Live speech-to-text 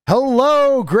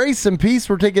Hello, grace and peace.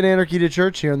 We're taking anarchy to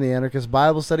church here in the Anarchist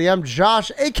Bible Study. I'm Josh,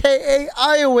 aka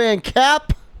Iowan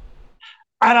Cap.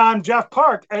 And I'm Jeff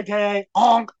Park, aka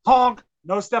Honk Honk.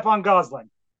 No step on Gosling.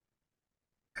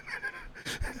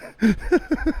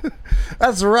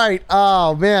 That's right.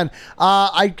 Oh man,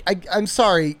 I'm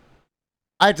sorry.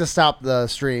 I had to stop the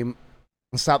stream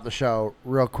and stop the show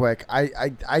real quick.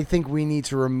 I think we need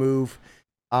to remove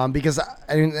because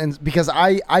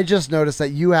I just noticed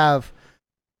that you have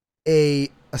a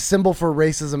symbol for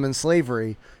racism and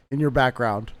slavery in your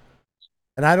background,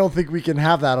 and I don't think we can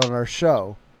have that on our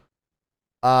show.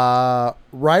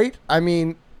 Right? I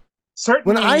mean,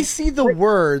 Certainly, when I see the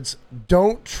words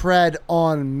 "Don't tread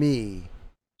on me,"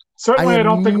 I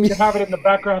don't think we can have it in the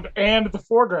background and the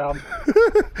foreground.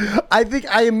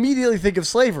 I immediately think of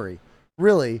slavery.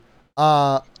 Really,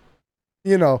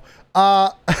 you know,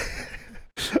 and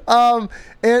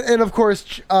of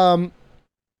course,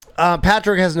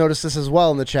 Patrick has noticed this as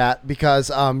well in the chat because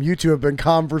you two have been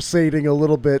conversating a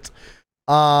little bit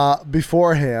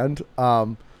beforehand.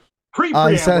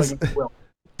 Pre-preambling, if you will.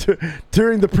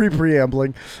 During the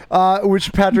pre-preambling,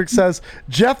 which Patrick says,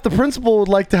 Jeff, the principal would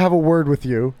like to have a word with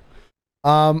you.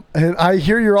 And I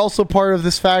hear you're also part of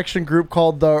this faction group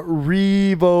called the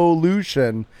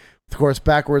Revolution. Of course,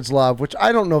 backwards love, which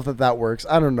I don't know if that works.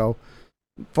 I don't know.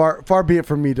 Far be it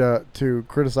from me to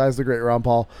criticize the great Ron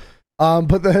Paul.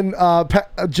 But then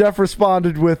Jeff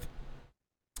responded with,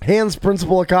 hands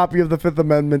principal a copy of the Fifth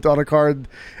Amendment on a card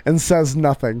and says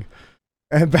nothing.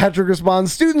 And Patrick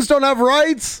responds, students don't have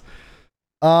rights.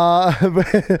 And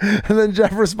then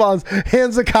Jeff responds,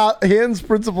 hands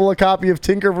principal a copy of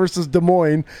Tinker versus Des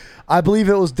Moines. I believe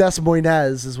it was Des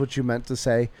Moines is what you meant to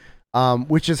say,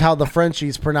 which is how the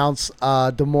Frenchies pronounce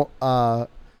Des Moines.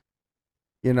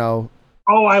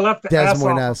 Oh, I left the Des S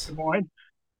Moines. off of Des Moines.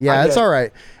 Yeah, it's all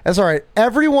right. That's all right.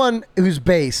 Everyone who's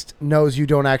based knows you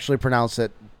don't actually pronounce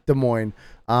it Des Moines.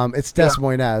 It's Des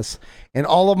Moines. And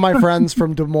all of my friends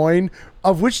from Des Moines,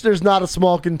 of which there's not a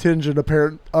small contingent,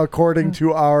 according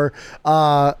to our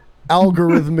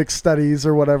algorithmic studies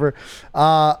or whatever,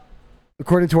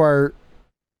 according to our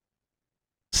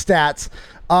stats,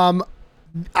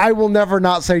 I will never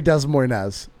not say Des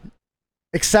Moines.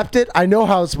 Accept it. I know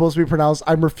how it's supposed to be pronounced.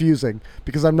 I'm refusing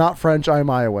because I'm not French. I'm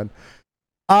Iowan.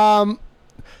 Hands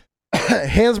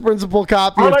principal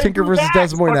copy of Tinker versus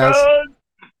Des Moines.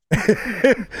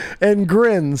 And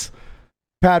grins.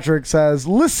 Patrick says,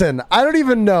 listen, I don't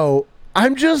even know.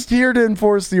 I'm just here to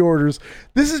enforce the orders.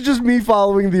 This is just me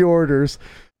following the orders.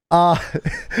 Then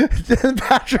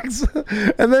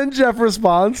and then Jeff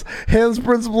responds, hands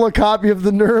principal a copy of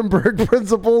the Nuremberg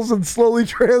Principles and slowly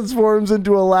transforms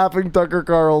into a laughing Tucker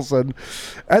Carlson.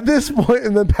 At this point,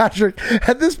 and then Patrick,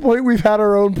 at this point, we've had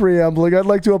our own preambling. I'd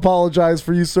like to apologize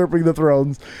for usurping the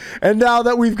thrones. And now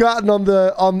that we've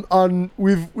gotten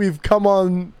we've come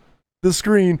on the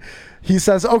screen, he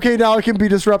says, okay, now I can be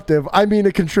disruptive. I mean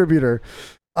a contributor.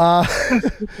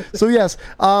 So yes,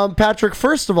 Patrick,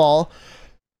 first of all,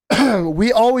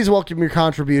 we always welcome your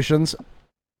contributions.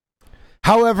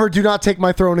 However, do not take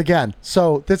my throne again.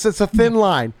 So it's a thin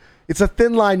line. It's a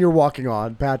thin line you're walking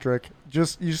on, Patrick. You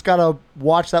just gotta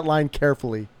watch that line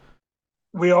carefully.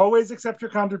 We always accept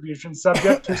your contributions,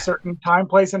 subject to certain time,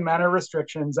 place, and manner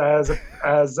restrictions as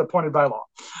appointed by law.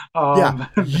 Yeah,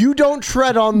 you don't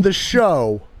tread on the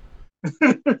show.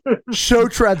 Show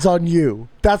treads on you.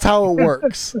 That's how it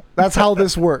works. That's how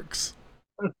this works.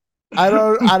 I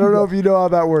don't know if you know how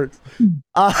that works.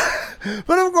 But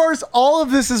of course, all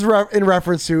of this is in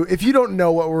reference to, if you don't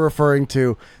know what we're referring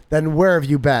to, then where have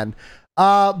you been?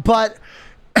 But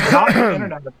not the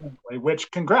internet, apparently,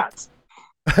 which congrats.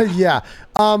 Yeah.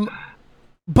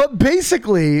 But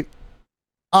basically,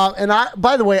 and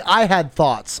by the way, I had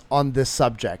thoughts on this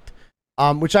subject,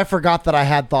 which I forgot that I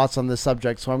had thoughts on this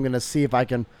subject. So I'm going to see if I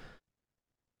can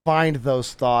find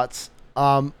those thoughts.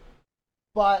 But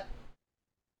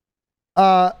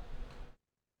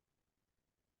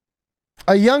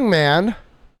a young man,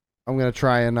 I'm going to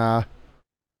try and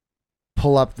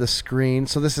pull up the screen.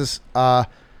 So this is from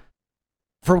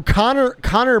Connor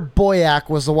Boyack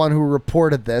was the one who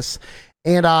reported this.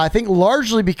 And I think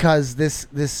largely because this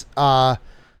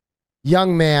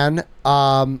young man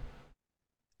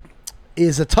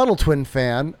is a Tunnel Twin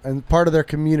fan and part of their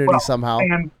community somehow.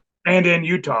 And in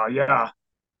Utah, yeah.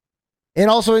 And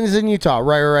also is in Utah,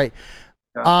 right.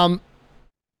 Yeah.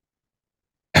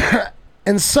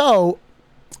 And so,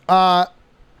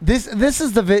 this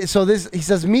is the so this he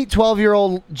says meet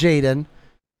 12-year-old Jaden,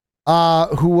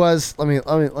 who was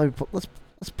let's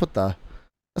put the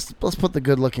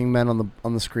good-looking men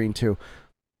on the screen too.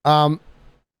 Oh,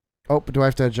 but do I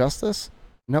have to adjust this?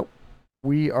 Nope.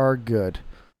 We are good.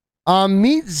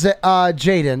 Meet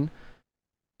Jaden,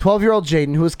 12-year-old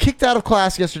Jaden, who was kicked out of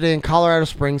class yesterday in Colorado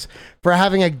Springs for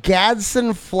having a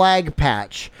Gadsden flag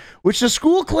patch, which the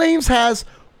school claims has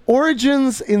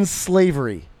origins in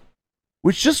slavery.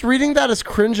 Which just reading that is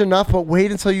cringe enough, but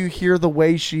wait until you hear the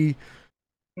way she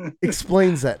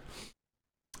explains it.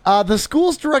 The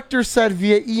school's director said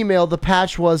via email the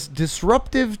patch was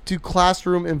disruptive to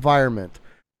classroom environment.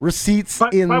 Receipts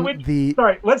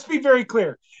Sorry, let's be very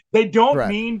clear. They don't Correct.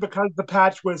 mean because the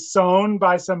patch was sewn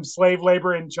by some slave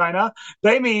labor in China.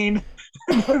 They mean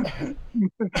no,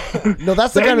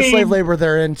 that's the kind of slave labor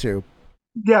they're into.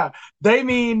 Yeah, they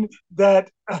mean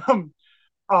that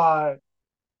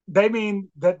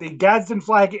the Gadsden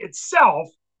flag itself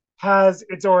has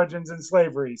its origins in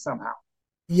slavery somehow.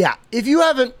 Yeah, if you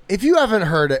haven't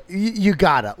heard it, you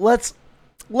gotta. Let's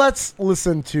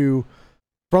listen to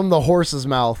from the horse's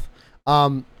mouth.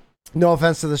 No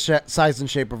offense to the size and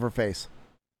shape of her face.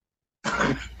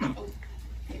 Thank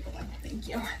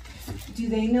you. Do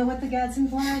they know what the Gadsden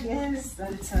flag is?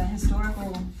 That it's a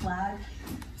historical flag?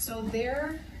 So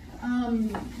the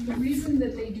reason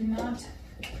that they do not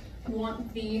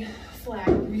want the flag,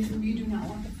 the reason we do not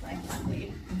want the flag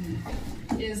displayed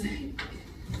is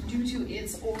due to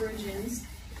its origins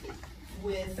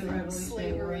with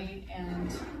slavery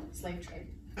and slave trade.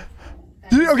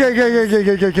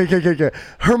 Okay.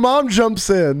 Her mom jumps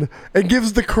in and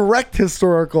gives the correct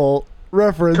historical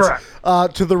reference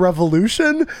to the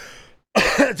revolution,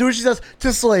 to which she says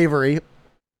to slavery.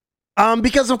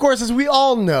 Because of course, as we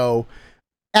all know,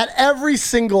 at every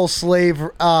single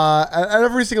slaveholder's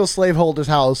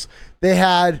house, they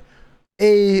had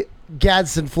a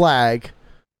Gadsden flag,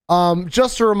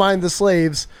 just to remind the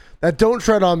slaves that "don't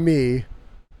tread on me"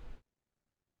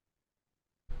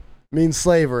 means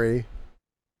slavery.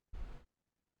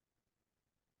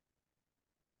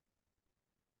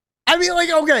 I mean, like,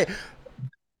 okay,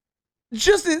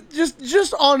 just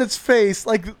on its face,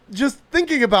 like, just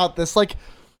thinking about this, like,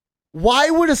 why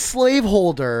would a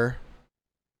slaveholder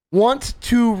want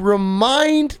to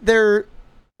remind their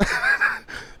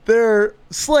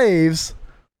slaves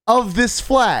of this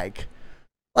flag?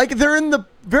 Like, they're in the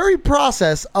very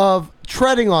process of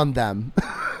treading on them.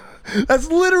 That's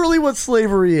literally what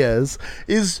slavery is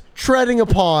treading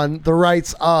upon the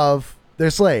rights of their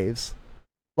slaves.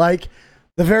 Like,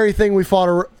 the very thing we fought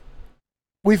a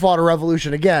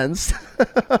revolution against.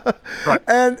 Right.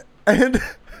 and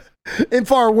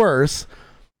far worse.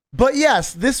 But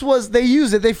yes, they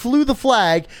used it. They flew the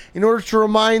flag in order to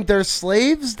remind their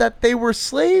slaves that they were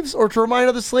slaves, or to remind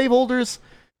other slaveholders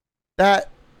that,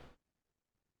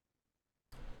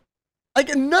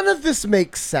 like, none of this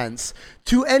makes sense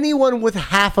to anyone with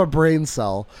half a brain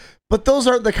cell. But those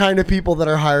aren't the kind of people that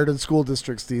are hired in school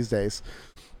districts these days.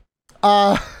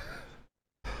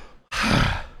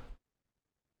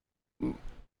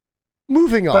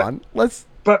 Moving on.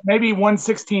 But maybe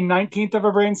 1/16/19 of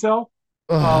a brain cell.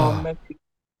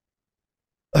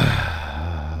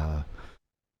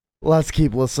 Let's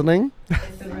keep listening.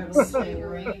 With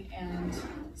slavery and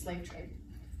slave trade.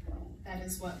 That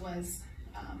is what was.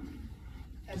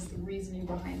 That is the reasoning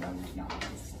behind why we do not want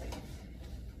this displayed.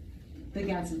 The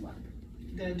Gadsden flag.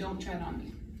 The "don't tread on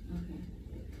me."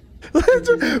 But she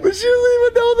doesn't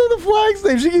even know the flag's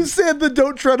name. She keeps saying the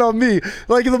 "don't tread on me."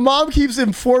 Like, the mom keeps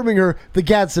informing her the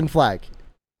Gadsden flag.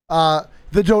 The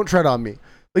 "don't tread on me."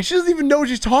 Like, she doesn't even know what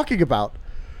she's talking about.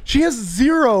 She has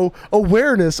zero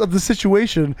awareness of the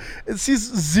situation. She's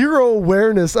zero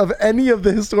awareness of any of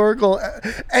the historical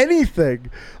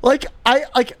anything.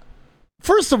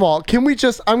 First of all, I'm going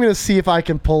to see if I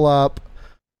can pull up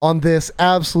on this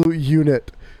absolute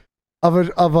unit of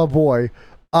a boy.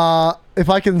 If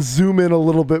I can zoom in a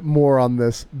little bit more on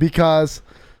this, because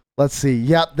let's see.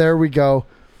 Yep, there we go.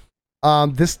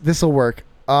 This will work.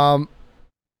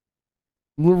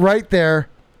 Right there.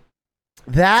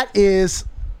 That is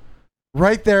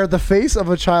right there the face of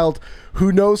a child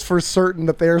who knows for certain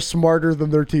that they are smarter than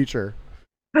their teacher.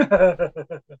 And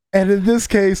in this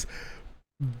case,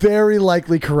 very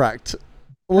likely correct.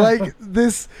 Like,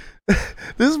 this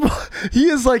he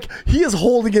is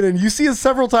holding it in. You see it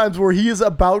several times where he is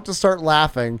about to start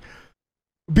laughing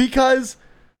because,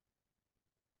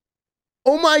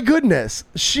 oh my goodness,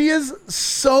 she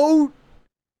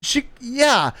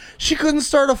couldn't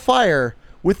start a fire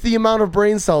with the amount of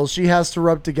brain cells she has to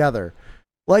rub together.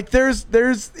 Like,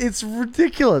 it's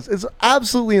ridiculous. It's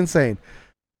absolutely insane.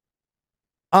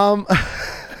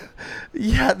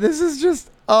 Yeah, this is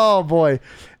just, oh boy.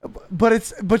 But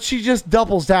she just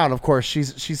doubles down. Of course,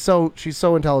 she's so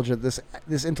intelligent.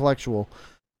 This intellectual.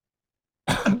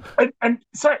 And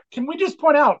sorry, can we just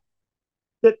point out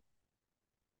that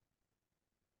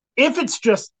if it's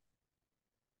just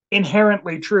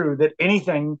inherently true that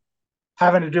anything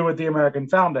having to do with the American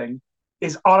founding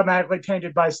is automatically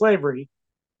tainted by slavery,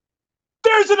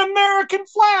 there's an American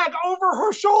flag over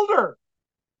her shoulder.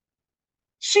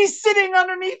 She's sitting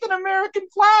underneath an American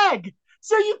flag.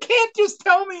 So you can't just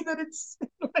tell me that it's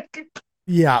like...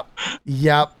 Yep.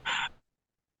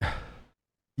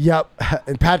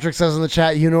 And Patrick says in the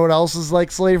chat, you know what else is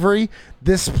like slavery?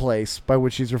 This place, by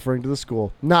which he's referring to the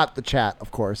school. Not the chat,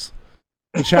 of course.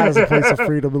 The chat is a place of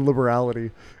freedom and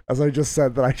liberality, as I just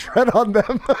said that I tread on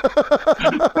them.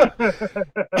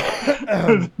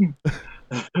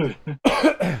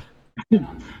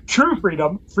 True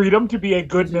freedom to be a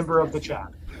good member of the chat.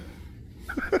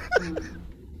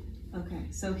 Okay,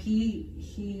 so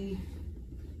he's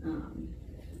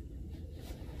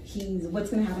what's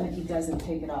going to happen if he doesn't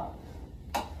take it off?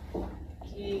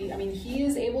 He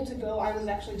is able to go. I was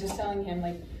actually just telling him,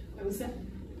 like, I was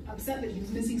upset that he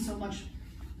was missing so much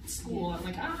school. I'm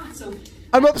like,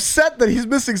 I'm upset that he's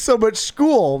missing so much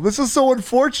school. This is so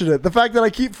unfortunate. The fact that I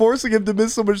keep forcing him to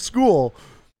miss so much school.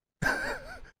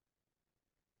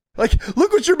 Like,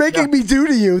 look what you're making me do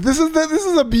to you. This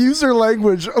is abuser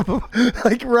language.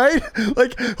 Like, right?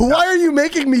 Like, why are you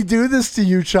making me do this to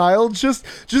you, child? Just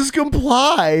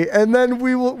comply, and then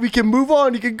we can move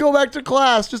on. You can go back to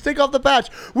class. Just take off the patch.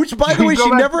 Which, by the way, she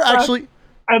never actually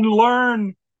and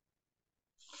learn.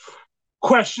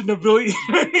 Questionability.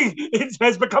 It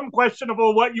has become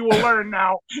questionable what you will learn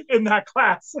now in that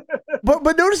class.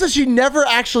 but notice that she never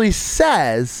actually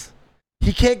says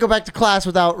he can't go back to class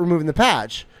without removing the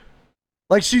patch.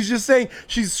 Like, she's just saying,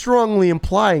 she's strongly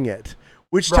implying it,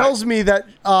 which tells me that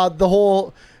the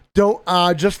whole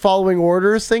just following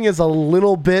orders thing is a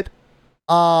little bit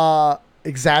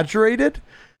exaggerated.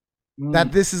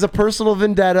 That this is a personal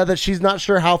vendetta that she's not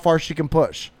sure how far she can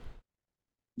push.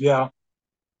 Yeah.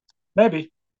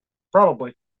 Maybe.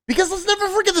 Probably. Because let's never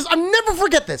forget this. I'll never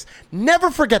forget this. Never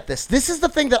forget this. This is the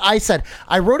thing that I said.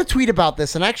 I wrote a tweet about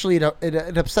this, and actually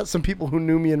it upset some people who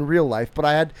knew me in real life, but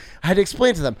I had to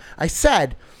explain to them. I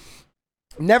said,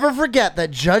 never forget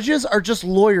that judges are just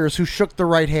lawyers who shook the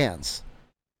right hands.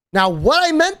 Now, what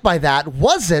I meant by that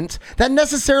wasn't that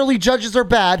necessarily judges are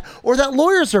bad or that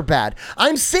lawyers are bad.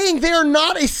 I'm saying they are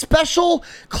not a special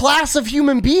class of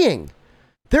human being.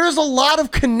 There is a lot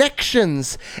of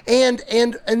connections and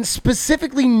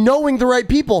specifically knowing the right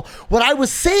people. What I was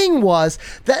saying was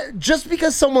that just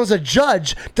because someone's a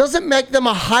judge doesn't make them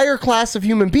a higher class of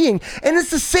human being. And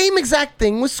it's the same exact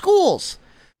thing with schools.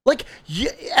 Like,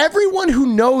 everyone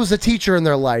who knows a teacher in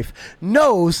their life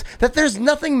knows that there's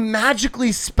nothing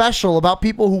magically special about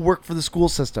people who work for the school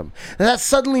system. And that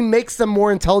suddenly makes them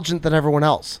more intelligent than everyone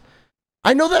else.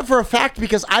 I know that for a fact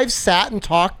because I've sat and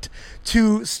talked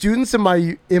to students in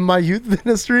my youth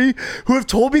ministry who have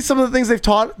told me some of the things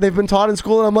they've been taught in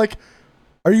school, and I'm like,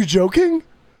 are you joking?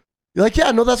 You're like,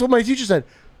 yeah, no, that's what my teacher said.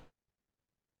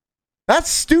 That's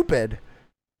stupid.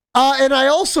 And I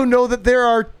also know that there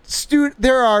are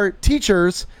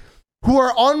teachers who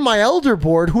are on my elder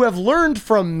board who have learned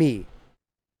from me.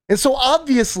 And so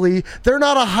obviously, they're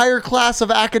not a higher class of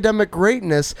academic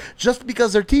greatness just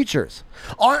because they're teachers.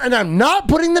 And I'm not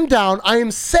putting them down. I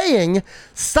am saying,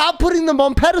 stop putting them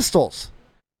on pedestals.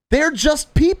 Their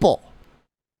just people.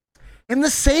 In the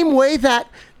same way that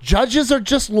judges are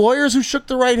just lawyers who shook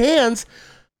the right hands,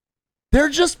 they're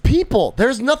just people.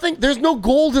 There's no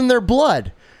gold in their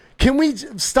blood. Can we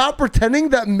stop pretending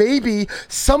that maybe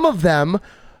some of them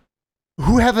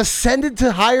who have ascended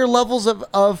to higher levels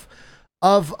of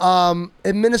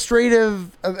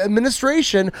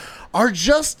administration are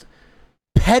just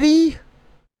petty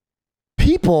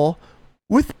people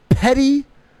with petty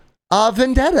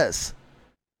vendettas?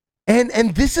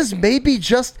 And this is maybe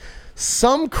just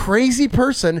some crazy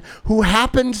person who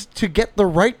happened to get the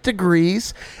right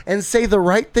degrees and say the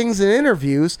right things in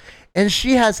interviews, and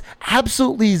she has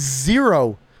absolutely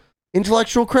zero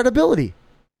intellectual credibility.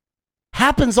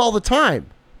 Happens all the time.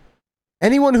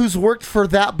 Anyone who's worked for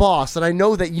that boss, and I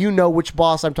know that you know which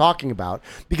boss I'm talking about,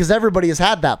 because everybody has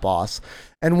had that boss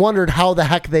and wondered how the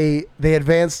heck they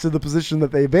advanced to the position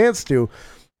that they advanced to,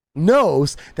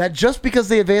 knows that just because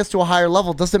they advance to a higher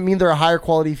level doesn't mean they're a higher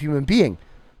quality of human being.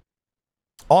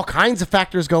 All kinds of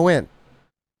factors go in.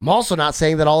 I'm also not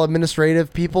saying that all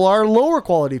administrative people are lower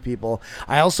quality people.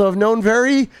 I also have known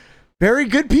very, very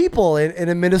good people in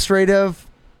administrative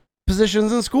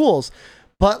positions in schools.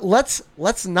 But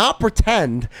let's not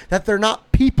pretend that they're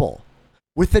not people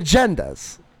with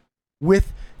agendas,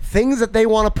 with things that they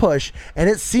want to push. And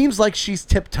it seems like she's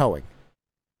tiptoeing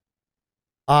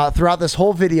throughout this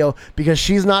whole video because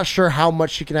she's not sure how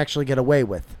much she can actually get away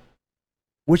with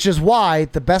Which is why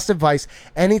the best advice,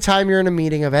 anytime you're in a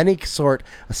meeting of any sort,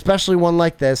 especially one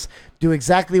like this, do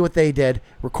exactly what they did.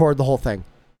 Record the whole thing.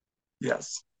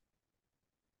 Yes.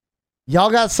 Y'all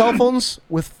got cell phones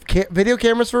with video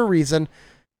cameras for a reason.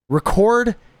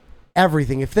 Record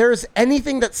everything. If there is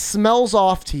anything that smells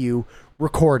off to you,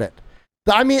 record it.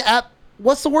 I mean,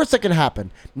 what's the worst that can happen?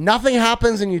 Nothing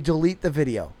happens and you delete the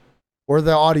video or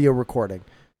the audio recording.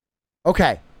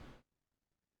 Okay.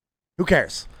 Who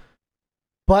cares?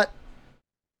 But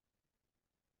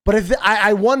if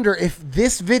I wonder if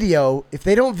this video, if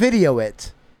they don't video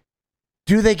it,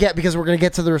 do they get, because we're going to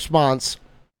get to the response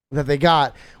that they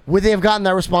got, would they have gotten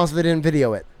that response if they didn't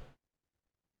video it?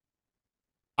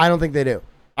 I don't think they do.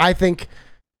 I think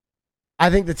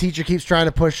the teacher keeps trying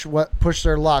to push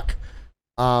their luck.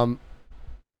 And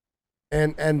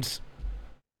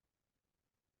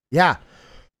yeah.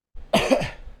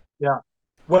 Yeah.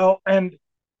 Well, and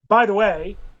by the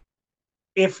way,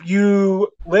 if you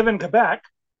live in Quebec,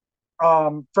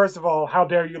 first of all, how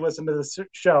dare you listen to this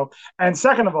show? And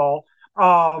second of all,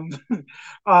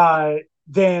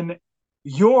 then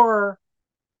your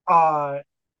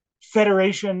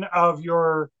federation of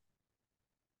your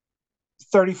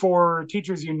 34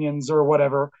 teachers unions or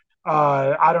whatever,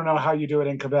 I don't know how you do it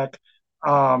in Quebec,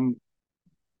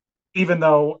 even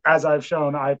though, as I've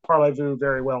shown, I parlez-vous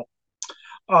very well.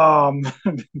 But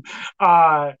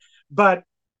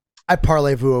I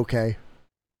parlez-vous okay.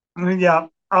 Yeah.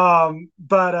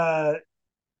 But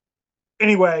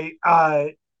anyway,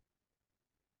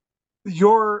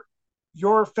 your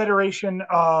federation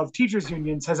of teachers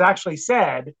unions has actually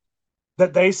said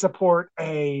that they support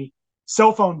a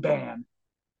cell phone ban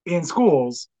in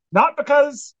schools, not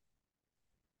because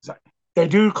they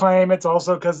do claim it's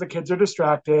also because the kids are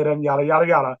distracted and yada, yada,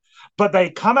 yada, but they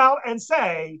come out and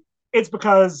say it's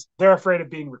because they're afraid of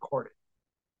being recorded.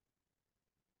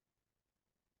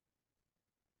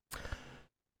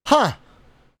 Huh.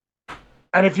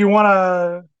 And if you want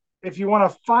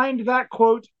to find that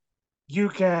quote, you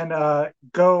can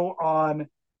go on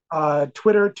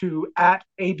Twitter to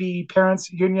 @AB Parents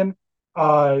Union,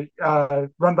 run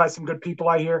by some good people,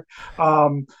 I hear.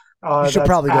 You should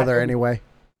probably go there anyway.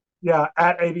 Yeah,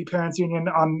 @AB Parents Union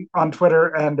on Twitter,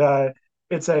 and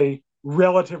it's a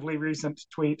relatively recent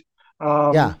tweet.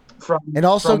 Yeah, and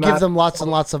also give them lots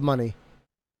and lots of money.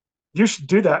 You should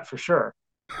do that for sure.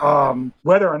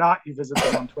 Whether or not you visit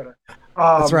them on Twitter.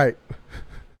 That's right.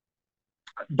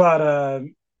 But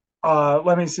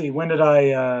let me see. When did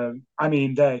they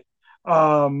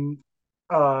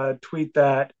tweet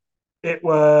that? It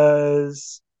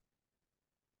was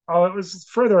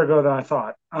further ago than I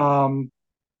thought.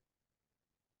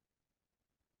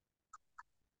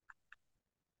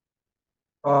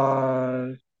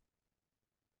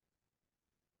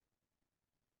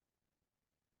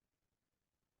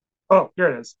 Oh, here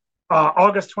it is.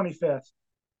 August 25th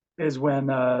is when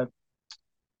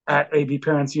 @AB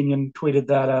Parents Union tweeted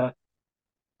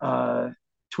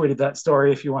that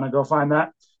story. If you want to go find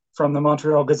that from the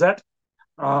Montreal Gazette.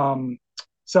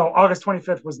 So August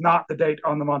 25th was not the date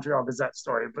on the Montreal Gazette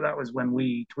story, but that was when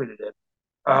we tweeted it.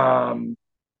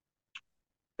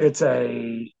 It's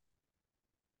a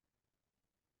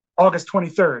August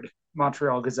 23rd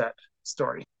Montreal Gazette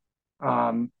story.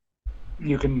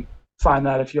 You can find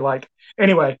that if you like.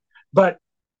 Anyway, but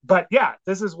yeah,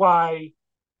 this is why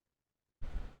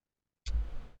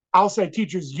I'll say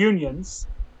teachers unions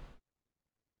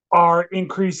are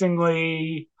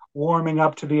increasingly warming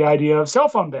up to the idea of cell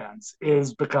phone bans,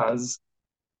 is because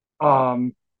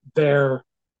they're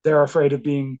afraid of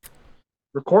being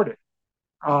recorded.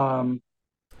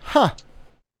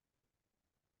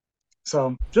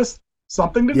 So just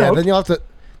something to note.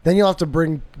 Then you'll have to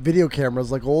bring video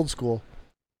cameras like old school.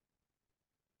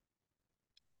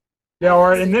 Yeah,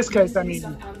 or in this case, I mean,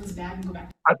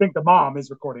 I think the mom is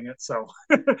recording it, so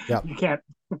yep. You can't.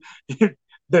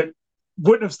 That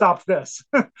wouldn't have stopped this.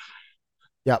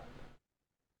 Yep.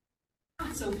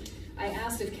 So I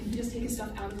asked if can he just take his stuff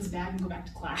out of his bag and go back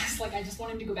to class. Like, I just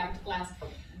want him to go back to class.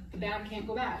 The bag can't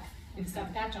go back. It's got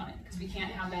the patch on it because we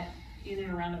can't have that in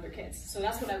and around other kids. So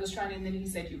that's what I was trying to, and then he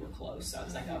said you were close. So I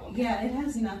was like, oh, okay. Yeah, it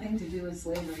has nothing to do with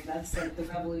slavery. That's like the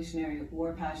Revolutionary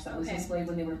War patch that was displayed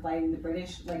when they were fighting the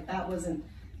British. Like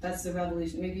that's the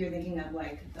revolution. Maybe you're thinking of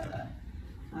like the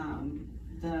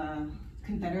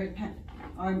Confederate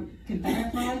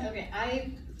Confederate flag. Okay,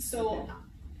 I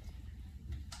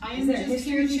am just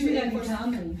here to enforce.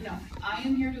 No, I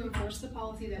am here to enforce the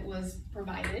policy that was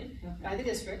provided by the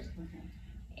district,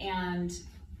 and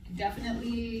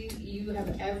definitely you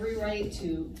have every right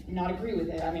to not agree with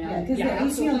it. I mean, because the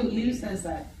absolutely. ACLU says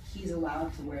that he's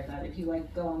allowed to wear that. If you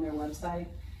go on their website,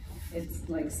 It's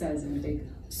like says in big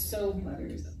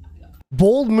letters.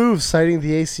 Bold move citing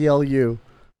the ACLU.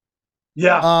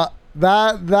 Yeah.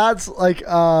 That's like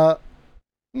well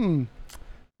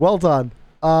done.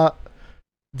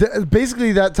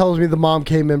 Basically that tells me the mom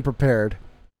came in prepared.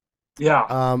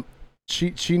 Yeah.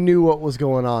 She knew what was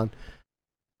going on.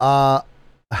 I'm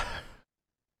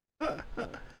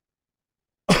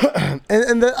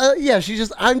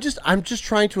just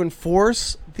trying to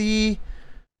enforce the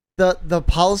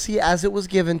policy as it was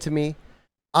given to me.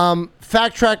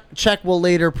 Fact check will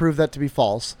later prove that to be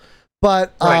false.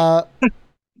 But Right.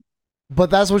 but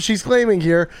that's what she's claiming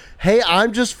here. Hey,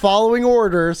 I'm just following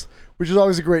orders, which is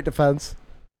always a great defense.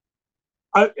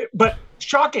 But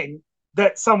shocking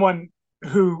that someone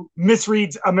who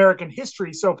misreads American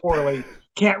history so poorly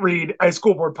can't read a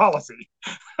school board policy.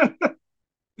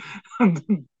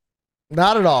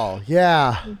 Not at all.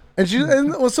 Yeah.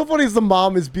 And what's so funny is the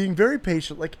mom is being very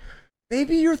patient. Like,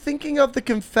 maybe you're thinking of the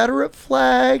Confederate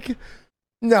flag.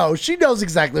 No, she knows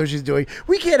exactly what she's doing.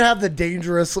 We can't have the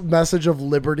dangerous message of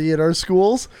liberty in our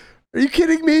schools. Are you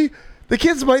kidding me? The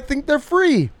kids might think they're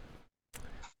free.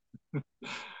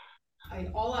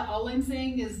 All I'm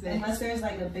saying is that unless there's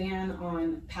like a ban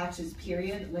on patches,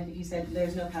 period. Like if you said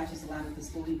there's no patches allowed at the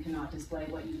school, you cannot display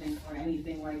what you think or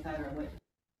anything like that or what.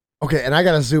 Okay, and I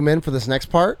gotta zoom in for this next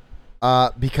part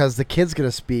because the kid's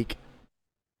gonna speak.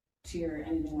 Cheer,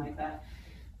 anything like that.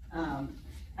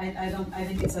 I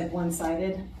think it's like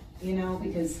one-sided, you know,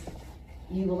 because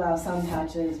you allow some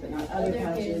patches but not other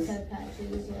patches. Kids have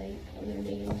patches like other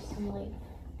names and like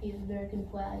the American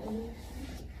flag and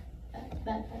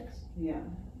backpacks. Yeah.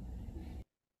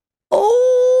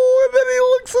 Oh, and then he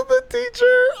looks at the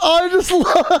teacher. I just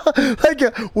love, like,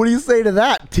 what do you say to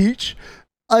that, teach?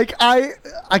 Like, I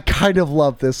kind of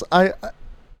love this.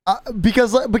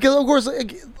 Because of course,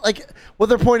 like what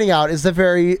they're pointing out is the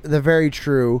very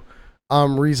true,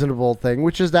 reasonable thing,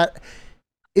 which is that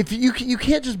if you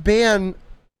can't just ban,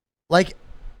 like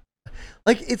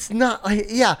it's not like,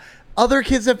 yeah, other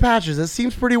kids have patches. It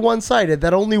seems pretty one-sided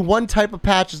that only one type of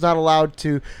patch is not allowed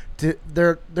to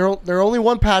they're only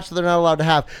one patch that they're not allowed to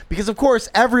have, because of course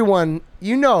everyone,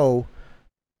 you know,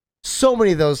 so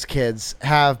many of those kids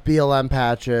have BLM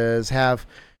patches, have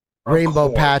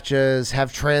rainbow patches,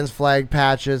 have trans flag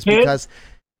patches, because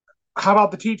how about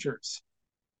the teachers?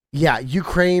 Yeah,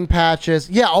 Ukraine patches.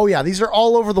 Yeah, oh yeah, these are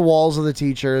all over the walls of the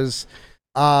teachers.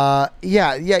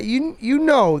 You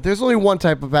know, there's only one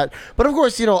type of patch, but of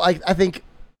course, you know, I think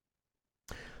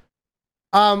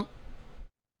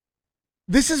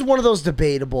this is one of those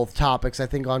debatable topics, I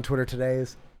think, on Twitter today.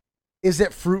 Is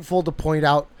it fruitful to point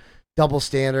out double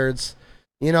standards?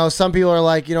 You know, some people are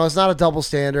like, you know, it's not a double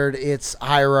standard, it's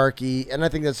hierarchy, and I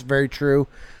think that's very true.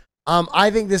 I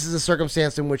think this is a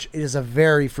circumstance in which it is a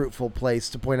very fruitful place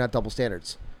to point out double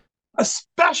standards.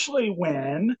 Especially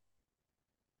when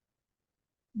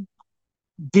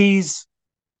these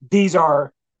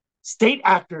are state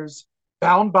actors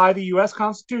bound by the U.S.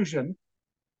 Constitution.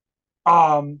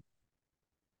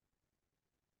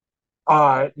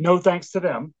 No thanks to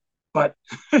them, but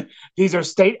these are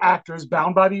state actors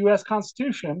bound by the U.S.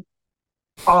 Constitution,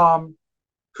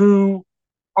 who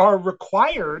are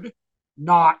required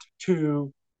not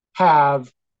to have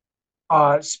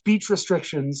speech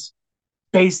restrictions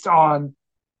based on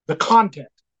the content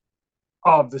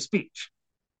of the speech.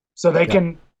 So they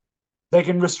can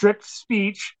restrict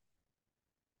speech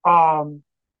in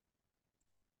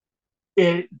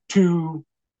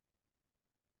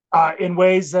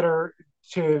ways that are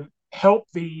to help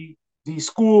the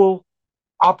school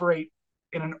operate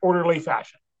in an orderly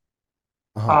fashion.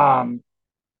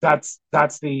 That's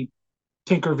the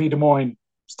Tinker v. Des Moines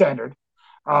standard,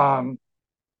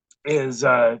 is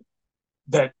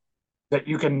that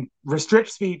you can restrict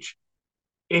speech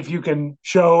if you can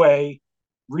show a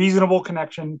reasonable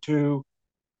connection to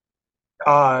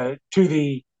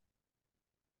the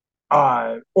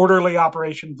orderly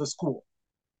operation of the school.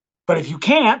 But if you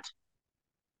can't,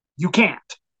 you can't.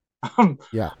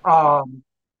 Yeah.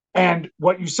 And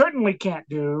what you certainly can't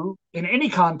do in any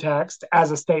context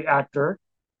as a state actor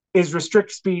is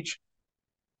restrict speech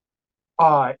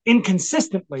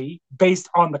inconsistently based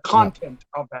on the content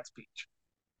of that speech.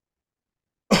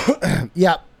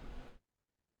 Yeah.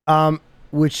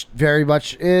 Which very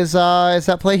much is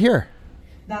at play here.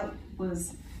 That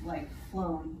was like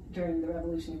flown during the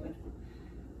revolution with,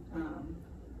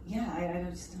 I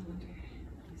just don't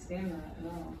understand that at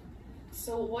all.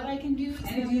 So what I can do is,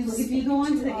 and if you go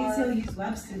onto the ACLU's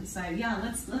website,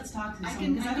 let's talk to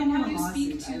someone. I can have you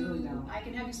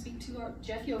speak to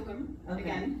Jeff Yoakum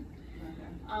again.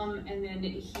 Okay. And then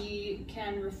he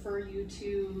can refer you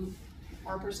to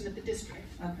our person at the district.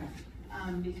 Okay.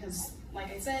 Because,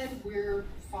 like I said, we're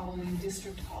following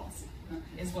district policy,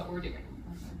 is what we're doing.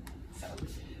 So,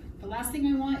 the last thing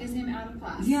I want is him out of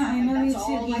class. Yeah, I know That's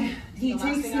you all, too. like, He the last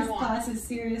takes thing I his want. classes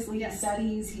seriously. Yes. He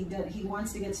studies. He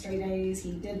wants to get straight A's.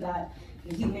 He did that.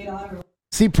 He made honor.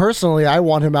 See, personally, I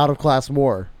want him out of class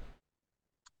more.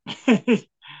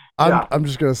 I'm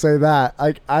just gonna say that.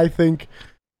 I think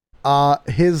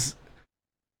his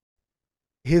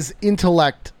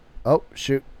intellect. Oh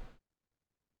shoot,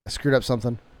 I screwed up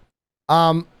something.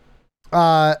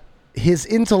 His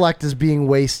intellect is being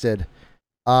wasted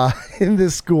in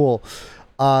this school.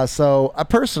 So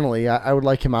personally, I would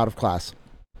like him out of class.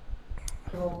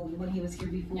 When he was here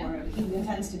before, he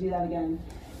intends to do that again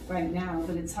right now,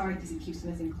 but it's hard because he keeps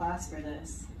missing class for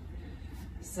this.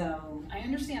 So I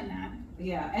understand that.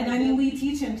 yeah, and I mean, we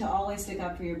teach him to always stick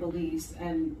up for your beliefs,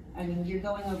 and I mean, you're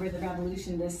going over the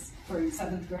revolution for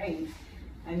 7th grade.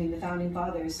 I mean, the founding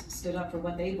fathers stood up for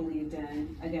what they believed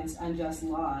in against unjust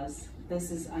laws. This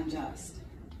is unjust.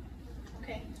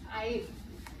 Okay,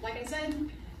 like I said,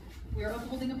 we're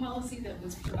upholding a policy that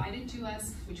was provided to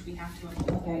us, which we have to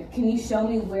uphold. Okay, can you show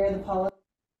me where the policy?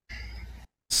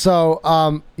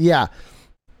 So yeah,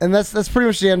 and that's pretty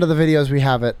much the end of the video as we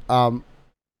have it.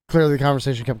 Clearly, the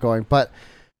conversation kept going, but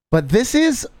this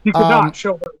is You could not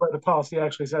show where the policy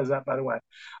actually says that, by the way.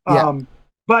 Yeah.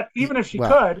 But even if she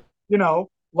could, you know,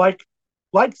 like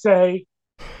say,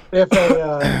 if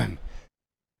a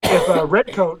if a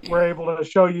redcoat were able to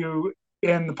show you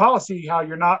in the policy how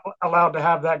you're not allowed to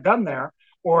have that gun there,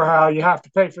 or how you have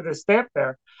to pay for this stamp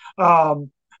there, like,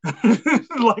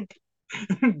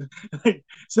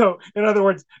 so in other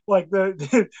words, like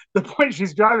the point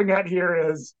she's driving at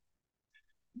here is,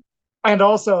 and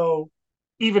also,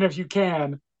 even if you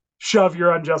can, shove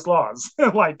your unjust laws,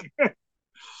 like,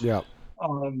 yeah.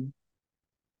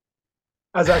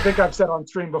 As I think I've said on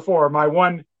stream before, my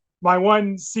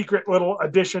one secret little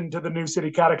addition to the New City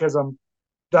Catechism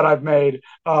that I've made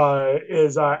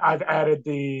is I've added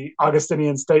the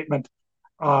Augustinian statement.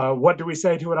 What do we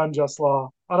say to an unjust law?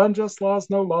 An unjust law is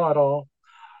no law at all.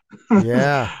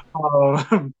 Yeah.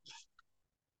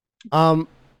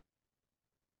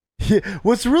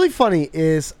 What's really funny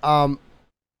is what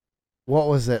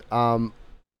was it?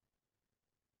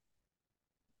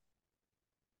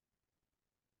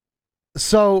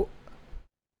 So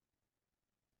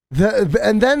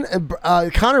then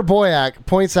Connor Boyack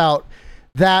points out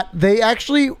that they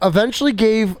actually eventually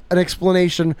gave an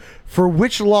explanation for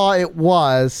which law it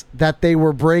was that they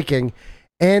were breaking,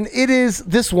 and it is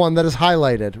this one that is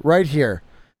highlighted right here.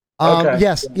 Okay.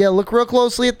 Yes, yeah, look real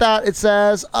closely at that. It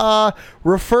says,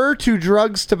 refer to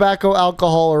drugs, tobacco,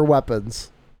 alcohol, or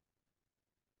weapons.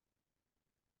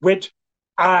 Which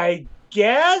I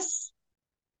guess,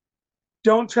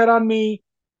 don't tread on me,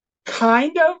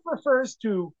 kind of refers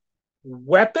to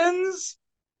weapons,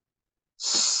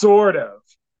 sort of.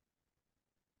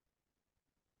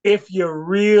 If you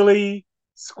really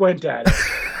squint at it.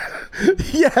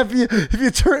 Yeah,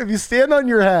 if you stand on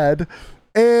your head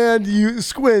and you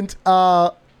squint,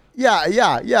 yeah,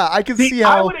 I can see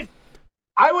how.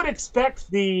 I would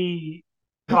expect the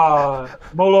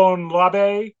Molon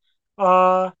Labe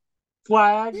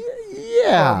flag,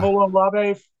 yeah, Molon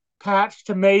Labe patch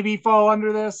to maybe fall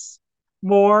under this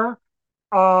more.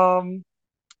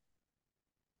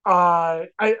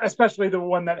 Especially the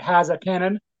one that has a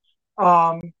cannon.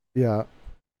 Yeah.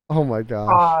 Oh my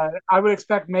gosh. I would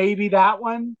expect maybe that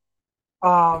one.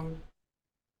 But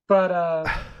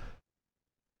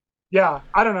yeah,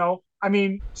 I don't know. I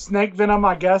mean, snake venom,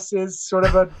 I guess, is sort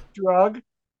of a drug.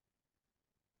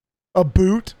 A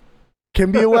boot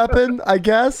can be a weapon, I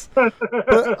guess. But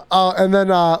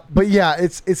but yeah,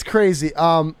 it's crazy.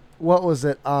 What was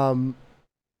it?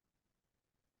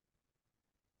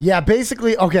 Yeah,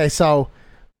 basically, okay, so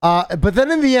but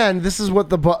then in the end, this is what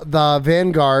the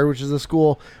Vanguard, which is the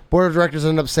school board of directors,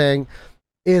 ended up saying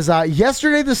is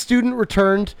yesterday the student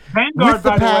returned. Vanguard, with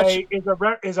the by patch. the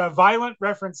way, is a violent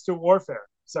reference to warfare.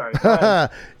 Sorry.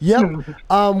 Yep.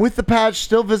 With the patch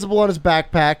still visible on his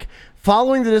backpack.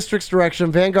 Following the district's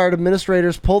direction, Vanguard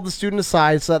administrators pulled the student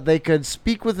aside so that they could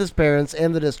speak with his parents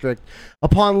and the district.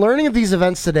 Upon learning of these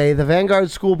events today, the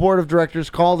Vanguard School Board of Directors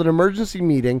called an emergency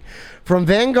meeting. From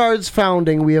Vanguard's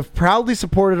founding, we have proudly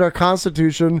supported our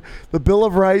Constitution, the Bill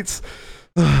of Rights,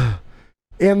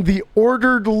 and the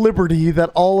ordered liberty that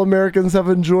all Americans have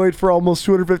enjoyed for almost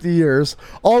 250 years.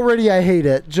 Already, I hate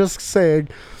it. Just saying.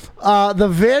 The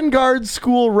Vanguard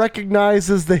School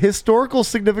recognizes the historical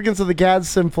significance of the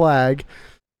Gadsden flag.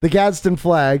 the Gadsden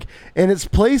flag, and its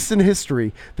place in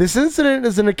history. This incident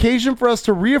is an occasion for us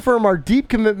to reaffirm our deep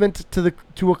commitment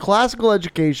to a classical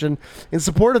education in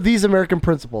support of these American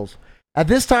principles. At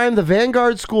this time, the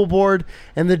Vanguard School Board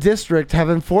and the district have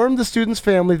informed the student's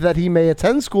family that he may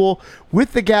attend school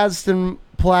with the Gadsden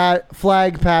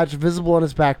flag patch visible on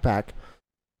his backpack.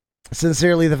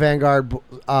 Sincerely, the Vanguard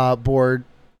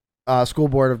School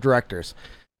Board of Directors.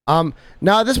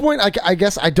 Now, at this point, I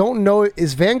guess I don't know.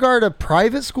 Is Vanguard a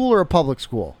private school or a public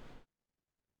school?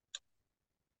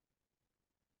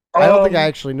 I don't think I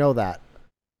actually know that.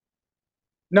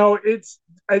 No, it's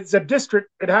a district.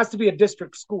 It has to be a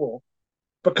district school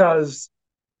because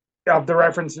of the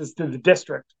references to the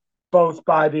district, both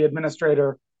by the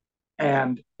administrator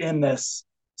and in this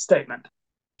statement.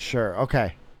 Sure.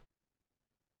 Okay.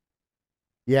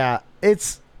 Yeah,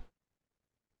 it's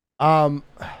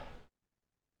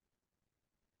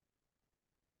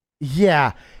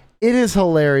yeah, it is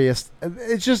hilarious.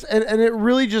 It's just and it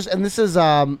really just and this is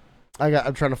I'm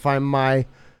trying to find my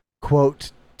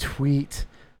quote tweet.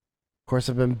 Of course,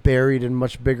 I've been buried in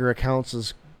much bigger accounts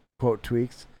as quote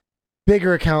tweets.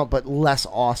 Bigger account, but less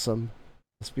awesome.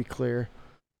 Let's be clear.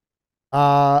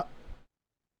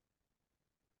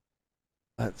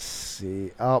 Let's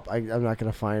see. Oh, I'm not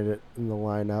gonna find it in the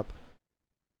lineup.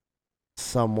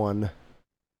 Someone.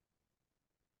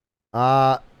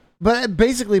 But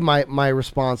basically, my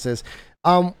response is,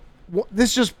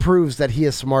 this just proves that he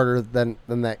is smarter than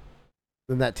that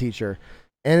teacher,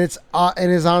 and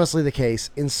and is honestly the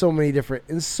case in so many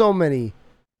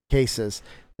cases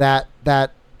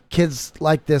that kids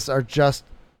like this are just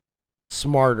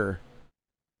smarter.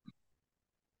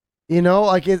 You know,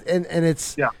 like it, and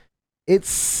it's yeah.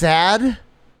 It's sad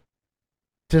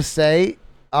to say,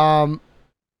 but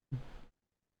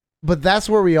that's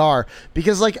where we are,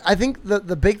 because like I think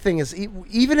the big thing is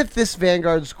even if this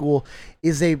Vanguard school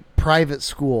is a private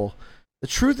school, the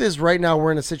truth is right now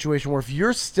we're in a situation where if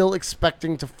you're still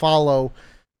expecting to follow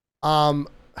what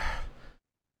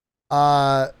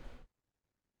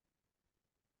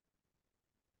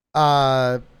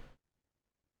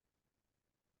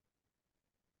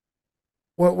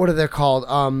are they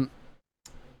called,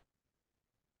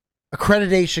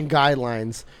 accreditation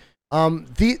guidelines,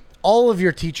 all of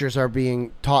your teachers are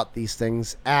being taught these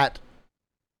things at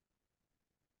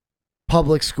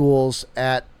public schools,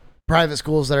 at private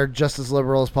schools that are just as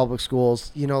liberal as public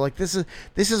schools. You know, like this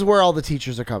is where all the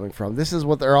teachers are coming from. This is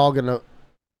what they're all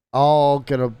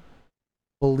gonna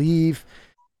believe.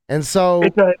 And so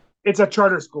it's a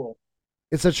charter school.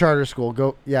 It's a charter school.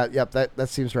 That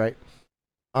seems right.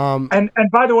 And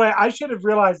by the way, I should have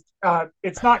realized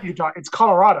it's not Utah, it's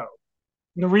Colorado.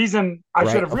 And the reason I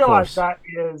should have realized that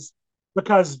is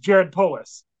because Jared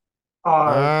Polis,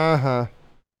 the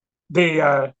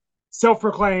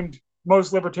self-proclaimed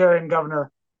most libertarian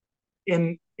governor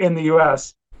in the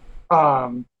U.S.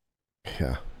 Good.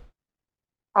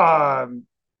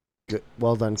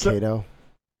 Well done, Cato.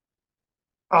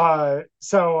 Yeah.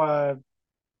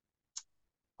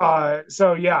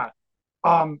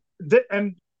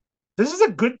 And this is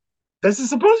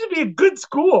supposed to be a good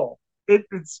school.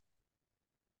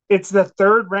 It's the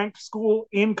third ranked school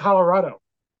in Colorado.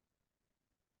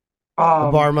 The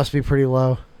bar must be pretty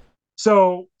low.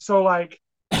 So like,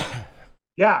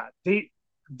 yeah,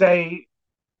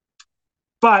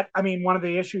 but I mean, one of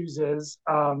the issues is,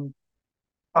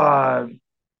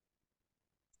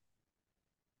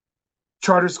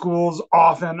 charter schools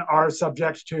often are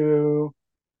subject to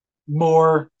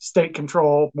more state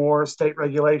control, more state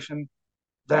regulation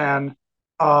than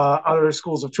other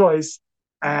schools of choice.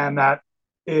 And that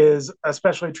is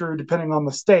especially true depending on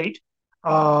the state.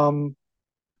 And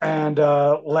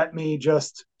let me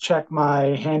just check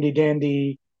my handy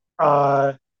dandy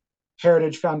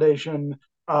Heritage Foundation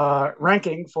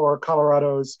ranking for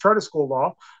Colorado's charter school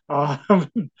law.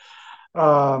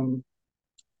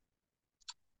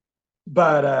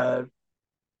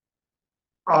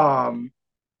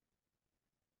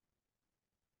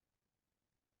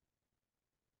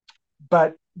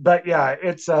 But yeah,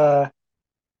 it's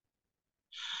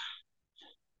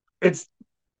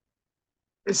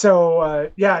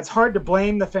so yeah, it's hard to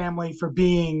blame the family for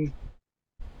being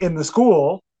in the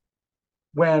school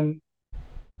when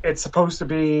it's supposed to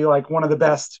be like one of the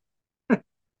best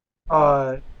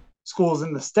schools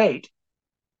in the state.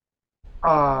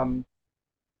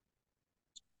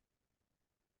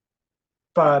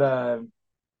 But all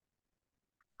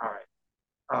right.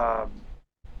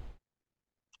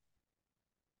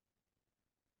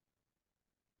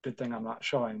 Good thing I'm not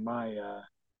showing my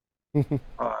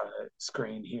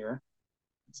screen here,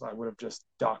 so I would have just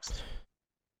doxed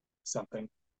something.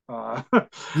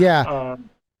 Yeah.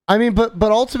 I mean, but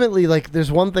ultimately, like,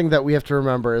 there's one thing that we have to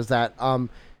remember is that,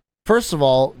 first of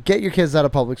all, get your kids out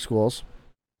of public schools.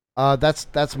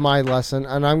 That's my lesson,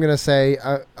 and I'm gonna say,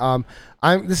 I'm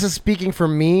this is speaking for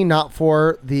me, not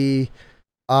for the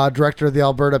director of the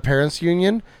Alberta Parents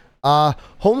Union.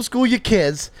 Homeschool your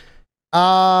kids,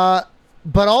 but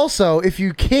also if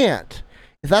you can't,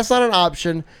 if that's not an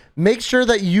option, make sure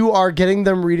that you are getting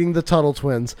them reading the Tuttle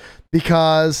Twins,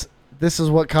 because this is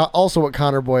what also what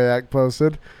Connor Boyack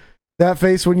posted. That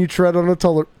face when you tread on a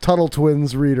Tuttle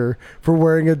Twins reader for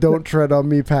wearing a "Don't Tread on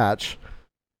Me" patch.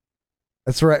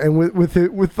 That's right, and with the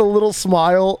little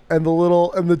smile and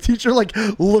the teacher like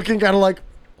looking kind of like.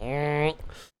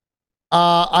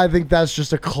 I think that's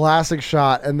just a classic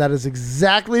shot, and that is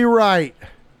exactly right.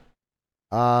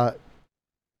 Get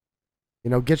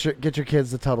your kids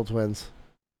the Tuttle Twins.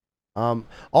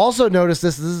 Also notice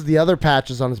this is the other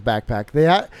patches on his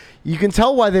backpack. You can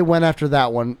tell why they went after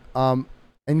that one.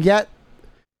 And yet,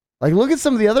 like, look at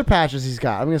some of the other patches he's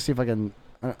got. I'm gonna see if I can.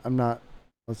 I'm not.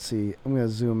 Let's see. I'm gonna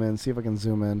zoom in. See if I can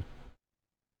zoom in.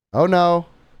 Oh no.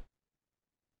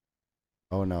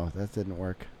 Oh no, that didn't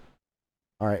work.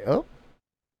 All right. Oh.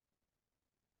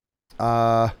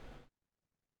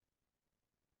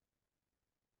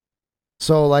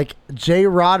 So like J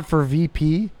Rod for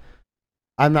VP.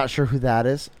 I'm not sure who that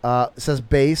is. It says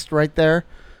based right there.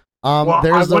 Well,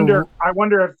 there's I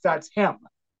wonder if that's him.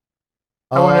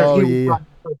 I wonder if he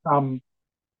was from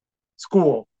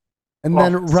school. And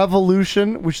office. Then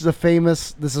Revolution, which is a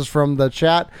famous. This is from the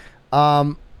chat.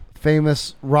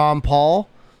 Famous Ron Paul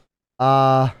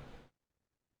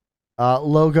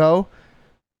logo.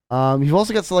 You've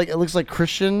also got it looks like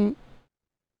Christian,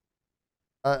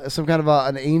 some kind of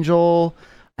an angel.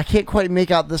 I can't quite make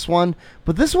out this one,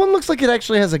 but this one looks like it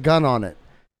actually has a gun on it.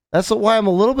 That's why I'm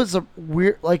a little bit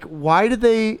weird. Like, why did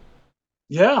they?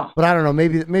 Yeah, but I don't know.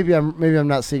 Maybe I'm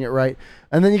not seeing it right.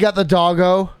 And then you got the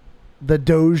doggo, the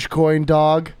Dogecoin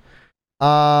dog.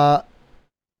 I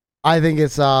think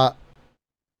it's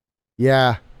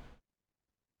yeah.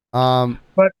 But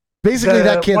basically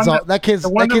that kid's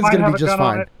gonna be just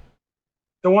fine.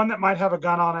 The one that might have a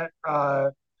gun on it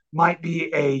might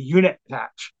be a unit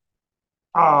patch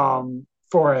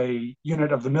for a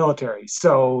unit of the military.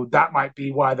 So that might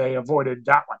be why they avoided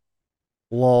that one.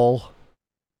 Lol.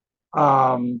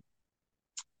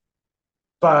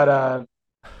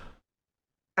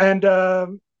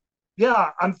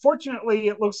 Yeah, unfortunately,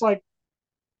 it looks like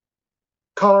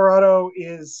Colorado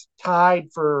is tied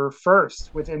for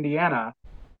first with Indiana,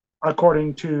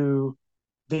 according to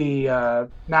the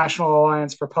National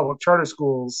Alliance for Public Charter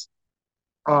Schools,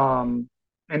 in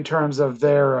terms of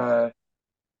their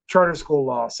charter school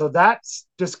law. So that's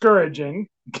discouraging.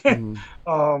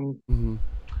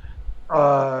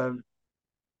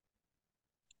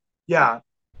 Yeah.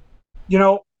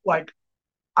 Like,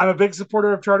 I'm a big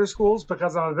supporter of charter schools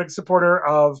because I'm a big supporter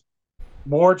of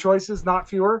more choices, not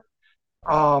fewer.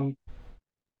 But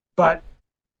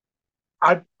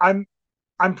I'm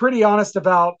pretty honest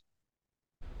about,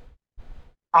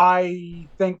 I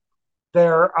think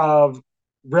they're of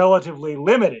relatively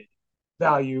limited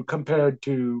value compared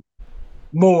to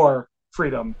more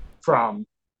freedom from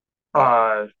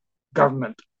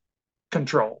government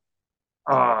control.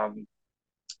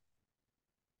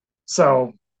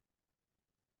 So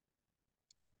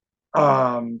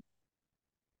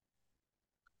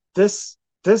this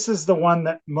is the one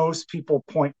that most people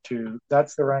point to.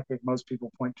 That's the ranking most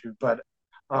people point to. But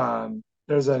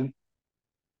there's a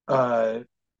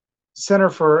Center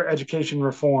for Education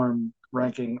Reform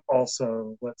ranking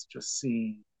also. Let's just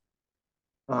see.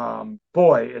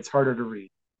 Boy, it's harder to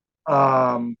read.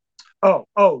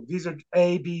 These are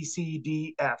A, B, C,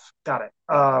 D, F. Got it.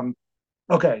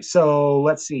 Okay, so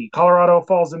let's see. Colorado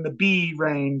falls in the B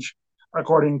range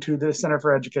according to the Center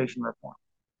for Education Reform.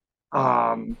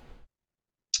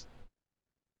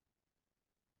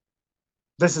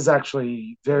 This is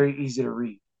actually very easy to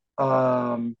read.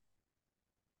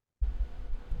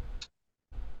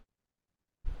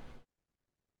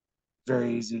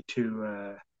 Very easy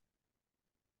to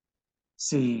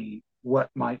see what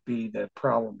might be the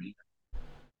problem here.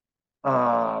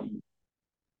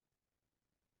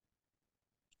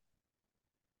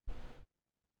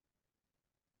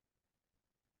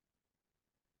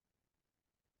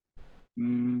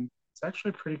 It's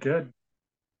actually pretty good.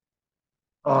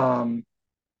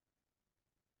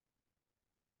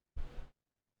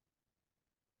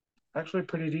 Actually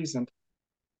pretty decent.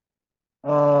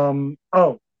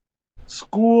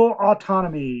 School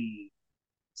autonomy.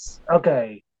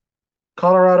 Okay.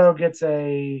 Colorado gets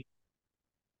a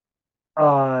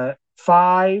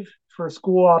 5 for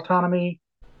school autonomy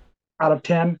out of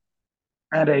 10.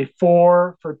 and a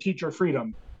 4 for teacher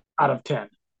freedom out of 10.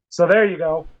 So there you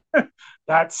go.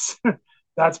 that's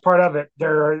that's part of it.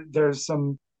 There's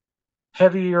some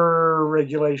heavier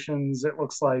regulations. It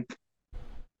looks like.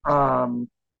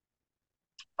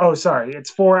 Oh, sorry,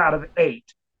 it's 4 out of 8,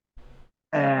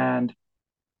 and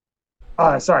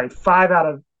sorry, 5 out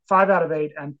of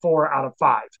 8 and 4 out of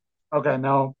 5. Okay,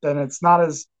 no, then it's not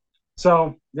as.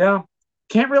 So yeah,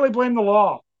 can't really blame the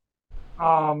law.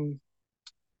 Um,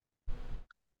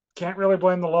 can't really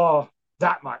blame the law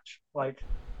that much. Like,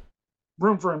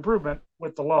 room for improvement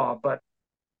with the law, but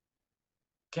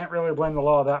can't really blame the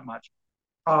law that much.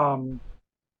 Um,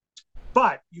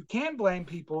 but you can blame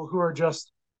people who are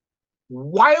just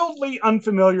wildly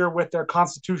unfamiliar with their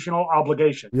constitutional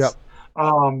obligations. Yep.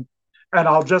 And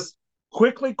I'll just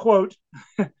quickly quote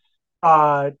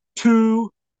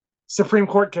 2 Supreme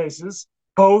Court cases,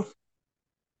 both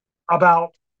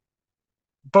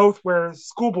where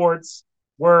school boards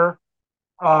were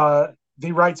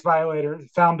the rights violators,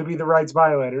 found to be the rights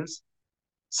violators.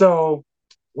 So,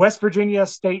 West Virginia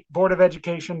State Board of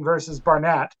Education versus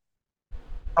Barnett.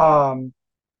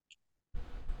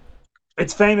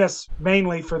 It's famous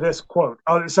mainly for this quote.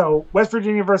 So, West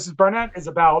Virginia versus Barnett is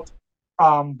about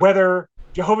whether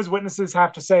Jehovah's Witnesses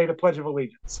have to say the Pledge of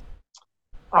Allegiance.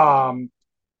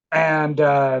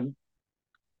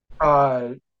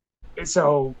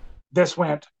 So this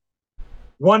went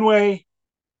one way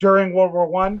during World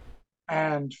War I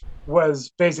and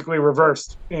was basically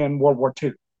reversed in World War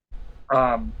II.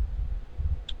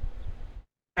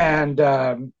 And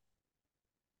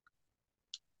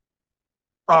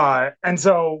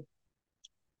so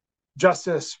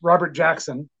Justice Robert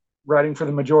Jackson, writing for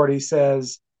the majority,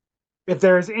 says, if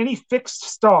there is any fixed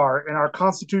star in our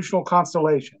constitutional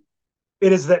constellation,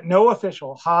 it is that no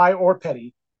official, high or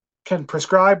petty, can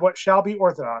prescribe what shall be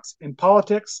orthodox in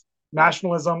politics,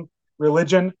 nationalism,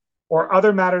 religion, or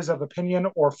other matters of opinion,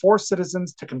 or force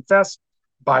citizens to confess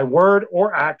by word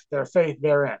or act their faith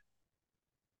therein.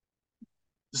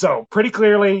 So, pretty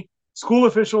clearly, school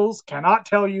officials cannot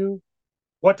tell you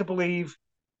what to believe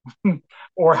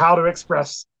or how to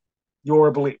express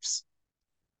your beliefs.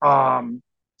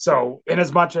 So, in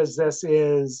as much as this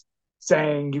is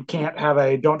saying you can't have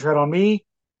a Don't Tread on Me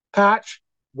patch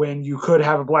when you could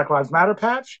have a Black Lives Matter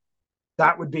patch,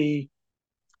 that would be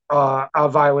a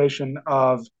violation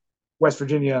of West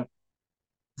Virginia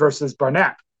versus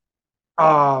Barnett.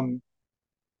 But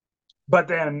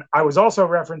then I was also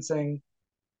referencing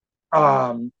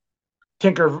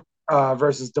Tinker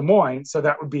versus Des Moines. So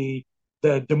that would be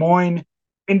the Des Moines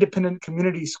Independent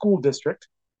Community School District.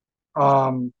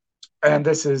 And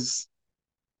this is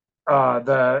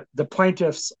the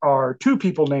plaintiffs are 2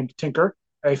 people named Tinker,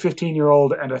 a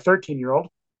 15-year-old and a 13-year-old.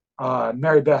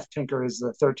 Mary Beth Tinker is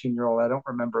the 13-year-old. I don't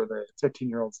remember the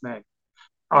 15-year-old's name.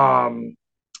 And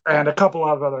a couple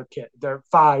of other kids. There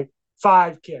are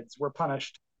five kids were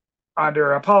punished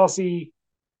under a policy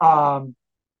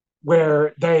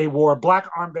where they wore black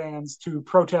armbands to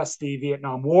protest the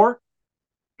Vietnam War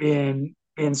in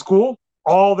school.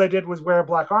 All they did was wear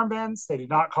black armbands. They did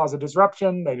not cause a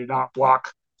disruption. They did not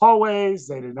block hallways.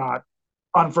 They did not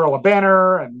unfurl a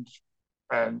banner and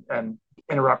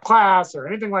interrupt class or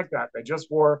anything like that. They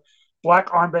just wore black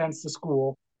armbands to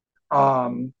school,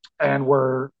 and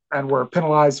were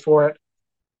penalized for it.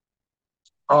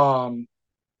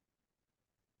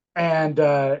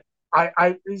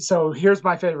 So here's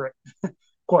my favorite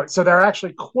quote. So they're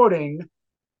actually quoting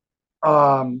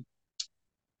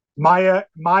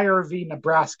Meyer v.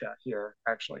 Nebraska here,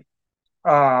 actually,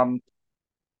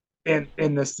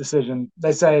 in this decision.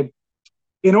 They say,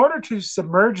 in order to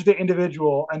submerge the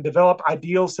individual and develop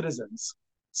ideal citizens,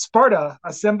 Sparta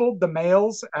assembled the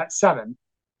males at 7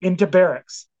 into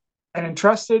barracks and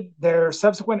entrusted their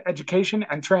subsequent education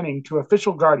and training to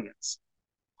official guardians.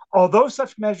 Although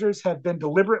such measures have been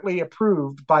deliberately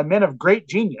approved by men of great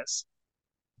genius,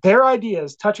 their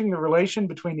ideas touching the relation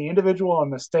between the individual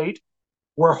and the state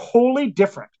were wholly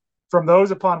different from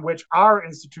those upon which our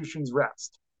institutions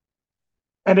rest.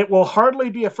 And it will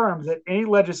hardly be affirmed that any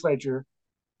legislature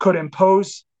could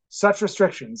impose such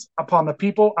restrictions upon the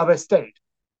people of a state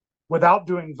without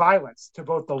doing violence to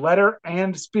both the letter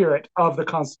and spirit of the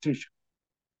Constitution.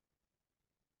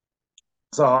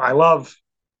 So I love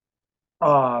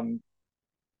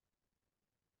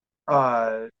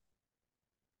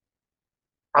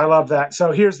that.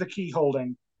 So here's the key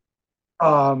holding.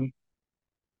 A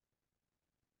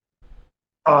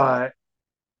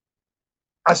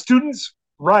student's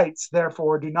rights,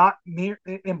 therefore, do not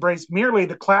embrace merely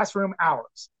the classroom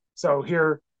hours. So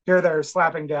here they're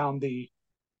slapping down the,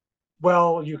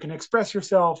 well, you can express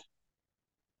yourself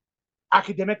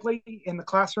academically in the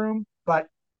classroom, but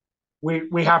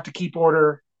we have to keep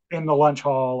order in the lunch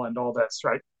hall and all this,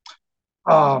 right?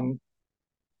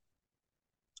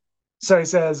 So he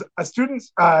says, a student,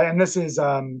 and this is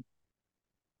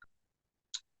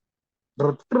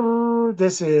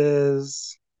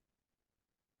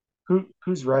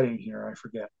who's writing here? I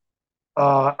forget.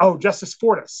 Justice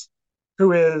Fortas,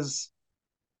 who is,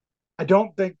 I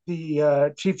don't think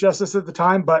the Chief Justice at the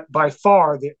time, but by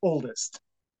far the oldest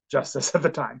justice at the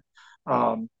time.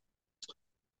 Um,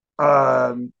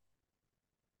 um,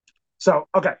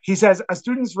 okay, he says, a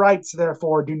student's rights,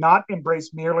 therefore, do not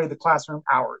embrace merely the classroom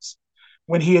hours.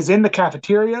 When he is in the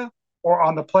cafeteria or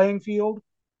on the playing field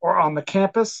or on the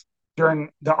campus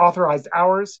during the authorized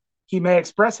hours, he may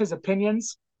express his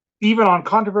opinions, even on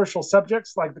controversial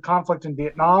subjects like the conflict in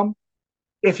Vietnam,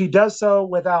 if he does so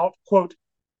without, quote,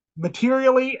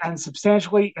 materially and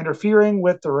substantially interfering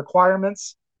with the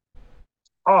requirements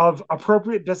of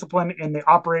appropriate discipline in the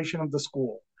operation of the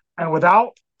school, and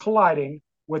without colliding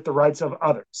with the rights of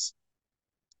others.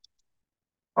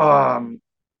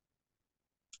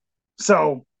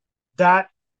 So that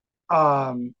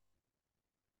and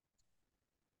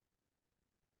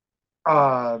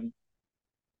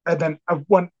then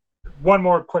one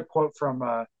more quick quote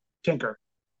from Tinker.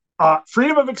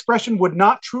 Freedom of expression would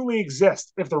not truly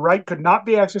exist if the right could not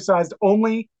be exercised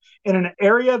only in an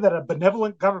area that a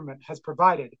benevolent government has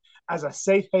provided as a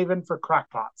safe haven for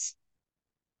crackpots.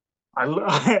 I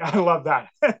love that.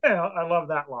 I love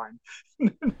that line.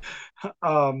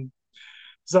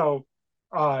 So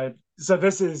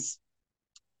this is,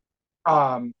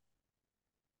 I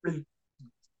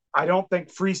don't think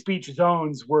free speech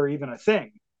zones were even a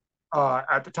thing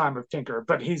at the time of Tinker,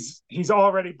 but he's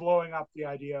already blowing up the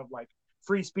idea of like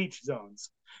free speech zones.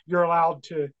 You're allowed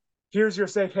to, here's your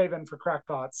safe haven for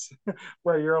crackpots,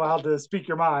 where you're allowed to speak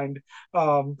your mind,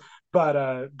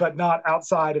 but not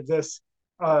outside of this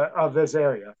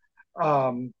area.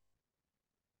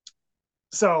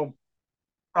 So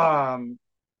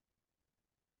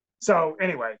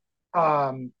anyway,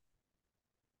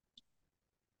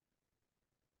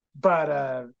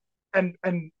 but and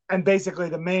basically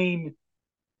the main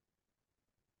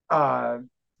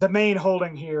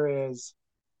holding here is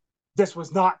this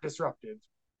was not disruptive.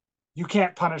 You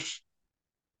can't punish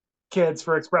kids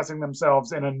for expressing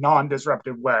themselves in a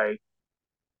non-disruptive way.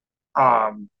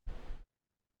 And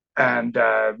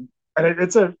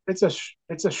it's a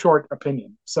short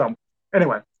opinion. So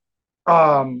anyway,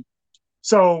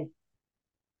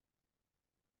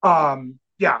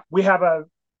 we have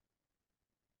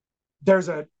there's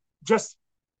a just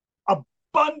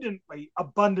abundantly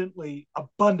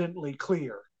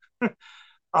clear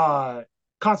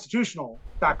constitutional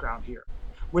background here,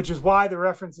 which is why the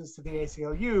references to the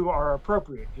ACLU are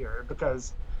appropriate here,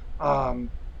 because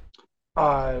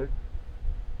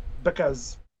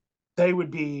they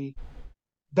would be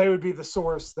the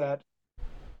source that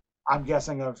I'm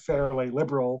guessing a fairly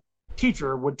liberal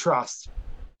teacher would trust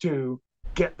to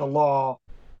get the law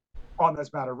on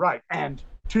this matter right. And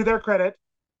to their credit,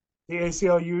 the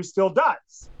ACLU still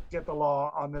does get the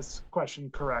law on this question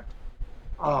correct,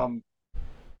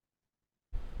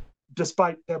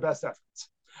 despite their best efforts.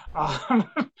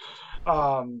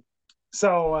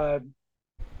 So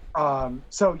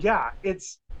yeah,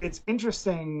 it's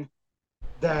interesting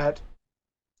that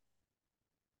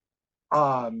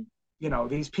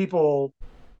these people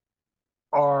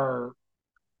are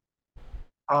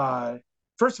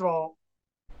first of all,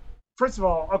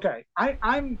 okay,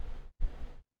 I'm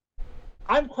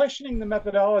questioning the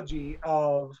methodology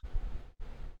of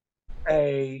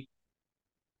a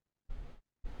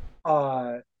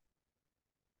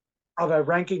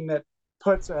ranking that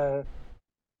puts a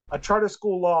charter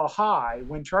school law high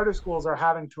when charter schools are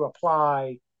having to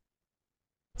apply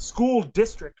school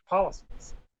district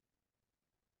policies.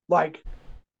 Like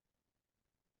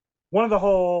one of the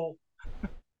whole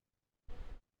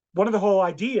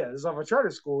ideas of a charter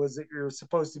school is that you're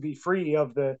supposed to be free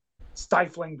of the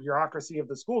stifling bureaucracy of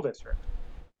the school district.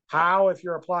 How, if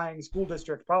you're applying school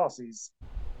district policies,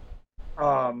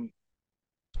 are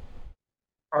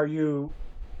you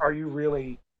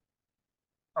really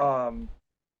an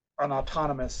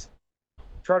autonomous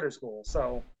charter school?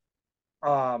 So,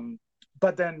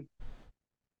 but then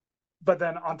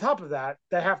on top of that,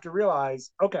 they have to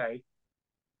realize, okay,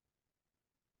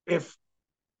 if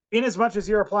in as much as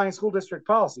you're applying school district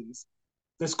policies,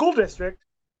 the school district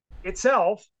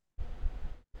itself,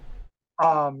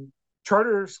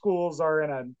 charter schools are in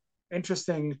an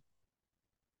interesting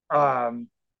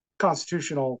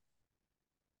constitutional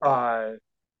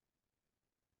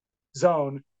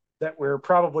zone that we're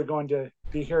probably going to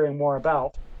be hearing more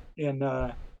about in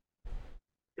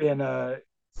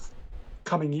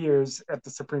coming years at the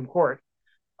Supreme Court.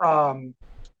 Um,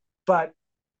 but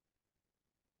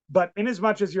in as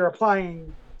much as you're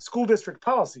applying school district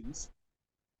policies,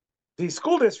 the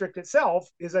school district itself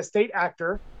is a state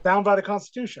actor bound by the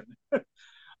Constitution.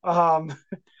 um,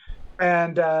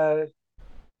 and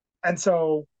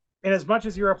so, in as much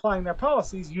as you're applying their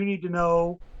policies, you need to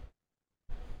know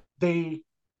the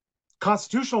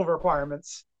constitutional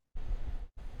requirements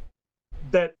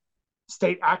that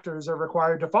state actors are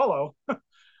required to follow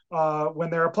when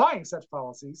they're applying such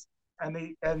policies.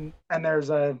 And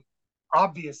there's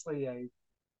obviously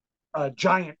a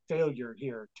giant failure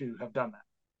here to have done that.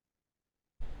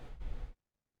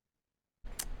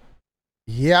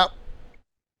 Yep.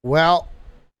 Well,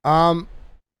 I'm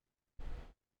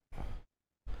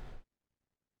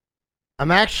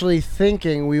actually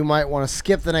thinking we might want to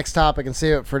skip the next topic and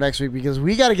save it for next week because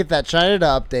we got to get that China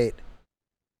update.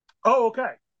 Oh,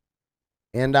 okay.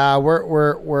 And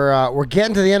we're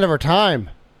getting to the end of our time.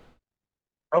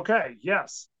 Okay.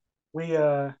 Yes, we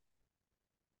had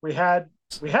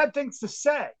things to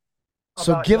say.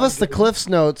 So give us the Cliff's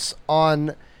Notes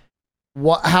on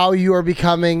how you are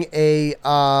becoming a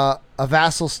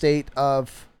vassal state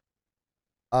of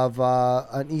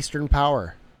an Eastern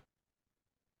power.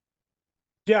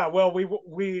 Yeah, well,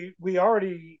 we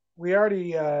already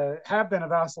have been a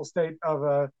vassal state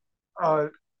of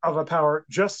a power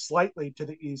just slightly to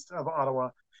the east of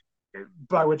Ottawa,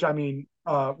 by which I mean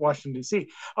Washington D.C.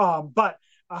 But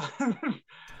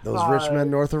those rich men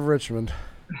north of Richmond.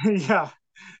 Yeah.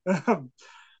 But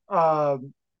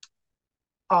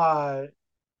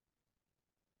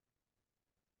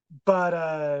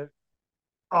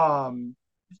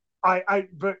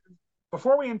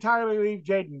before we entirely leave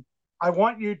Jaden, I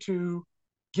want you to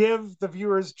give the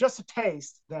viewers just a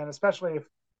taste, then, especially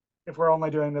if we're only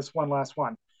doing this one last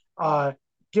one.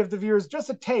 Give the viewers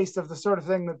just a taste of the sort of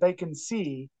thing that they can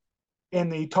see in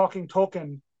the Talking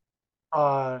Tolkien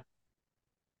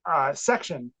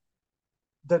section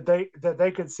that they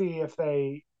could see if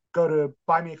they go to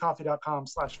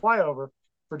buymeacoffee.com/flyover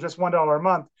for just $1 a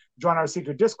month, join our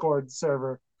secret Discord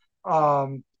server,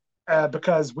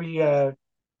 because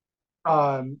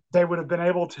they would have been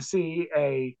able to see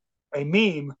a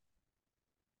meme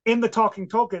in the Talking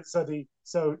Tolkien.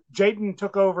 So Jaden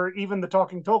took over even the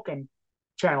Talking Tolkien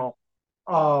channel,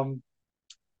 and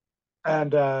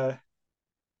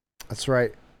that's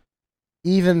right.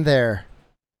 Even there.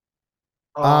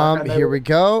 Here we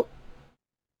go.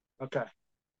 Okay.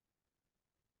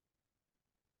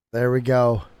 There we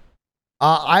go.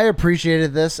 I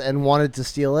appreciated this and wanted to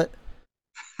steal it.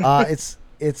 I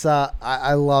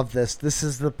love this. This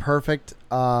is the perfect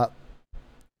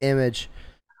image.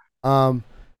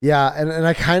 Yeah, and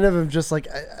I kind of am just like,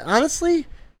 honestly,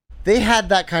 they had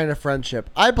that kind of friendship.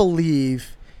 I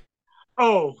believe.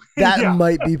 Oh, that yeah.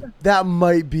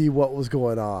 might be what was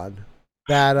going on.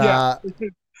 That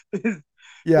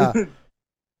yeah.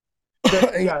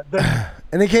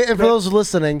 And for those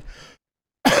listening,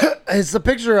 it's the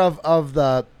picture of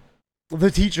the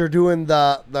teacher doing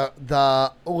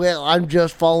the well, I'm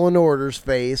just following orders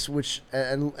face, which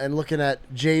and looking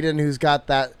at Jaden, who's got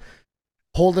that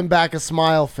holding back a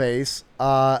smile face,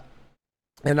 and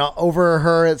over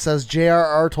her it says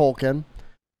J.R.R. Tolkien,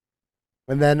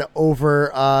 and then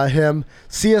over him,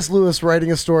 C.S. Lewis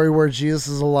writing a story where Jesus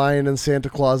is a lion and Santa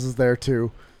Claus is there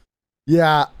too.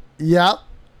 Yeah. Yep.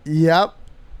 Yeah,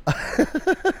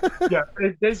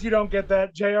 in case you don't get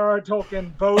that, J.R.R.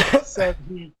 Tolkien both said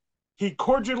he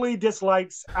cordially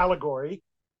dislikes allegory,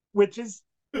 which is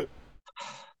a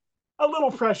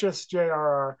little precious,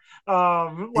 J.R.R.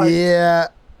 Yeah.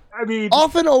 I mean,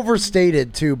 often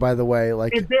overstated too, by the way.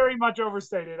 Like, it's very much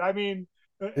overstated. I mean,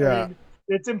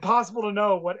 it's impossible to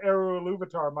know what Eru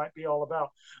Ilúvatar might be all about.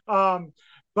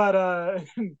 But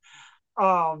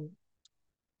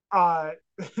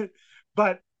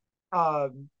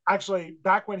actually,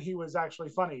 back when he was actually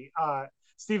funny,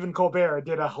 Stephen Colbert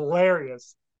did a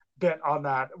hilarious bit on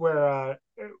that where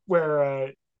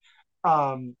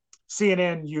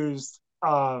CNN used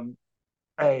a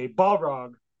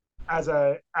Balrog as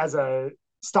a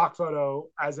stock photo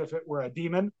as if it were a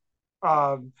demon.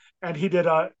 And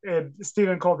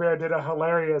Stephen Colbert did a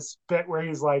hilarious bit where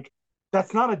he's like,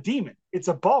 that's not a demon, it's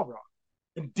a Balrog.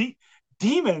 And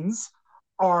demons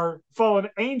are fallen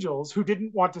angels who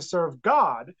didn't want to serve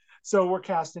God, so were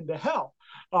cast into hell.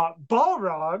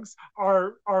 Balrogs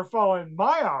are fallen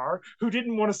Maiar who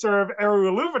didn't want to serve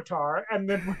Eru Ilúvatar, and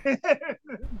then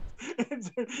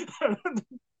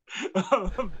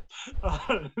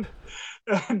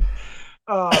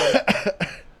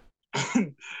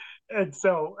And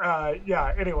so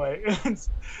yeah. Anyway,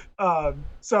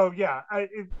 so yeah,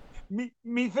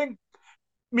 me think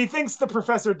me thinks the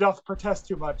professor doth protest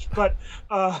too much,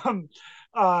 um,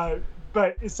 uh,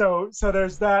 but so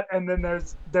there's that, and then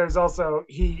there's also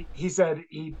he said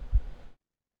he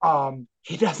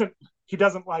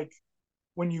doesn't like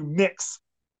when you mix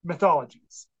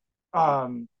mythologies.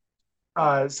 Um,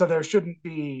 so there shouldn't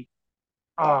be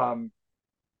um,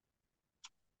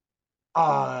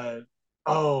 uh,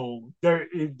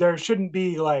 there shouldn't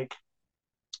be like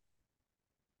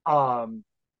um,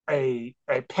 a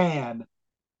pan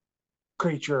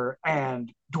creature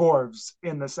and dwarves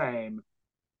in the same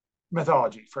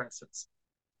mythology, for instance.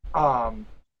 Um,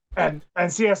 and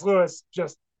C.S. Lewis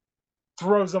just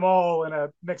throws them all in a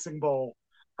mixing bowl,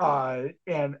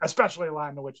 and especially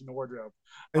Lion the Witch in the Wardrobe.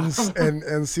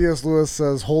 And C.S. Lewis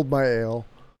says, "Hold my ale."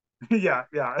 Yeah,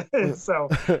 yeah. So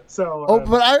Oh,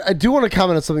 but I do want to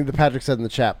comment on something that Patrick said in the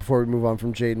chat before we move on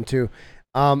from Jaden too.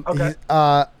 Okay.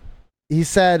 He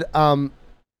said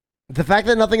the fact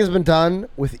that nothing has been done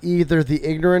with either the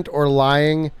ignorant or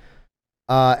lying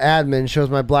admin shows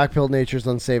my black pill natures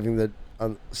on saving the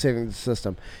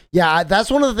system. Yeah,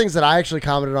 that's one of the things that I actually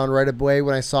commented on right away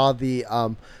when I saw the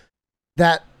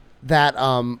that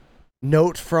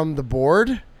note from the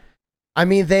board. I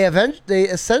mean, they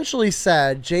essentially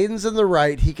said Jaden's in the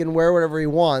right; he can wear whatever he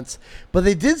wants, but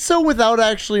they did so without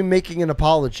actually making an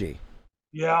apology.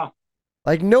 Yeah.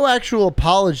 Like, no actual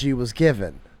apology was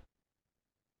given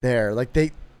there. Like,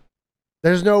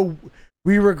 there's no,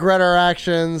 we regret our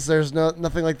actions. There's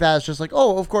nothing like that. It's just like,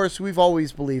 oh, of course, we've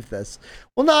always believed this.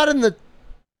 Well, not in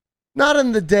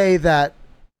the day that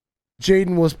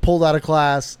Jaden was pulled out of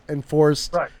class and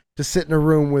forced to sit in a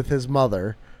room with his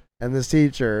mother and this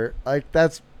teacher. Like,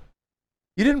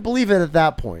 you didn't believe it at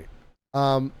that point.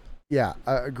 Yeah,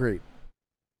 I agree.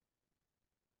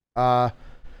 But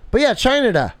yeah,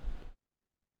 China.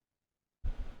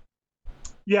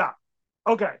 Yeah.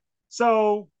 Okay.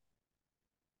 So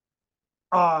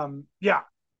yeah.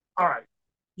 All right.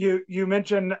 You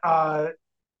mentioned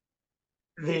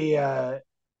the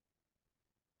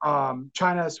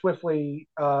China swiftly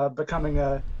becoming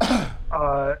a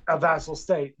vassal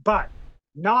state, but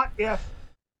not if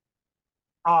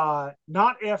our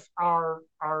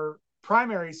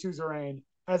primary suzerain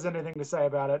has anything to say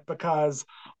about it, because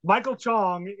Michael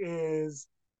Chong is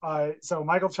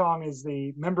Michael Chong is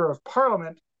the member of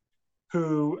parliament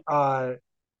who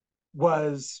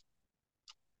was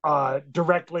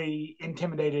directly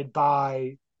intimidated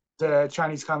by the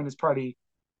Chinese Communist Party,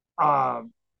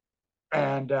 um,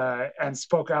 and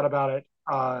spoke out about it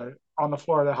on the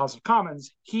floor of the House of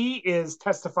Commons. He is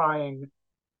testifying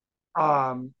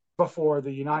before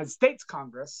the United States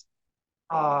Congress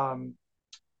um,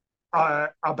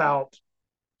 about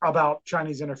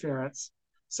Chinese interference.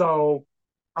 So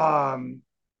um,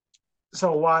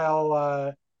 so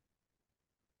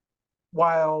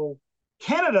while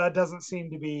Canada doesn't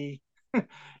seem to be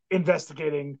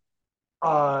investigating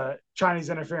Chinese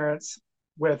interference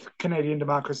with Canadian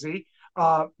democracy,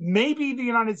 maybe the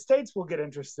United States will get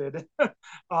interested,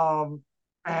 um,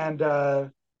 and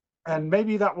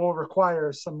maybe that will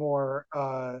require some more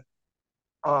uh,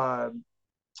 uh,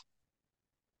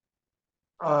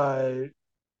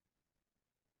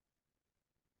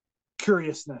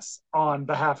 curiousness on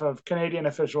behalf of Canadian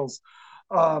officials.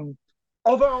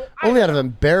 Although only out of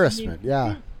embarrassment,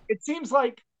 yeah. It seems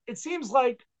like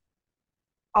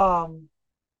um,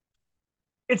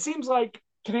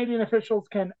 Canadian officials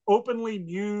can openly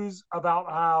muse about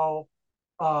how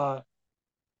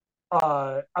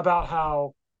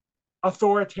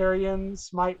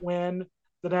authoritarians might win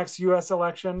the next U.S.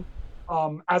 election,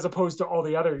 as opposed to all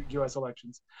the other U.S.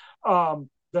 elections.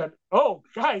 That, oh,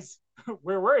 guys,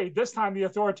 we're worried this time the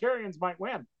authoritarians might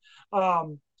win.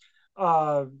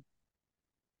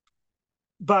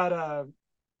 But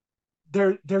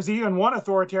there's even one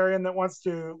authoritarian that wants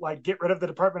to like get rid of the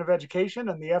Department of Education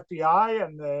and the FBI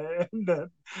and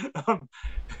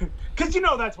because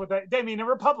that's what they mean a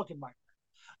Republican might.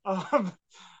 Um,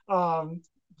 um,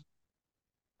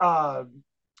 uh,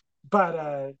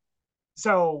 but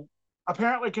so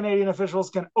apparently Canadian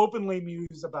officials can openly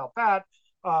muse about that.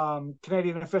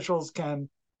 Canadian officials can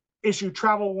issue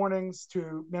travel warnings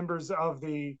to members of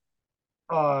the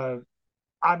I'm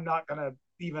not gonna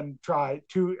even try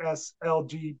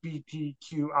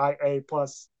 2SLGBTQIA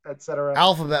plus, etc.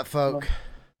 Alphabet folk.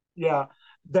 Yeah,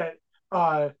 that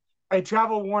a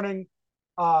travel warning,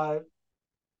 like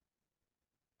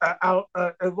a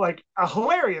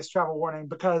hilarious travel warning,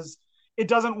 because it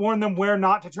doesn't warn them where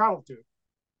not to travel to.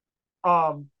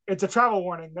 It's a travel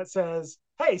warning that says,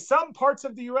 hey, some parts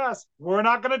of the U.S., we're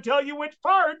not going to tell you which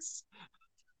parts,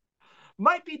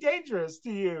 might be dangerous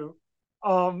to you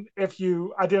if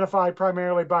you identify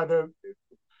primarily by the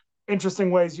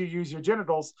interesting ways you use your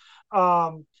genitals.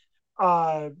 Um,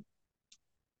 uh,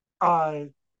 uh,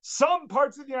 some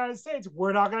parts of the United States,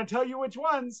 we're not going to tell you which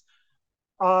ones,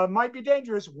 might be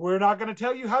dangerous. We're not going to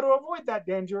tell you how to avoid that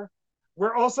danger.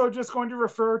 We're also just going to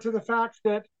refer to the fact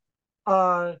that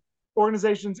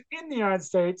organizations in the United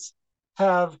States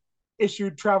have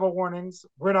issued travel warnings.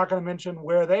 We're not going to mention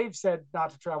where they've said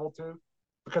not to travel to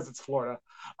because it's Florida.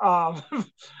 Um,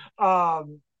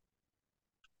 um,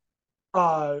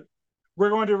 uh, we're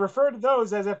going to refer to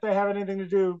those as if they have anything to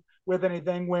do with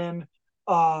anything when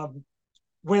the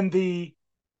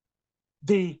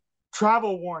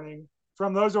travel warning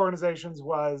from those organizations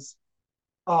was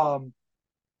don't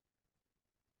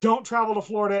travel to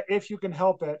Florida if you can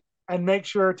help it, and make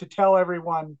sure to tell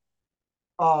everyone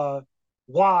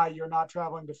why you're not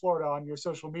traveling to Florida on your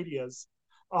social medias.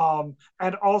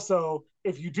 And also,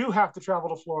 if you do have to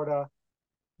travel to Florida,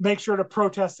 make sure to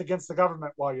protest against the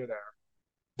government while you're there.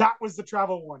 That was the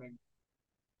travel warning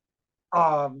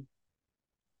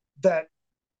that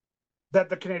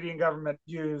the Canadian government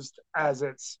used as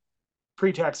its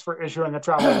pretext for issuing a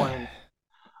travel warning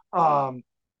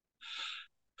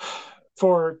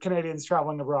for Canadians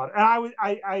traveling abroad.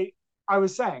 And I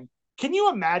was saying, can you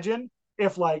imagine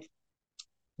if like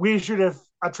we issued a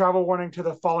travel warning to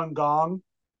the Falun Gong,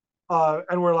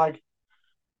 and we're like,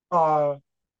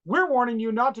 we're warning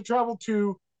you not to travel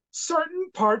to certain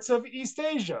parts of East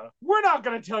Asia. We're not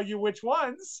going to tell you which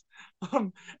ones,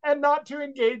 and not to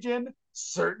engage in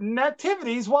certain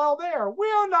activities while there.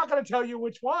 We're not going to tell you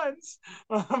which ones.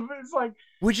 It's like,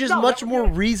 which is no, much more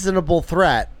reasonable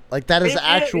threat. Like that is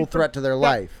actual threat to their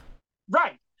life.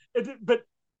 Right. But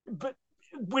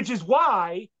which is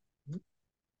why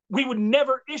we would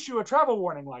never issue a travel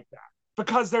warning like that,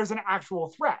 because there's an actual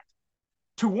threat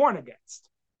to warn against.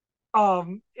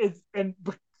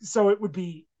 So it would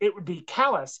be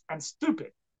callous and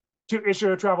stupid to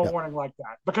issue a travel warning like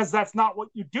that, because that's not what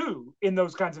you do in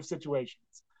those kinds of situations,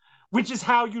 which is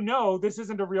how you know this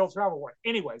isn't a real travel warning.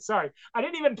 Anyway, sorry, I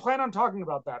didn't even plan on talking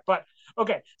about that, but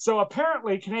okay. So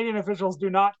apparently Canadian officials do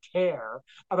not care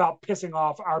about pissing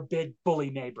off our big bully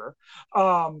neighbor.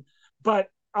 But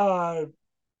at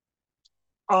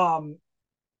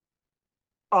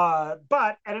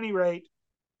any rate,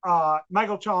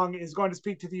 Michael Chong is going to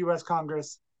speak to the U.S.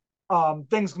 Congress.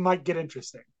 Things might get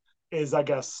interesting, is I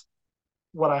guess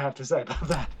what I have to say about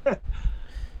that.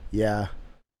 Yeah.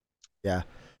 Yeah.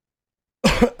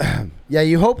 Yeah,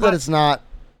 you hope that it's not.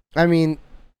 I mean,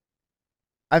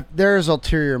 there's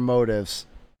ulterior motives.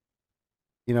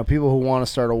 You know, people who want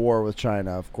to start a war with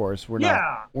China, of course. We're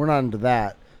not into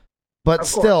that. But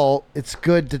still, it's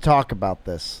good to talk about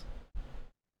this.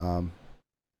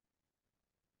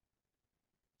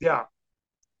 Yeah.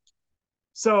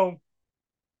 So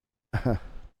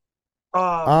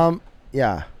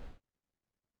yeah.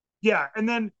 Yeah, and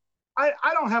then I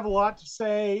don't have a lot to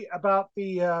say about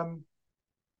the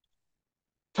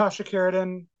Tasha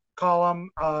Keridan column.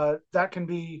 That can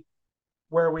be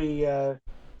where we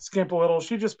skimp a little.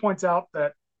 She just points out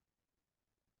that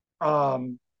I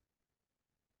mean,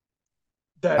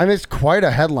 it's quite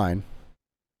a headline.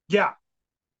 Yeah.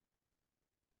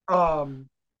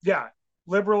 Yeah.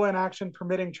 Liberal inaction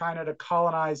permitting China to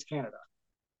colonize Canada.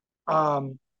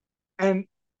 And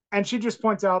she just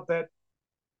points out that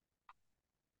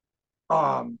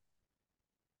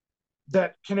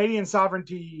that Canadian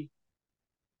sovereignty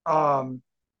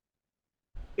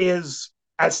is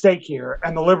at stake here,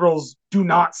 and the Liberals do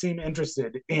not seem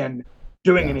interested in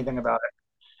doing anything about it.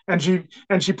 And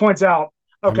she points out,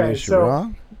 okay,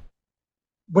 so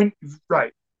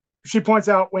she points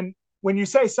out when you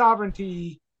say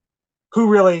sovereignty, who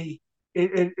really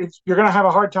you're going to have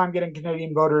a hard time getting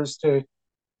Canadian voters to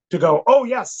go, oh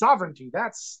yes, sovereignty,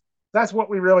 that's what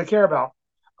we really care about.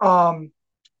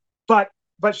 But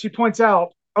she points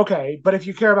out, okay, but if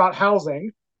you care about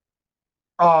housing,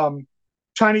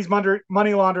 Chinese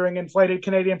money laundering inflated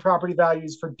Canadian property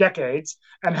values for decades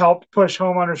and helped push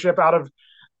home ownership out of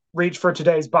reach for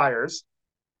today's buyers.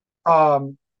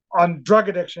 On drug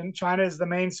addiction, China is the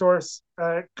main source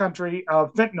country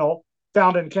of fentanyl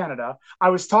found in Canada. I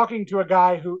was talking to a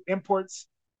guy who imports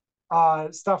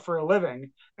stuff for a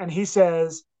living, and he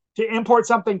says to import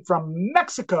something from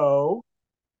Mexico,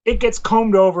 it gets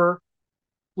combed over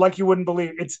like you wouldn't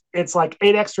believe. It's like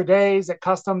 8 extra days at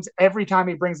customs every time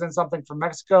he brings in something from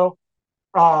Mexico.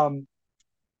 But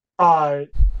the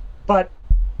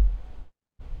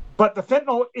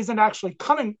fentanyl isn't actually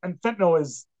coming, and fentanyl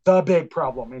is the big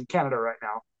problem in Canada right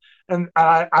now. and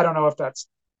I don't know if that's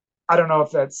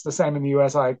the same in the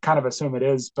U.S. I kind of assume it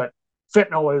is, but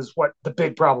fentanyl is what the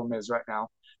big problem is right now.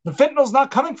 The fentanyl's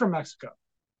not coming from Mexico.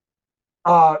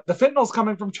 The fentanyl's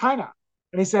coming from China,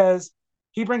 and he says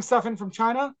he brings stuff in from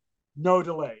China, no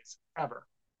delays ever.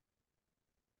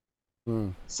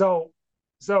 So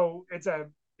it's a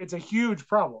huge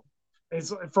problem.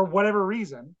 It's, for whatever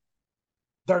reason,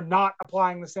 they're not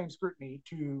applying the same scrutiny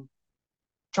to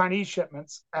Chinese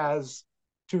shipments as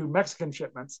to Mexican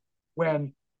shipments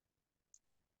when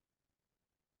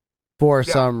for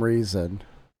some reason.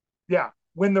 Yeah,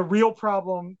 when the real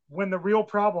problem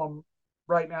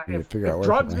right now, if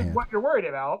drugs is what you're worried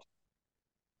about,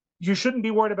 you shouldn't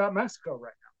be worried about Mexico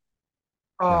right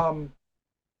now.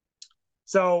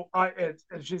 So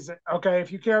she said, okay,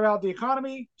 if you care about the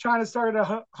economy, China started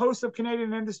a host of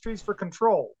Canadian industries for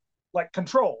control,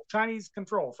 Chinese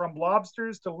control, from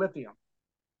lobsters to lithium.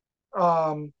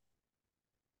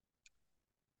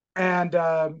 And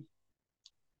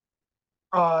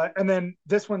then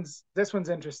this one's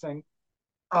interesting.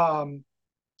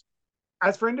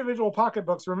 As for individual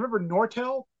pocketbooks, remember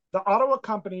Nortel? The Ottawa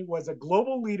company was a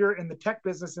global leader in the tech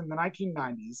business in the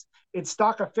 1990s. Its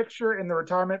stock a fixture in the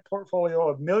retirement portfolio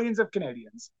of millions of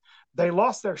Canadians. They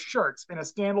lost their shirts in a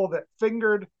scandal that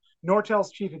fingered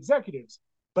Nortel's chief executives,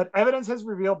 but evidence has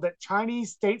revealed that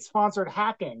Chinese state-sponsored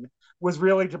hacking was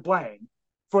really to blame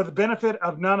for the benefit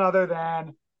of none other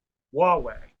than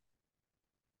Huawei.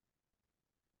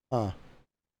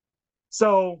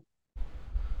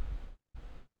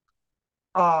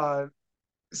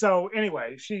 So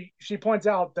anyway, she points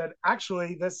out that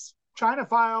actually this China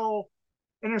file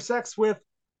intersects with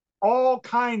all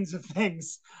kinds of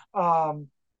things. And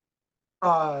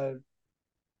I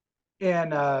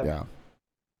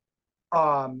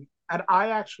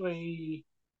actually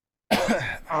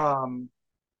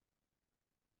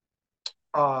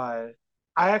I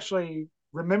actually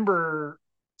remember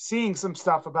seeing some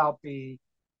stuff about the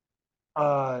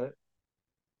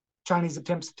Chinese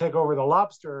attempts to take over the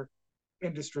lobster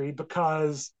industry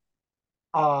because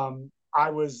I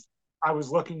was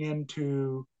looking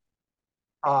into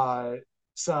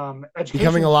some education.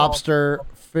 Becoming a lobster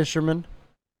fisherman?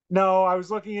 No, I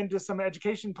was looking into some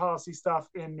education policy stuff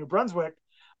in New Brunswick,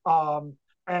 and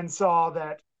saw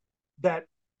that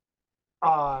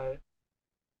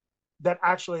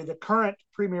actually the current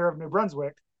premier of New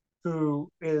Brunswick,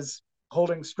 who is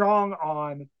holding strong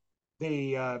on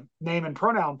the name and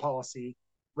pronoun policy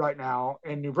right now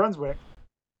in New Brunswick,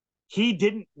 he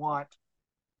didn't want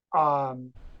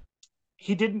to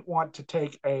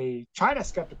take a China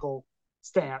skeptical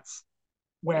stance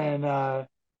when that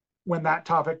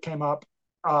topic came up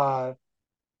at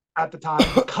the time,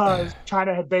 because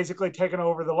China had basically taken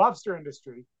over the lobster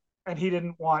industry, and he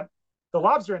didn't want the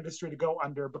lobster industry to go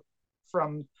under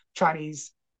from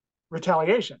Chinese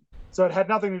retaliation. So it had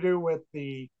nothing to do with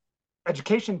the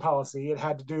education policy; it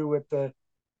had to do with the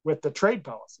trade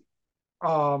policy.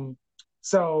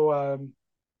 So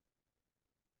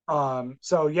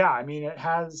yeah, I mean, it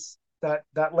has that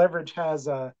leverage has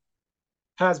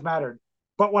mattered.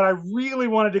 But what I really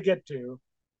wanted to get to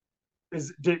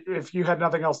is, if you had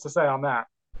nothing else to say on that,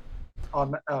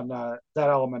 that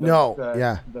element. No, of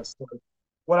the story.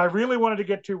 What I really wanted to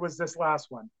get to was this last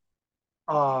one.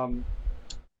 All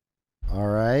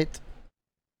right.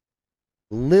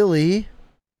 Lily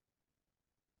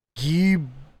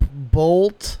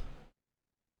Gilbolt.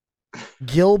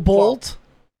 Guibault.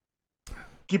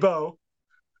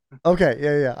 Okay,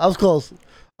 yeah. I was close.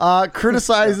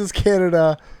 Criticizes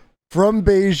Canada from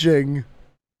Beijing,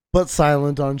 but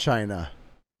silent on China.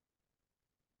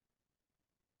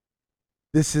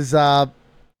 This is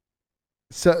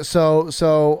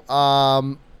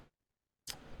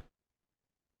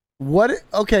what?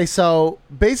 Okay, so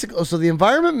basically, so the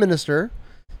environment minister,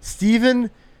 Stephen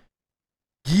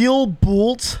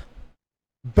Guilbeault,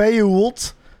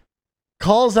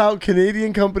 calls out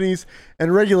Canadian companies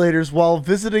and regulators while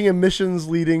visiting emissions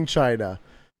leading China.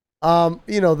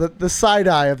 The side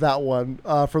eye of that one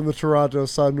from the Toronto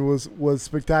Sun was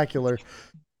spectacular.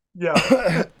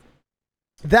 Yeah.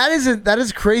 That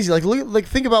is crazy. Like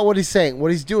think about what he's saying.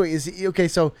 What he's doing is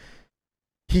so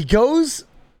he goes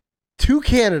to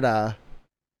Canada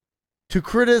to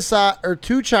criticize, or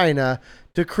to China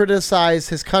to criticize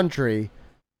his country,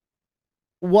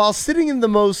 while sitting in the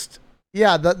most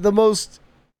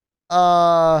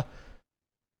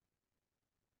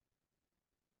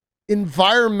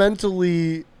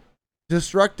environmentally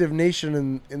destructive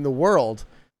nation in the world.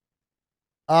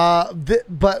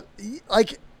 But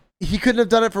like, he couldn't have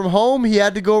done it from home. He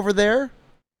had to go over there.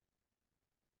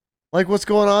 Like, what's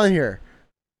going on here?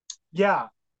 Yeah.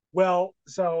 Well,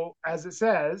 so as it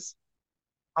says,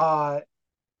 uh,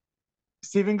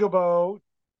 Stephen Guilbeault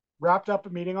wrapped up a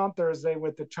meeting on Thursday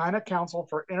with the China Council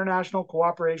for International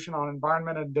Cooperation on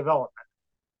Environment and Development.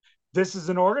 This is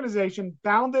an organization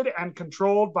founded and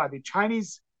controlled by the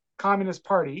Chinese Communist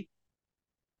Party,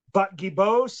 but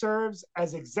Guilbeault serves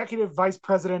as executive vice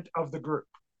president of the group.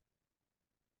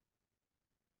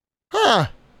 Huh.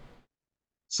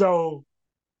 So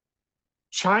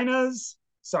Canada's,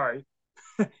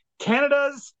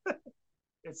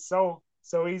 it's so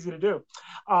easy to do.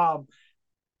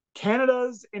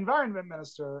 Canada's environment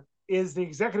minister is the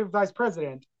executive vice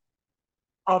president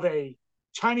of a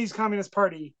Chinese Communist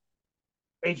Party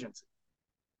agency.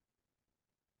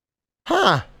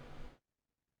 Huh.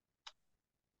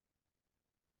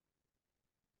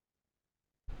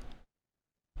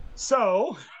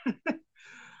 So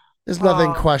There's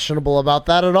nothing questionable about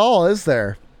that at all, is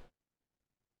there?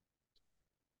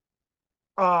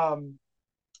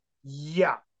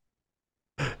 Yeah.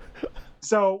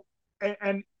 So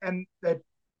and they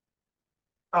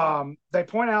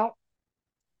point out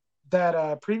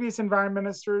that previous environment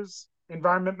ministers,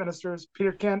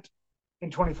 Peter Kent in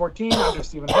 2014 under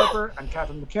Stephen Harper and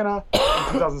Catherine McKenna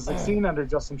in 2016 under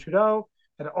Justin Trudeau,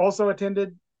 had also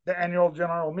attended the annual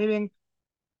general meeting.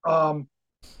 But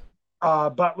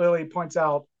Lilly points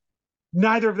out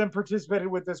neither of them participated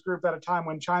with this group at a time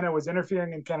when China was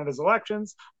interfering in Canada's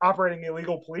elections, operating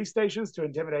illegal police stations to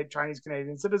intimidate Chinese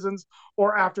Canadian citizens,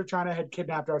 or after China had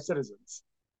kidnapped our citizens.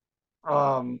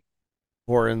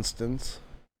 For instance.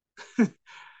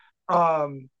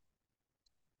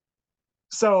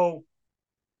 So,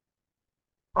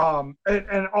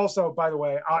 and also, by the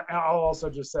way, I'll also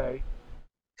just say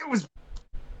it was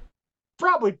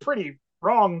probably pretty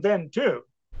wrong then too.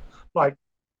 Like,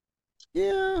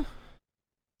 yeah,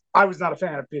 I was not a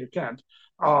fan of Peter Kent,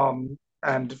 and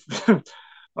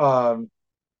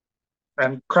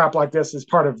and crap like this is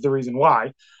part of the reason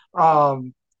why. But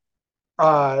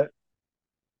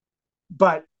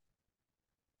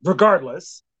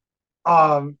regardless,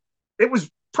 it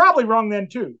was probably wrong then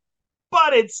too.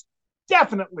 But it's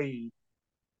definitely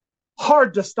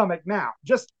hard to stomach now.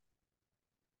 Just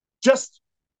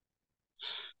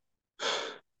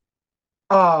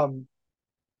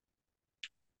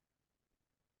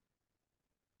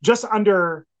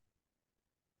under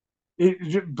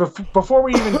before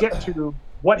we even get to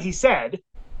what he said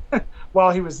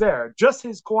while he was there, just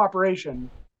his cooperation,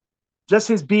 just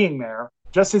his being there,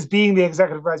 just his being the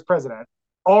executive vice president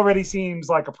already seems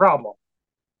like a problem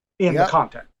in the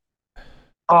context.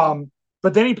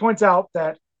 But then he points out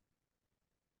that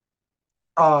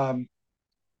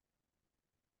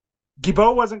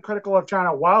Guilbeault wasn't critical of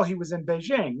China while he was in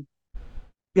Beijing.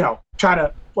 You know,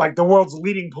 China, like the world's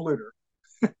leading polluter.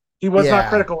 He was not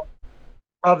critical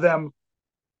of them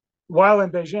while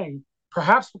in Beijing,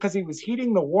 perhaps because he was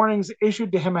heeding the warnings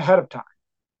issued to him ahead of time.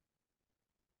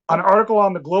 An article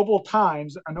on the Global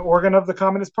Times, an organ of the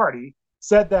Communist Party,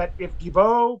 said that if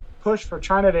Guilbeault pushed for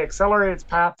China to accelerate its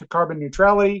path to carbon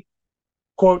neutrality,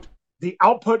 quote, the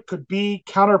output could be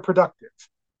counterproductive.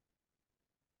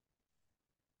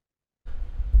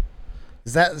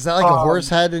 Is that like a horse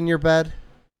head in your bed?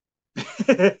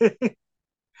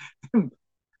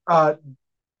 That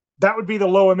would be the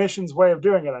low emissions way of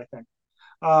doing it, I think.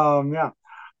 Yeah.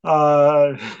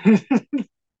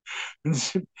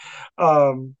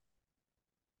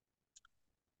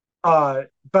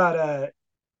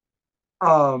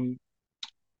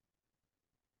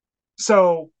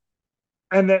 So,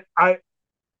 and that I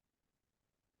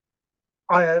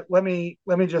let me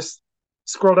just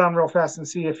scroll down real fast and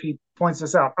see if he points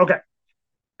this out. Okay,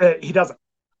 he doesn't.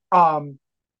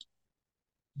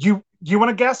 You want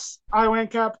to guess,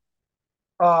 IOANCAP,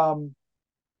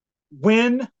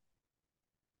 when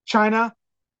China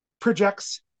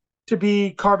projects to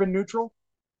be carbon neutral?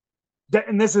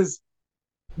 And this is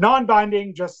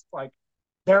non-binding, just like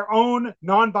their own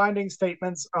non-binding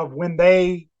statements of when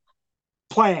they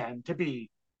plan to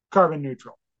be carbon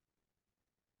neutral.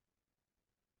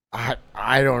 I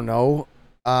don't know.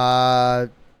 I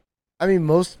mean,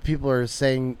 most people are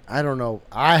saying, I don't know.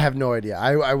 I have no idea.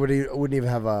 I wouldn't even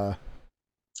have a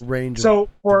range. So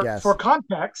for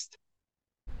context,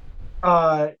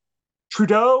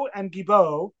 Trudeau and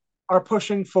Guilbeault are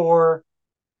pushing for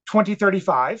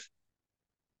 2035.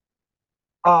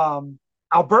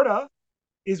 Alberta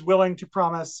is willing to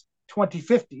promise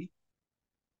 2050.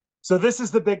 So this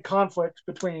is the big conflict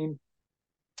between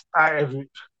the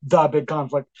big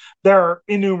conflict. There are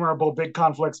innumerable big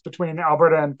conflicts between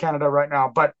Alberta and Canada right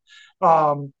now, but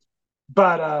I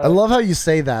love how you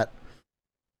say that.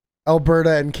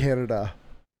 Alberta and Canada.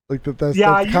 Like that's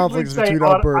Yeah, the conflicts between I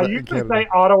Alberta and usually Canada. say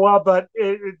Ottawa, but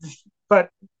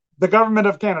the government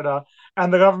of Canada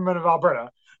and the government of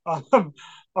Alberta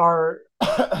are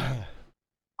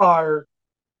are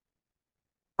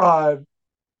uh,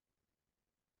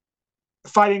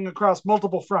 fighting across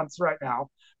multiple fronts right now.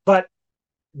 But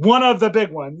one of the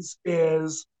big ones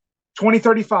is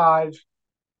 2035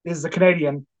 is the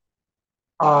Canadian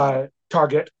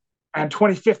target, and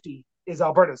 2050 is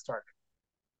Alberta's target.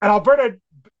 And Alberta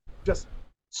just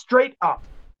straight up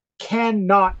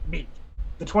cannot meet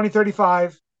the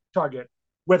 2035 target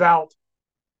without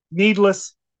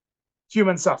needless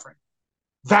human suffering,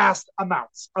 vast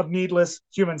amounts of needless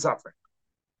human suffering.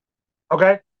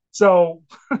 Okay, so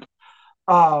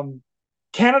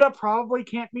Canada probably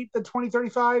can't meet the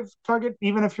 2035 target,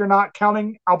 even if you're not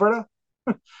counting Alberta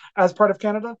as part of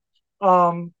Canada.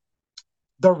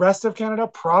 The rest of Canada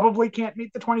probably can't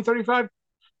meet the 2035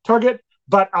 target,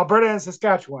 but Alberta and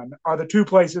Saskatchewan are the two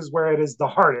places where it is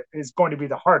going to be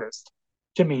the hardest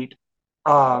to meet,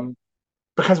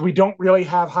 because we don't really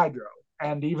have hydro,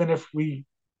 and even if we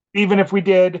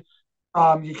did,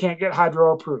 you can't get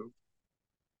hydro approved.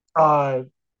 Uh,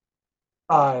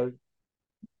 uh,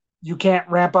 you can't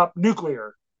ramp up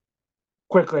nuclear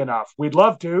quickly enough. We'd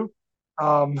love to.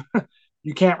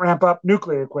 You can't ramp up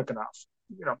nuclear quick enough.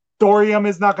 Thorium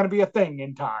is not going to be a thing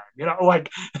in time. Like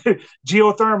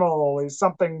geothermal is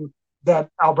something that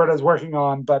Alberta is working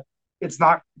on, but there's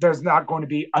not going to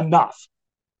be enough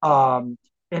in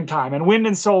time. And wind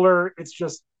and solar, it's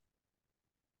just,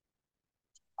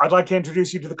 I'd like to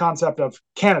introduce you to the concept of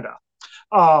Canada,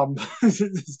 and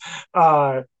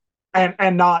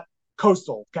not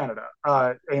coastal Canada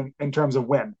in terms of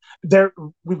wind.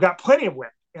 We've got plenty of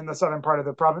wind in the southern part of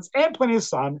the province and plenty of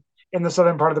sun in the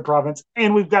southern part of the province,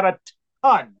 and we've got a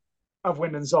ton of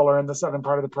wind and solar in the southern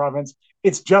part of the province.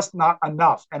 It's just not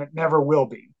enough, and it never will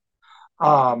be,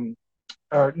 or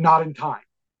not in time.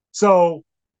 So,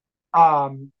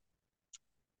 but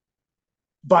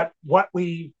what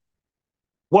we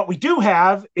do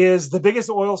have is the biggest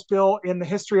oil spill in the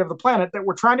history of the planet that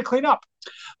we're trying to clean up,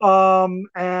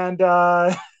 and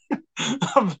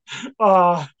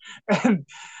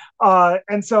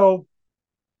and so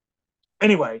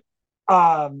anyway,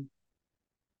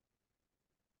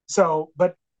 so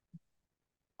but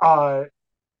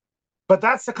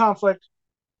that's the conflict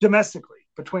domestically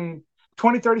between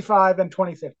 2035 and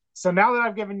 2050. So now that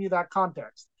I've given you that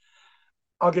context,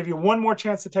 I'll give you one more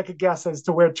chance to take a guess as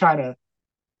to where China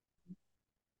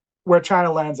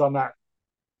lands on that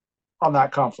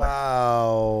conflict.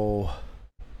 Wow.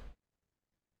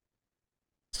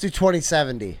 Let's do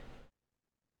 2070.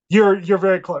 You're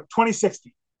very close.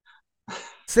 2060.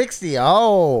 60.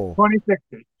 Oh.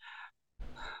 2060.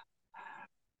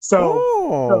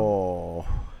 So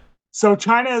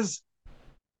China's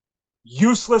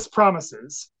useless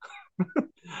promises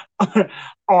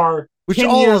are, which 10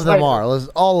 all years of them later, are.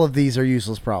 All of these are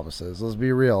useless promises. Let's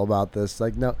be real about this.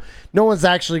 Like no one's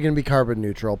actually going to be carbon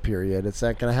neutral. Period. It's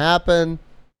not going to happen.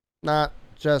 Not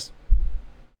just.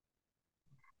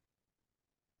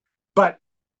 But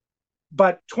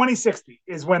 2060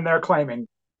 is when they're claiming.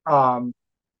 So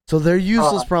their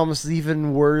useless promise is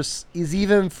even worse. Is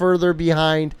even further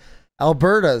behind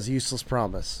Alberta's useless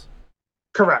promise.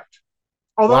 Correct.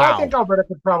 Although wow. I think Alberta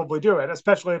could probably do it,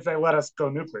 especially if they let us go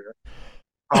nuclear.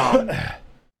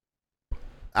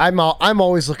 I'm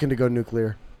always looking to go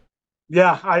nuclear.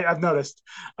 Yeah, I've noticed.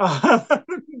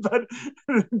 But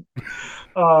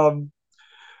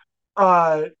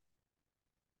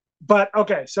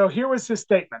okay, so here was his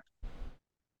statement.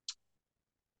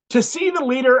 To see the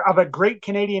leader of a great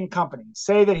Canadian company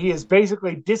say that he is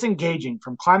basically disengaging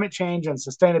from climate change and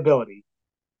sustainability,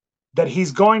 that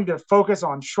he's going to focus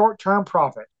on short-term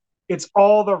profit, it's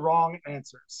all the wrong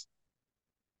answers.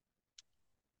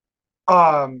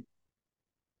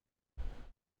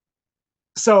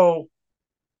 So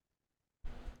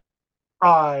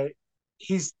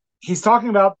he's talking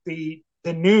about the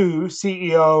new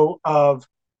CEO of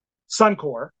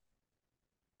Suncor,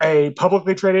 a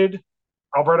publicly traded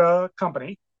Alberta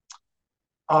company,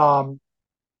 that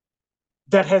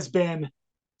has been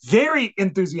very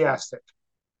enthusiastic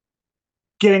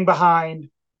getting behind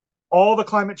all the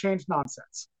climate change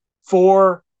nonsense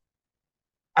for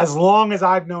as long as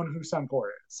I've known who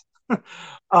Suncor is.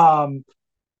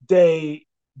 They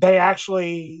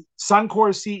actually,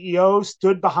 Suncor's CEO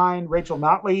stood behind Rachel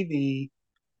Notley, the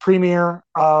premier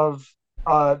of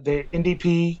the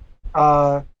NDP,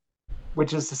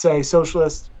 which is to say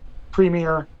socialist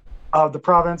premier of the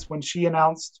province, when she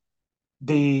announced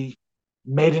the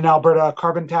Made in Alberta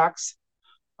carbon tax.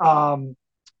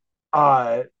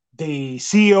 the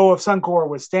CEO of Suncor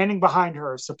was standing behind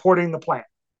her, supporting the plan,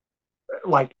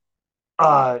 like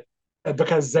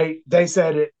because they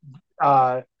said it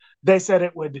they said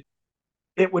it would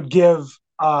give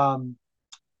um,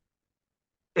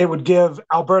 it would give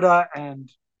Alberta and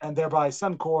thereby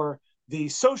Suncor the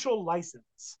social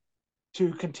license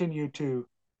to continue to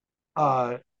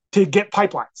get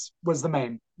pipelines was the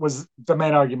main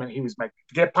argument he was making.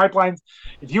 To get pipelines,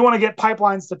 if you want to get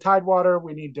pipelines to Tidewater,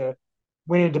 we need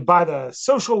to buy the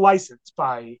social license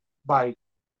by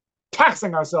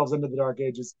taxing ourselves into the dark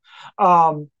ages.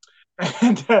 Um,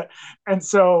 and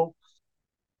so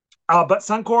but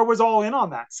Suncor was all in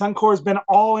on that. Suncor's been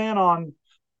all in on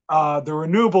the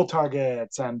renewable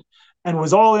targets and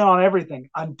was all in on everything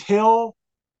until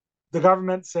the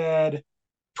government said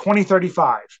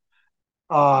 2035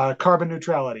 carbon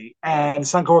neutrality, and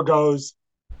Suncor goes,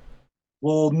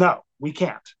 "Well, no, we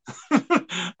can't."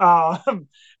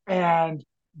 And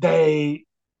they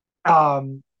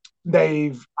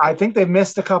I think they've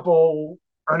missed a couple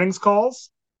earnings calls.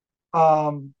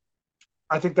 Um,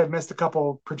 I think they've missed a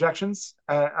couple projections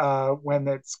when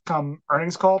it's come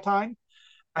earnings call time.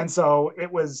 And so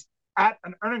it was at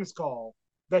an earnings call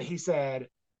that he said,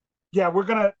 "Yeah, we're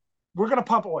gonna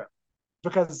pump oil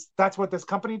because that's what this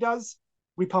company does.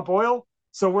 We pump oil,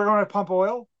 so we're going to pump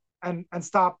oil and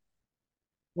stop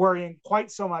worrying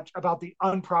quite so much about the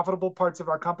unprofitable parts of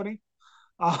our company."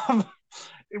 Um,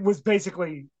 it was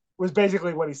basically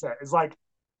what he said. It's like,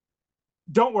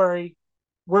 don't worry,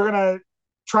 we're gonna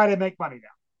try to make money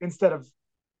now instead of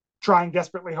trying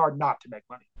desperately hard not to make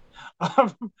money.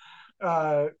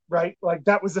 Right? Like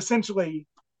that was essentially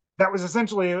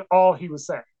all he was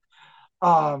saying.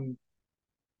 Um,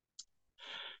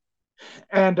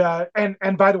 and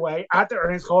by the way, at the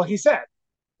earnings call, he said,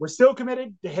 "We're still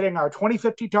committed to hitting our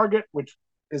 2050 target, which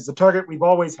is the target we've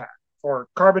always had for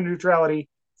carbon neutrality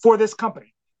for this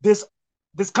company. This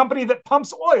company that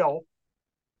pumps oil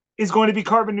is going to be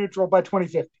carbon neutral by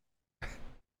 2050."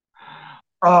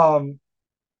 Um,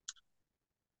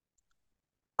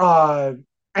 uh,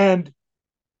 and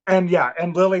yeah,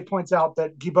 and Lily points out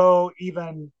that Guilbeault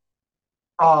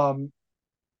um,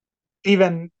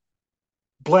 even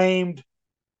blamed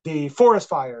the forest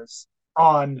fires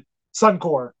on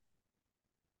Suncor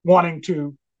wanting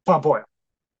to pump oil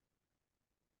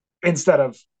instead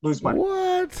of lose money.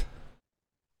 What?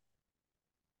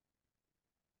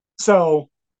 So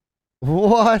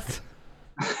What?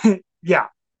 yeah.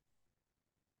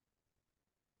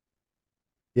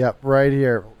 Yep, right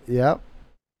here. Yep.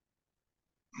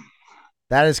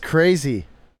 That is crazy.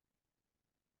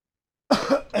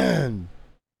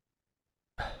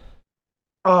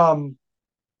 Um,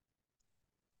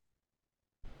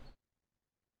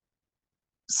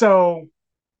 so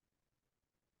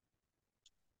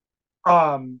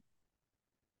um,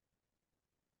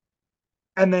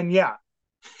 and then yeah,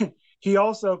 he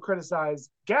also criticized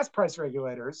gas price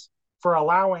regulators for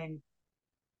allowing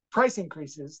price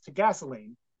increases to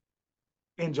gasoline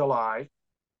in July,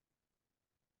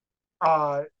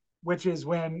 uh, which is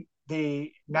when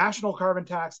the national carbon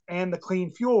tax and the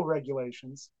clean fuel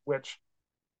regulations, which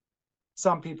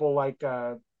some people like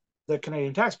the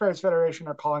Canadian Taxpayers Federation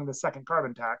are calling the second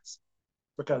carbon tax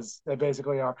because they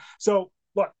basically are. So,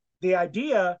 look, the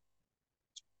idea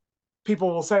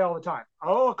people will say all the time,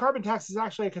 "Oh, a carbon tax is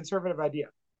actually a conservative idea."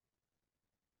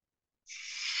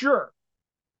 Sure.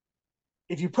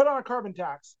 If you put on a carbon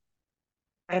tax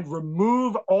and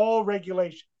remove all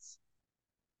regulations,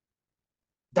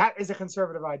 that is a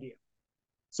conservative idea.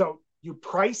 So you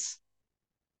price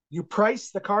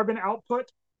the carbon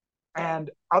output, and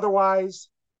otherwise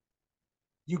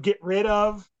you get rid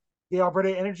of the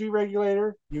Alberta Energy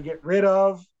Regulator,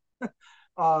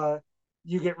 uh,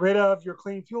 you get rid of your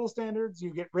clean fuel standards,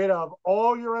 you get rid of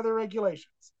all your other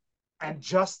regulations, and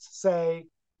just say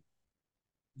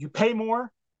you pay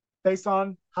more based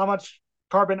on how much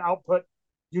carbon output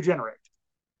you generate,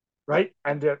 right?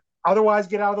 And to otherwise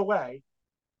get out of the way.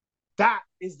 That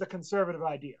is the conservative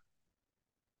idea.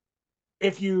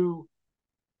 If you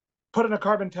put in a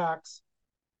carbon tax,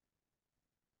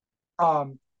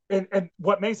 and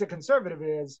what makes it conservative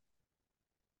is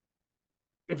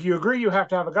if you agree you have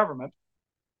to have a government,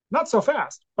 not so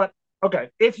fast, but okay,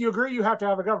 if you agree you have to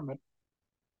have a government,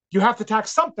 you have to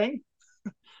tax something.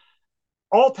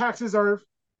 All taxes are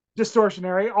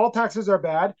distortionary, all taxes are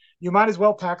bad. You might as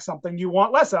well tax something you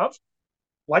want less of,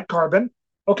 like carbon.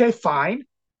 Okay, fine.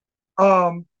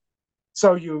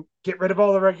 So you get rid of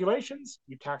all the regulations,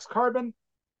 you tax carbon,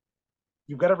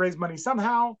 you've got to raise money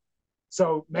somehow.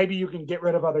 So maybe you can get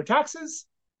rid of other taxes,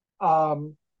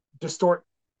 um, distort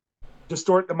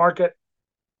the market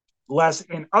less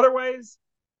in other ways.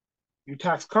 You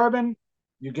tax carbon,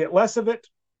 you get less of it,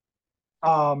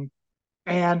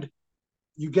 and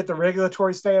you get the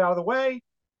regulatory state out of the way,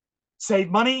 save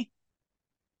money,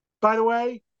 by the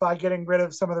way, by getting rid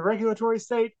of some of the regulatory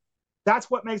state.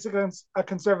 That's what makes it a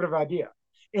conservative idea.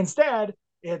 Instead,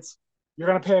 it's you're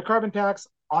going to pay a carbon tax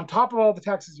on top of all the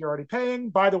taxes you're already paying.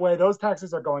 By the way, those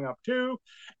taxes are going up too,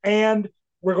 and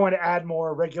we're going to add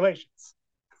more regulations.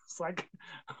 It's like,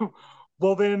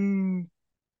 well, then,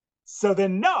 so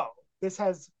then, no, this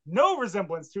has no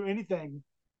resemblance to anything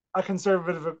a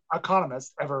conservative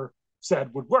economist ever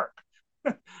said would work.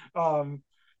 um,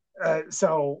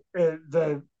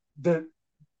 the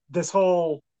this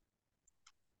whole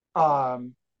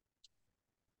um,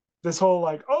 this whole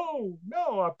like, oh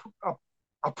no,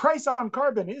 a price on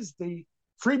carbon is the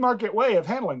free market way of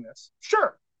handling this.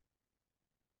 Sure,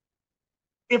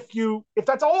 if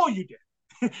that's all you did,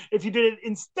 if you did it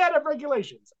instead of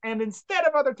regulations and instead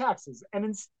of other taxes and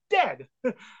instead,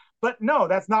 but no,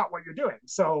 that's not what you're doing.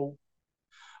 So,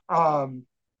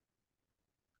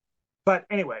 but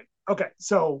anyway, okay,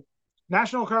 so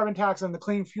national carbon tax and the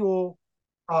clean fuel.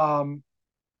 So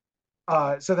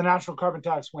the national carbon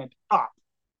tax went up,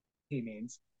 he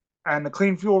means, and the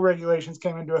clean fuel regulations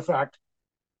came into effect,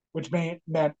 which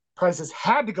meant prices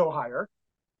had to go higher.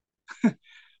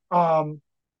 um,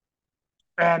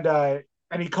 and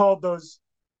he called those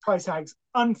price hikes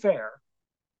unfair.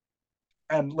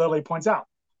 And Lilly points out,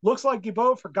 looks like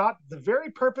Guilbeault forgot the very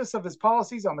purpose of his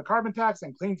policies on the carbon tax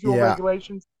and clean fuel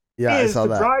regulations is to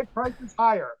drive prices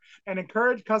higher and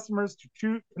encourage consumers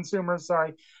to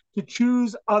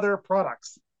choose other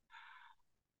products.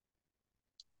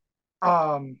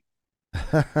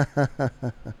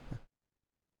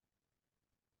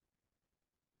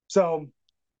 So,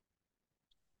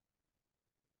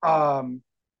 and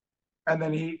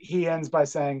then he ends by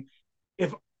saying,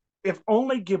 if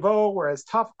only Guilbeault were as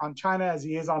tough on China as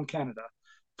he is on Canada.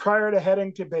 Prior to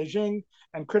heading to Beijing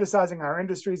and criticizing our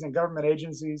industries and government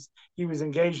agencies, he was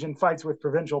engaged in fights with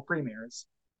provincial premiers.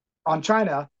 On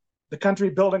China, the country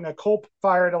building a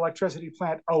coal-fired electricity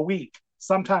plant a week,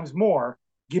 sometimes more,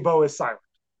 Guilbeault is silent.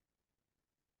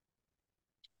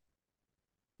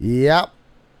 Yep.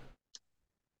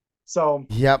 So.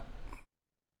 Yep.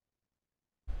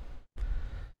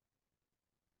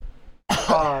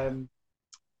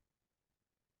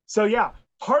 So yeah,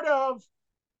 part of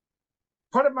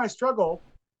my struggle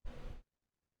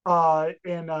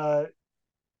in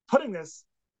putting this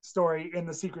story in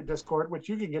the secret Discord, which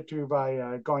you can get to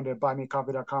by going to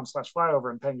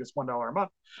buymeacoffee.com/flyover and paying just $1 a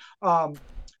month.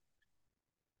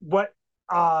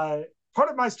 Part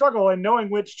of my struggle in knowing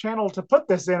which channel to put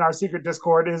this in our secret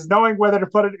Discord is knowing whether to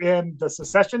put it in the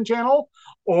secession channel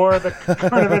or the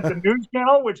current events and news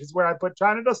channel, which is where I put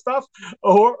China stuff,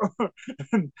 or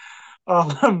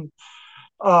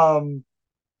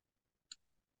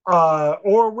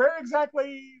or where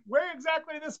exactly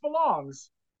this belongs.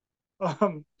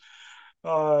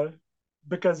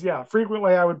 Because yeah,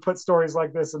 frequently I would put stories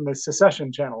like this in the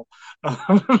secession channel.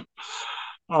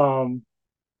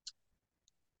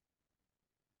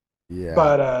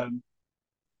 Yeah.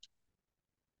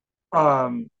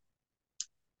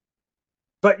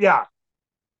 But yeah,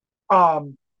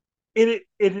 it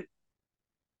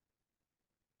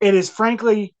is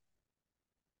frankly,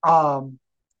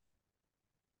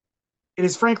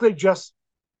 just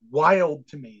wild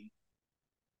to me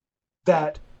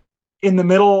that in the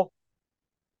middle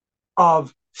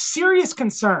of serious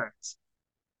concerns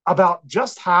about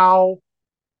just how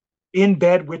in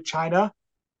bed with China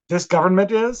this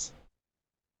government is,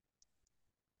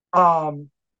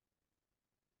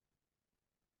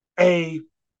 a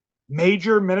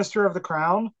major minister of the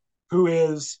crown who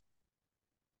is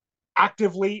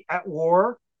actively at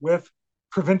war with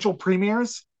provincial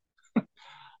premiers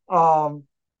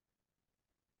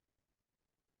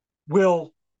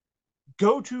will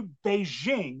go to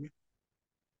Beijing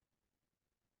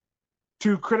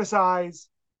to criticize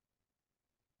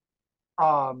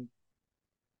an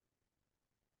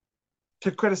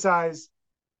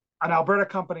Alberta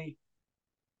company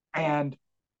and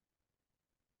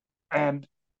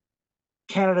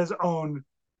Canada's own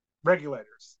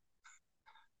regulators.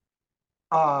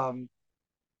 I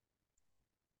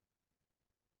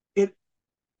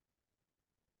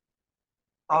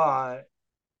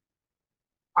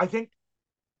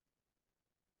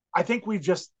think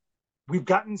we've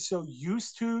gotten so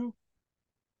used to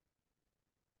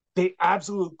the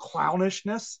absolute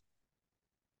clownishness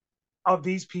of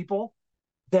these people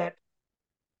that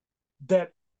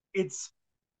it's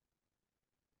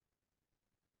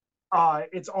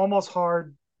almost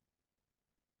hard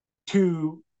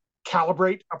to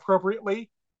calibrate appropriately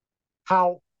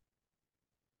how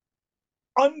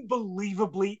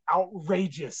unbelievably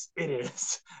outrageous it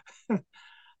is.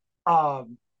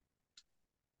 um,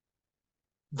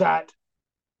 that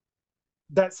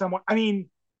someone, I mean,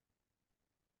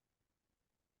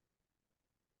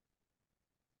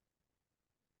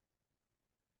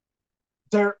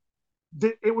 there,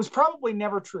 it was probably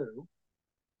never true,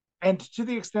 and to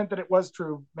the extent that it was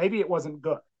true, maybe it wasn't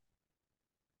good.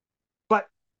 But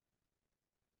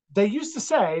they used to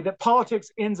say that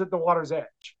politics ends at the water's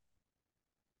edge.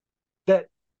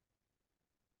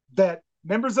 That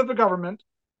members of the government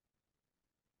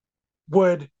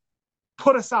would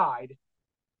put aside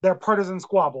their partisan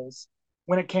squabbles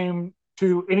when it came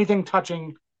to anything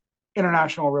touching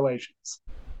international relations.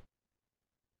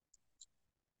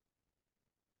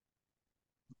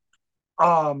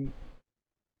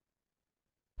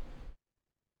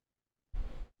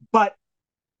 But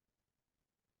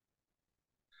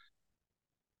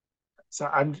so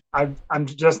I'm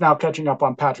just now catching up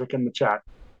on Patrick in the chat,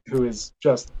 who is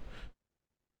just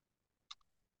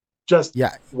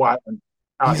Yeah, wild.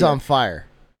 he's on fire.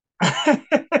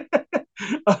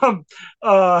 um,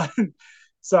 uh,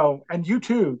 so, and you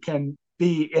too can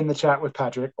be in the chat with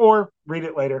Patrick or read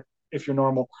it later if you're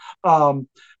normal. For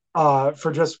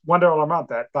just $1 a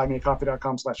month at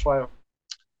buymeacoffee.com/flyover.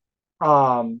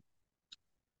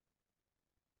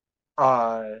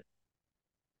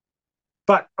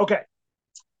 But okay.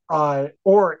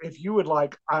 Or if you would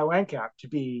like IONCAP to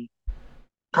be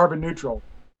carbon neutral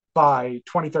by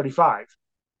 2035.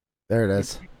 There it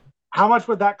is. How much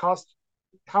would that cost?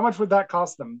 How much would that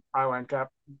cost them, IONCAP?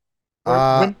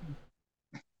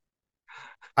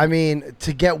 I mean,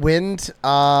 to get wind,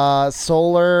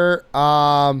 solar,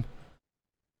 I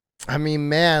mean,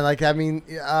 man, like, I mean,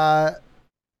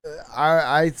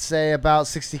 I'd say about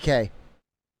 $60K.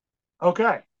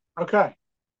 Okay.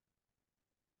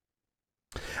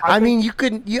 I mean, you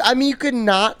could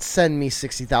not send me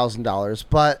 $60,000,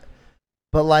 but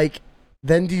like,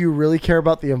 then do you really care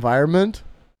about the environment?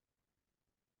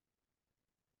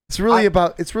 It's really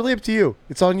up to you.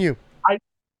 It's on you.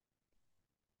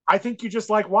 I think you just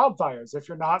like wildfires if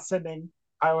you're not sending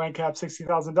IONCAP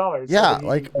 $60,000. Yeah,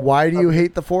 like, why do you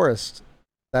hate the forest?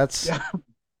 That's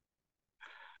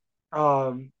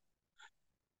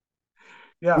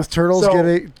yeah. With turtles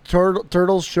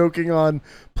turtles choking on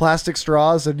plastic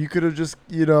straws, and you could have just,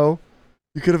 you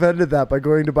could have ended that by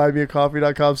going to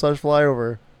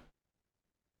buymeacoffee.com/flyover.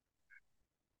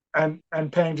 And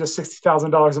paying just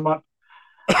 $60,000 a month.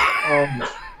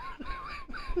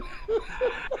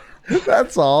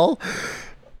 That's all.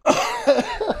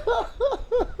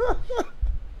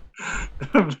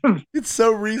 It's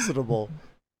so reasonable.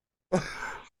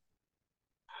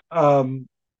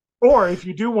 Or if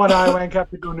you do want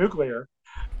IONCAP to go nuclear,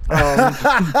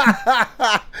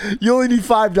 you only need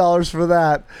 $5 for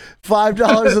that.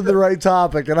 $5 in the right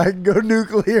topic, and I can go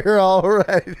nuclear. All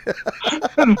right.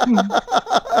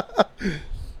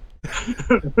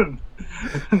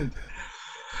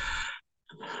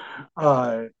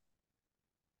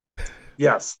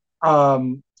 Yes.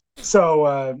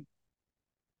 So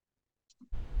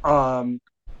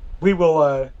we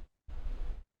will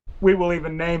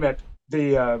even name it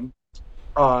the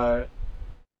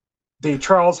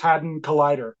Charles Haddon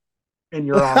Collider in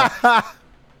your honor.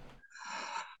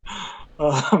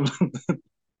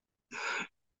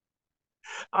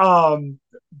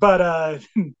 But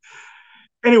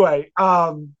anyway,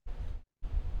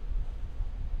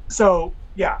 so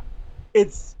yeah,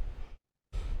 it's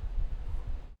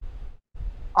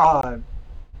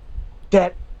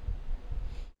that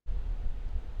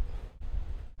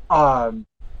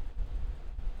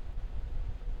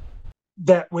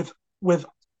that with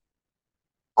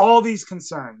all these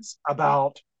concerns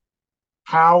about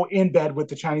how in bed with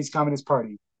the Chinese Communist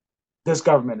Party this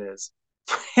government is,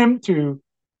 for him to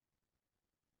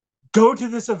go to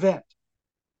this event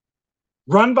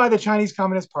run by the Chinese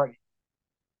Communist Party,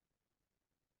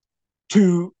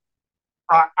 to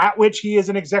at which he is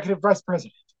an executive vice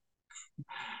president,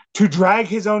 to drag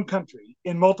his own country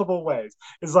in multiple ways,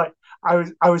 is like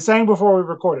I was saying before we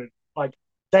recorded. Like,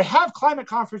 they have climate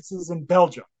conferences in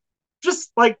Belgium.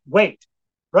 Just like wait,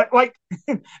 right? Like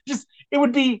just it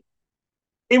would be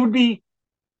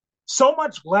so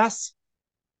much less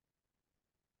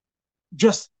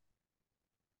just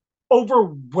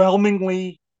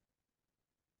overwhelmingly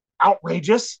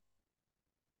outrageous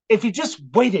if he just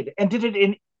waited and did it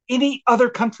in any other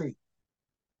country.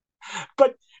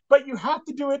 But you have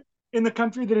to do it in the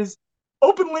country that is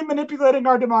openly manipulating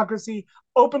our democracy,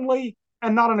 openly,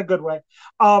 and not in a good way,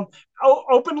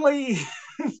 openly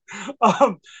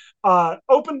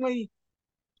openly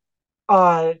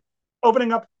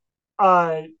opening up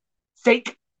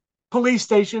fake police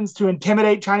stations to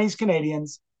intimidate Chinese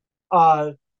Canadians,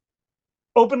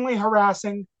 openly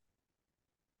harassing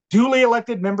duly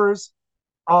elected members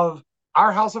of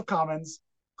our House of Commons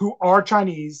who are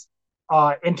Chinese,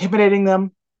 intimidating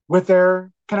them with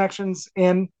their connections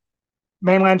in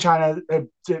mainland China,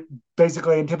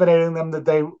 basically intimidating them that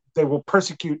they will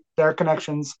persecute their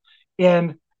connections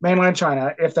in mainland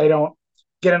China if they don't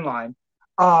get in line.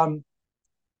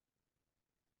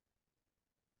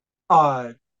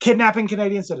 Kidnapping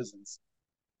Canadian citizens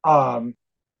in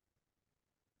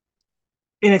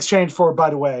exchange for, by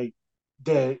the way,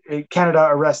 Canada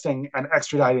arresting and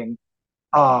extraditing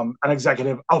an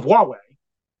executive of Huawei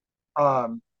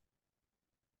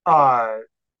uh,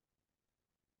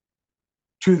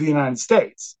 to the United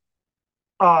States.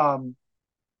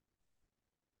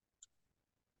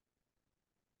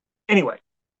 Anyway,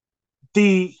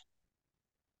 the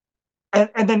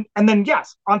and then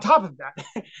yes, on top of that,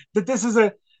 that this is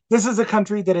a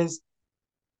country that is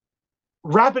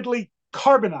rapidly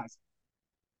carbonizing,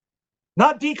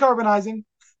 not decarbonizing.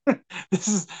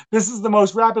 this is the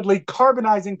most rapidly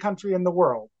carbonizing country in the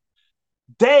world.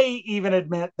 They even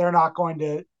admit they're not going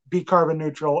to be carbon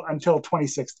neutral until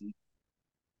 2060.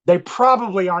 They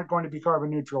probably aren't going to be carbon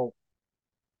neutral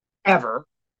ever.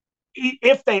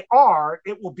 If they are,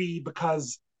 it will be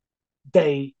because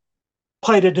they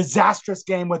played a disastrous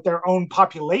game with their own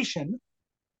population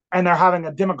and they're having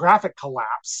a demographic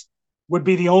collapse, would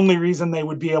be the only reason they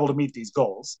would be able to meet these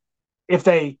goals. If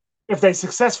they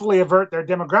successfully avert their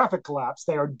demographic collapse,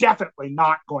 they are definitely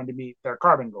not going to meet their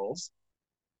carbon goals.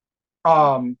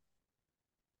 And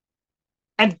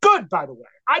good, by the way.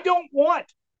 I don't want,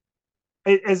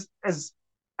 as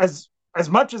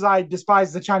much as I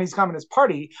despise the Chinese Communist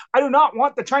Party, I do not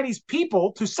want the Chinese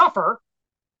people to suffer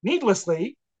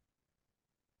needlessly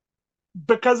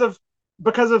because of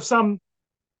some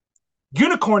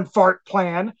unicorn fart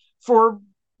plan for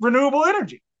renewable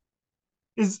energy.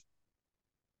 Is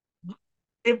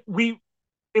if we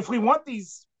want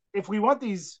these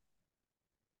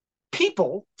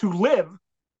people to live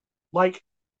like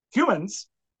humans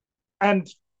and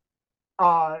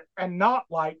not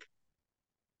like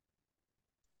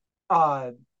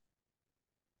and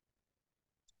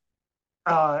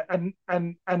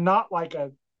not like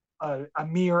a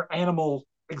mere animal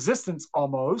existence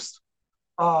almost,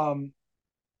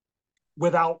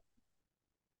 without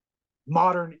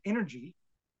modern energy,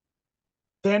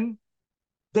 then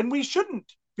we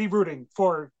shouldn't be rooting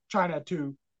for China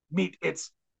to meet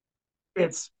its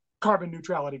carbon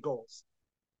neutrality goals.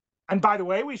 And by the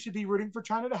way, we should be rooting for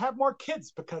China to have more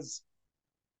kids because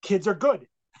kids are good.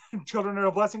 Children are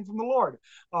a blessing from the Lord.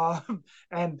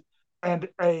 And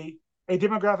a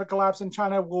demographic collapse in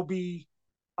China will be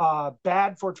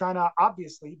bad for China,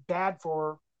 obviously, bad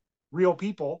for real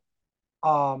people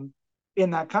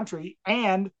in that country,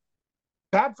 and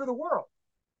bad for the world.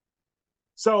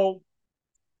 So,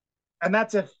 and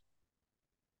that's if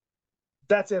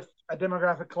a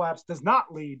demographic collapse does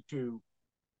not lead to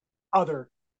other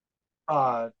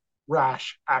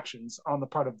rash actions on the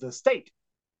part of the state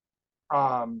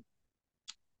of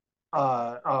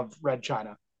Red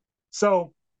China.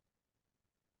 So,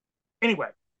 anyway,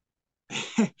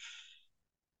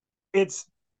 it's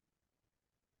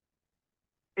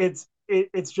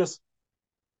just,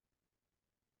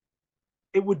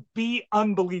 it would be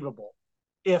unbelievable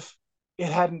if it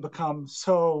hadn't become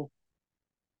so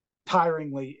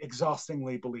tiringly,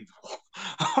 exhaustingly believable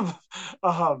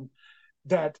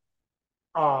that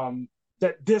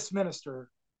this minister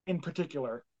in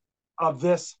particular of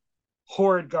this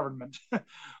horrid government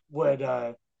would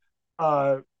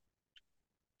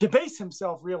debase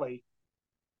himself really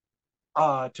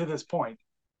to this point.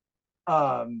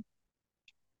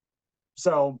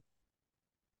 So,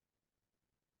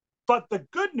 but the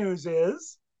good news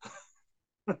is,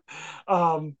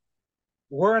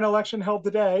 were an election held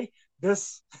today,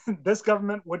 this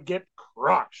government would get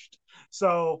crushed.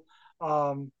 So,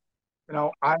 I'm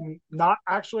not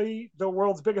actually the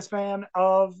world's biggest fan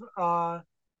of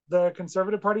the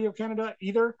Conservative Party of Canada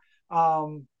either,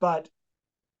 but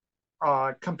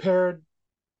compared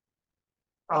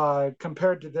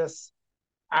to this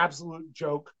absolute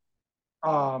joke,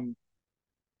 I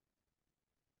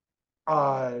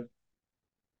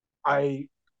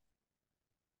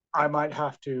might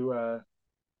have to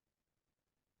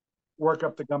work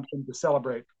up the gumption to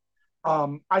celebrate.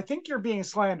 I think you're being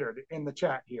slandered in the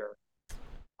chat here.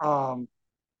 Not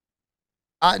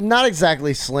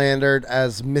exactly slandered,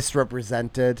 as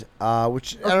misrepresented,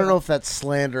 which I don't know if that's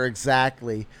slander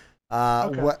exactly.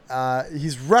 What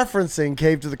he's referencing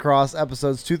Cave to the Cross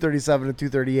episodes 237 and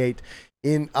 238,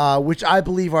 in which I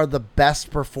believe are the best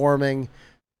performing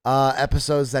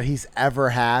episodes that he's ever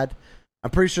had. I'm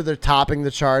pretty sure they're topping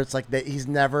the charts. Like he's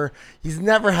never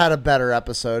had a better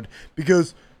episode,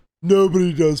 because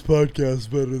nobody does podcasts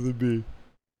better than me.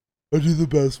 I do the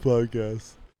best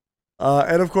podcasts.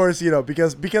 And of course,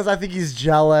 because I think he's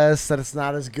jealous that it's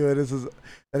not as good as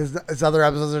his other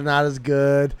episodes are not as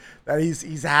good, that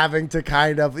he's having to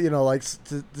kind of,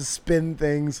 to spin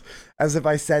things as if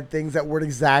I said things that weren't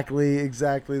exactly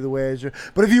the way I should.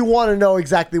 But if you want to know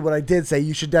exactly what I did say,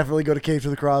 you should definitely go to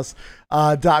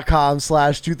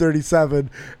cavetothecross.com/237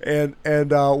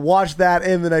 and watch that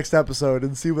in the next episode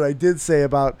and see what I did say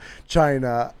about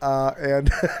China.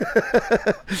 And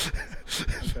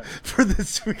for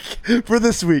this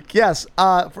week, yes,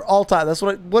 for all time. That's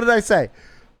what did I say?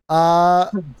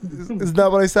 Isn't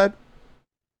that what I said?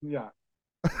 Yeah.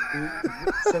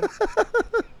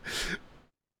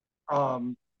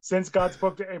 Since God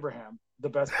spoke to Abraham, the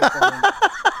best performing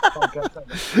podcast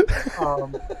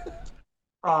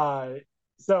ever.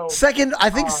 So second, I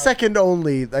think second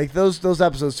only. Like those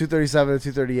episodes 237 and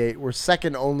 238 were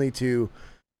second only to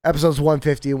episodes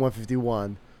 150 and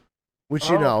 151.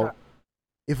 Which okay.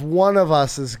 If one of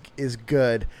us is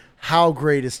good, how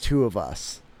great is two of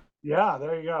us? Yeah,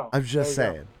 there you go. I'm just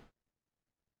saying.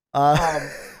 What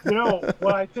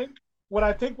I think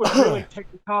would really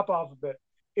take the top off of it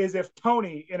is if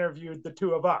Tony interviewed the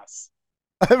two of us.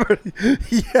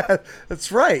 Yeah,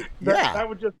 that's right. That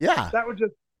would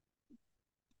just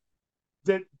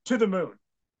to the moon,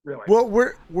 really. Well,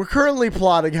 we're currently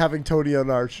plotting having Tony on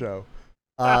our show,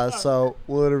 so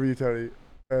we'll interview Tony,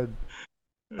 and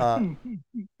the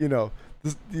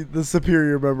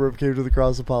superior member of Cave to the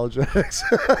Cross Apologetics.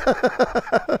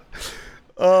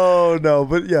 Oh no,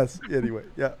 but yes. Anyway,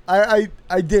 yeah, I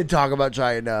did talk about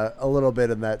China a little bit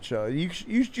in that show. You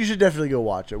should definitely go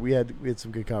watch it. We had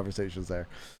some good conversations there.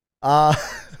 But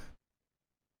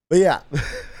yeah.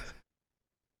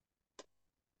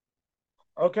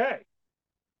 Okay.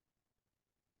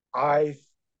 I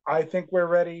think we're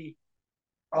ready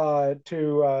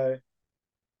to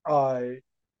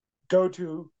go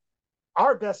to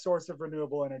our best source of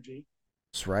renewable energy.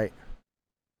 That's right.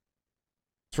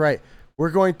 We're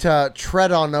going to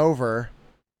tread on over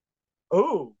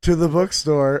to the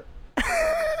bookstore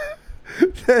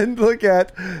and look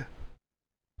at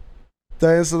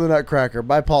Diana the Nutcracker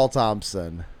by Paul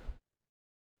Thompson.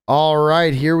 All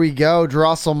right, here we go.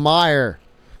 Drosselmeyer.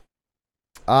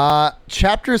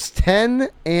 Chapters 10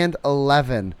 and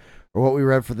 11 are what we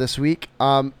read for this week.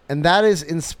 And that is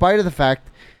in spite of the fact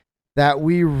that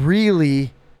we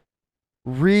really,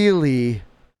 really,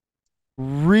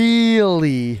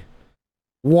 really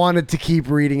wanted to keep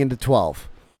reading into 12.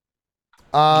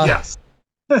 Yes.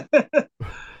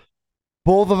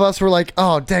 Both of us were like,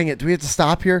 oh, dang it. Do we have to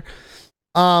stop here?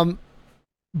 But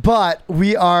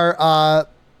we are,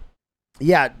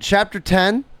 chapter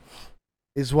 10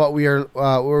 is what we are,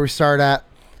 where we start at.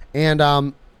 And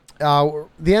the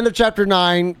end of chapter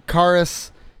 9,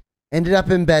 Karis ended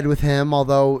up in bed with him,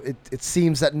 although it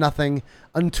seems that nothing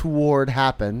untoward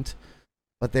happened.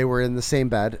 But they were in the same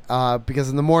bed, because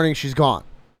in the morning she's gone.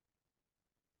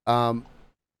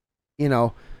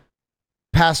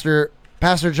 Pastor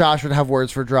Josh would have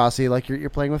words for Drossi, like you're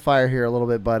playing with fire here a little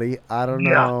bit, buddy. I don't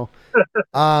know.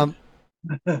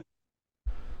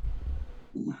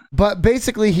 But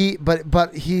basically he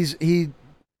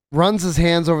runs his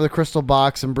hands over the crystal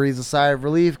box and breathes a sigh of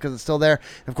relief because it's still there.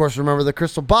 And of course, remember the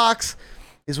crystal box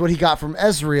is what he got from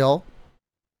Ezreal,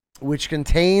 which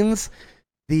contains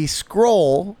the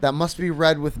scroll that must be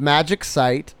read with the magic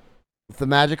sight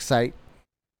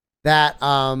that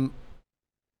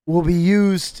will be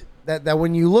used, that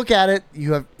when you look at it,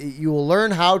 you will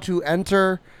learn how to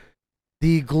enter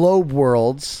the globe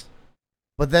worlds,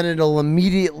 but then it'll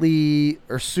immediately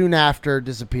or soon after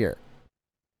disappear.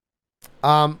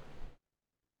 Y'all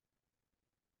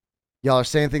are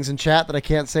saying things in chat that I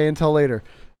can't say until later.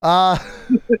 But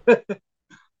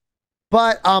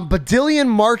Dillion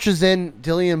marches in.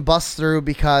 Dillion busts through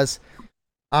because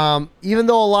even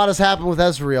though a lot has happened with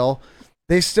Ezreal,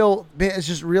 it's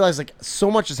just realized like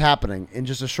so much is happening in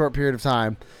just a short period of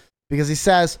time. Because he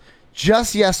says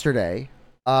just yesterday,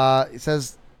 he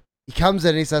comes in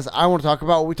and he says, I want to talk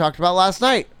about what we talked about last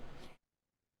night.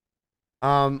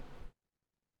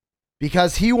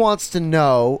 Because he wants to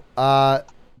know if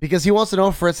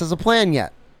Fritz has a plan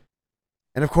yet.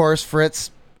 And of course, Fritz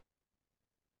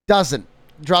doesn't.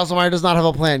 Drosselmeyer does not have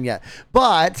a plan yet.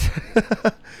 But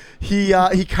he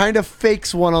kind of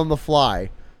fakes one on the fly.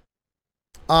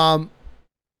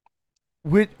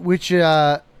 which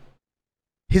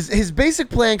his basic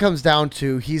plan comes down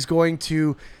to he's going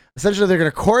to essentially they're going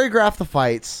to choreograph the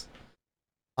fights,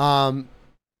 so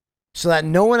that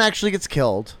no one actually gets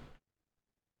killed,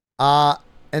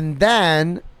 and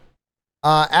then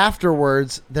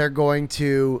afterwards they're going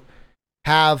to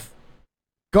have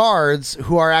guards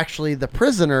who are actually the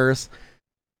prisoners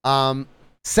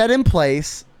set in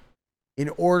place in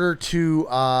order to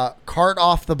cart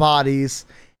off the bodies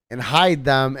and hide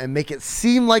them and make it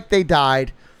seem like they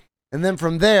died, and then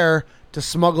from there to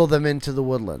smuggle them into the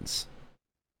woodlands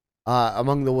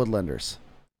among the woodlanders,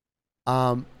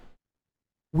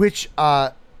 which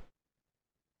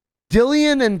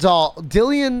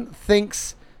Dillion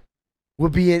thinks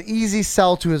would be an easy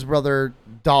sell to his brother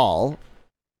Dahl,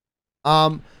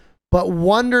 but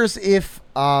wonders if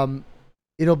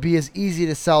it'll be as easy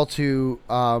to sell to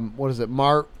what is it,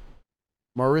 Mauricio?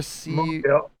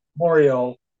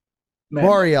 Moriel.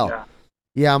 Moriel.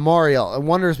 Yeah, Moriel. And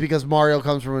wonders because Moriel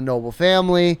comes from a noble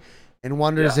family, and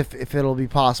wonders if it'll be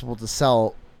possible to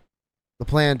sell the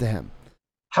plan to him.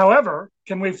 However,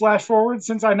 can we flash forward,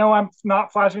 since I know I'm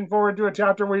not flashing forward to a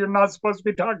chapter where you're not supposed to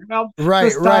be talking about Right,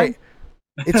 this time? right.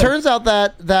 It turns out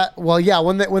that well, yeah,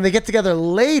 when they get together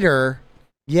later,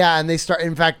 yeah, and they start,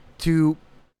 in fact, to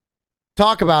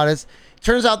talk about it, it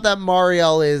turns out that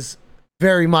Moriel is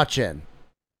very much in.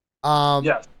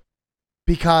 Yes.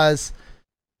 Because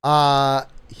in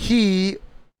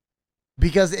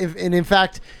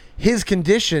fact his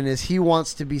condition is he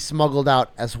wants to be smuggled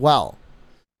out as well.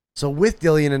 So with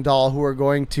Dillion and Dahl, who are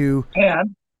going to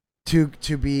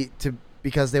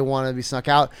because they want to be snuck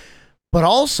out, but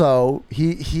also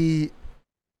he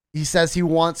says he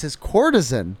wants his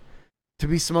courtesan to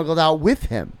be smuggled out with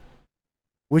him,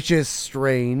 which is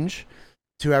strange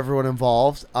to everyone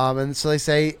involved. And so they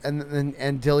say,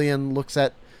 and Dillion looks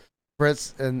at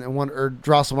Fritz or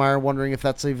Drosselmeyer, wondering if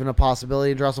that's even a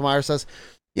possibility. And Drosselmeyer says,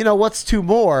 what's 2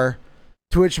 more?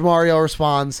 To which Mario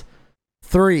responds,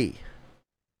 3.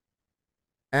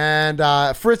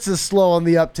 And Fritz is slow on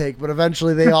the uptake, but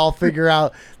eventually they all figure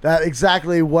out that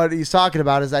exactly what he's talking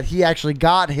about is that he actually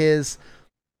got his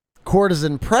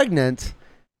courtesan pregnant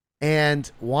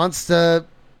and wants to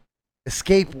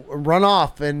escape, run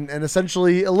off, and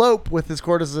essentially elope with his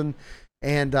courtesan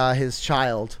and his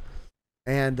child.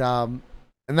 And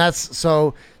that's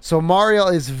so Mario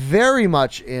is very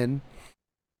much in.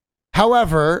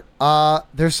 However,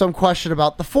 there's some question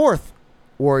about the 4th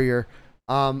warrior,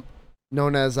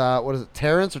 known as what is it,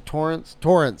 Terrence or Torrance?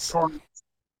 Torrance.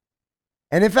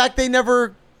 And in fact, they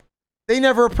never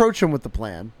approach him with the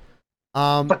plan,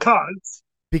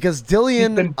 because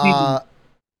Dillion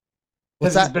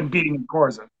he's been beating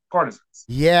courtesans.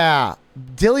 Yeah,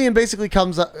 Dillion basically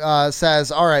comes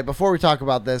says, all right, before we talk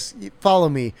about this, follow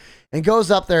me, and goes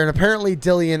up there. And apparently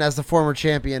Dillion, as the former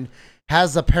champion,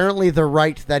 has apparently the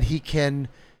right that he can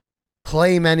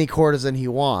claim any courtesan he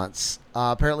wants.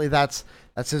 Apparently that's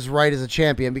his right as a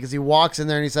champion, because he walks in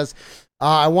there and he says,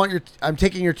 I'm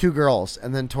taking your 2 girls.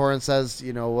 And then Torrance says,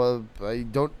 I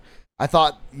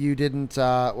thought you didn't,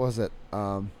 what was it?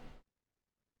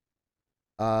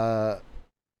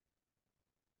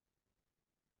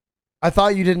 I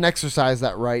thought you didn't exercise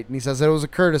that right. And he says, it was a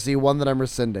courtesy, one that I'm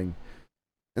rescinding.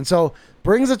 And so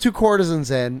brings the 2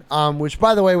 courtesans in, which,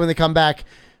 by the way, when they come back,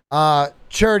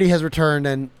 Charity has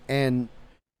returned, and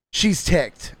she's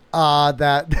ticked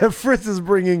that Fritz is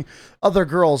bringing other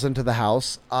girls into the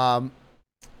house,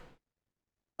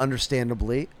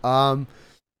 understandably.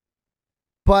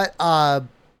 But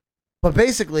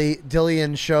basically,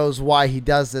 Dillion shows why he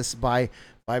does this by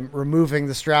removing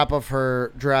the strap of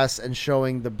her dress and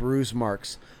showing the bruise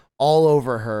marks all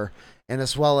over her, and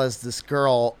as well as this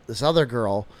other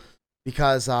girl,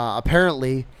 because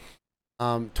apparently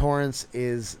Torrance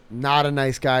is not a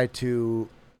nice guy to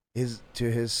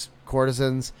his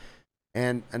courtesans,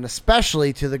 and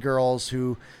especially to the girls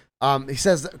who he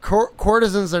says that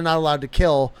courtesans are not allowed to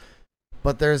kill,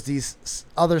 but there's these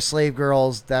other slave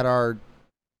girls that are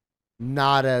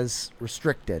not as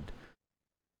restricted.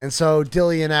 And so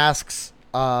Dillion asks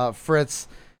Fritz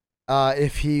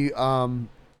if he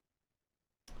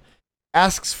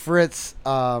asks Fritz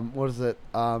what is it?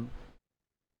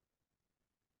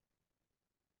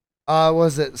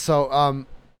 Was it so?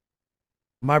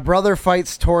 My brother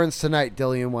fights Torrance tonight,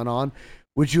 Dillion went on.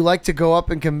 Would you like to go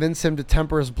up and convince him to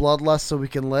temper his bloodlust so we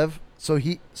can live? So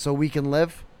we can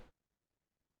live?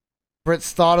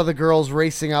 Fritz thought of the girls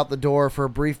racing out the door. For a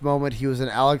brief moment, he was in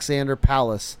Alexander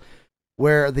Palace,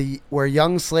 where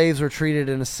young slaves were treated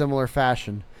in a similar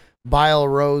fashion. Bile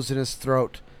rose in his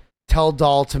throat. Tell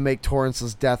Dahl to make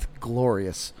Torrance's death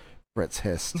glorious, Fritz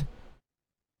hissed.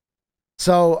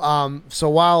 So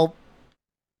while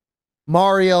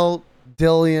Mario,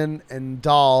 Dillian, and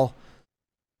Dahl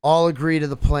all agree to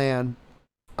the plan,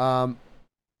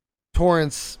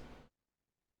 Torrance,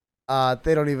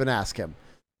 they don't even ask him.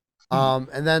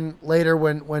 And then later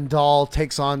when Dahl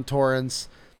takes on Torrance,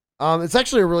 it's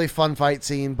actually a really fun fight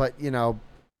scene, but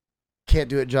can't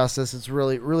do it justice. It's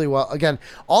really, really well. Again,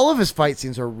 all of his fight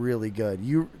scenes are really good.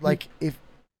 You like if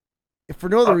for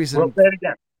no other reason. We'll say it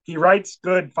again. He writes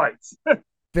good fights.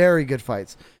 Very good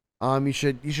fights. You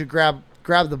should grab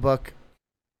the book.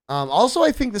 Also,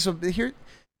 I think this would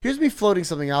here's me floating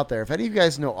something out there. If any of you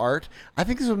guys know art, I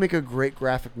think this would make a great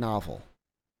graphic novel.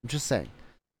 I'm just saying.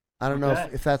 I don't know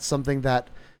if that's something that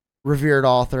revered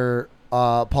author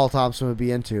Paul Thompson would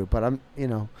be into, but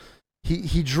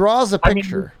he draws a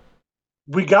picture.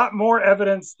 We got more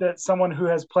evidence that someone who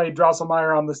has played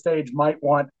Drosselmeyer on the stage might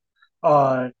want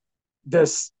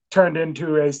this turned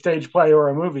into a stage play or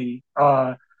a movie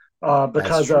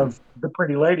because of the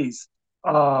pretty ladies.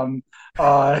 We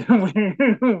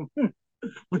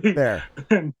Fair.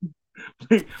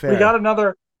 We got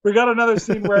another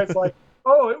scene where it's like,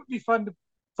 oh, it would be fun to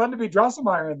be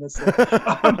Drosselmeyer in this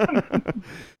scene.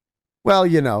 Well,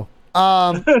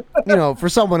 for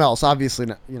someone else, obviously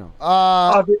not.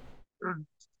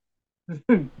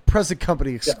 Present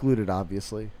company excluded,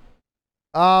 obviously.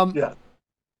 Yeah.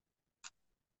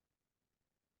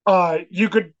 You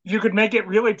could make it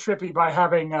really trippy by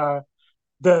having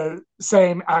the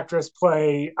same actress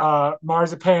play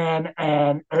Marzipan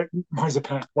and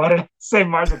Marzipan. Why did I say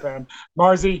Marzipan?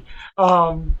 Marzi,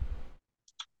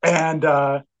 and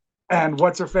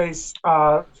what's her face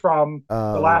from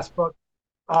the last book,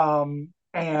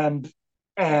 and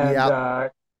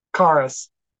Karis.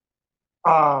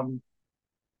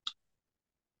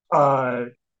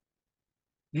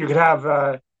 You could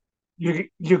have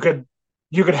you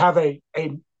could have a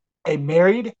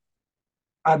married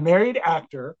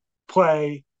actor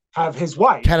have his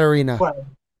wife Katerina. play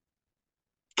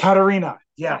Katerina.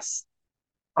 Yes.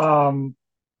 You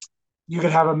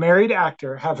could have a married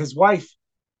actor have his wife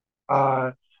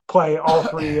play all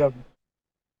three of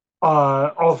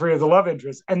the love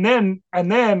interests, and then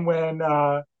when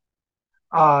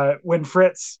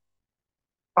Fritz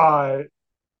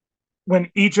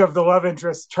when each of the love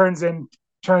interests turns into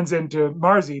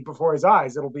Marzi before his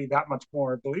eyes, it'll be that much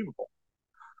more believable.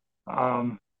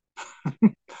 I'm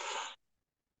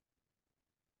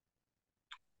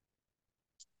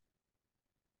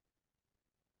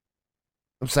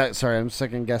sorry, I'm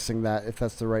second guessing that if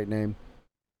that's the right name.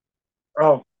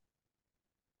 Oh,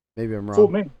 maybe I'm wrong.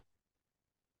 Fooled me.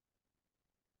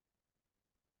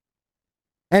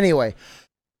 Anyway,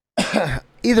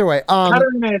 either way,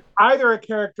 Katerina is either a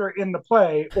character in the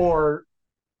play or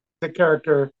the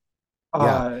character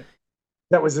that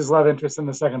was his love interest in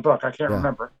the second book. I can't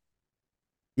remember.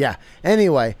 Yeah.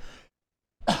 Anyway,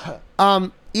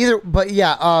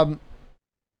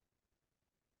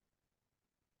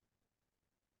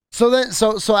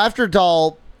 So after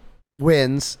Dahl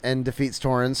wins and defeats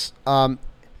Torrance,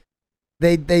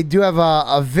 they do have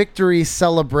a victory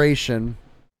celebration,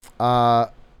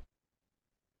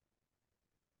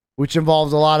 which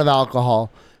involves a lot of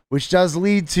alcohol, which does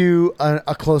lead to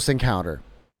a close encounter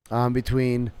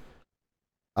between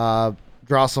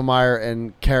Drosselmeyer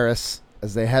and Karis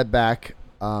as they head back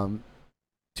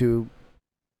to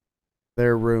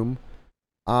their room.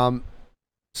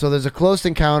 So there's a close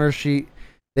encounter.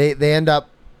 They end up,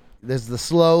 there's the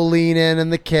slow lean in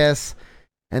and the kiss,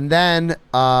 and then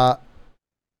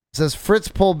says Fritz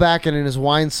pulled back and in his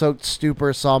wine-soaked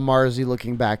stupor saw Marzi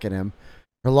looking back at him.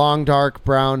 Her long dark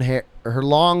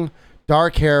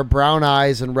hair, brown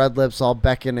eyes, and red lips all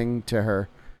beckoning to her.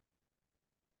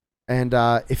 And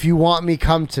if you want me,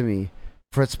 come to me.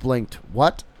 Fritz blinked.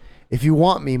 What? If you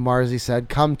want me, Marzi said,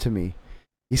 come to me.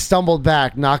 He stumbled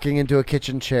back, knocking into a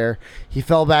kitchen chair. He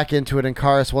fell back into it, and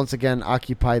Karis once again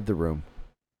occupied the room.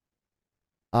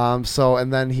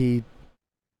 And then he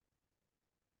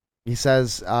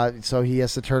says, so he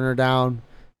has to turn her down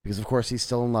because, of course, he's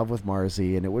still in love with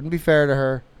Marzi, and it wouldn't be fair to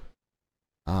her.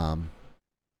 And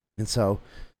so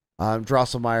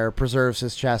Drosselmeyer preserves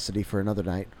his chastity for another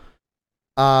night.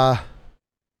 That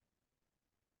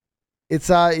was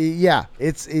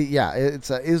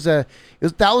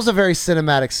a very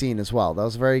cinematic scene as well. That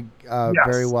was very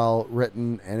very well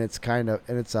written, and it's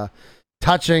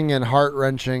touching and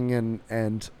heart-wrenching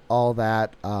and all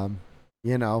that.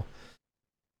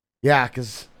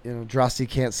 Because Drosty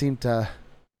can't seem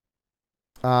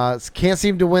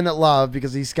to win at love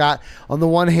because he's got, on the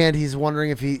one hand, he's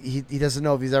wondering if he doesn't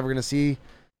know if he's ever going to see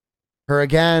her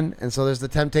again, and so there's the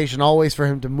temptation always for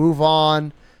him to move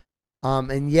on,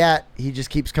 And yet he just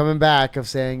keeps coming back of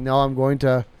saying, no, I'm going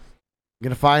to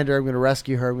find her. I'm going to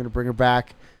rescue her. I'm going to bring her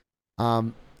back.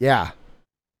 Yeah.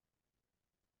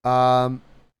 And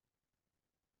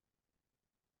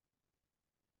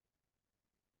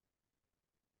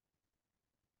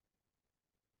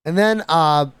then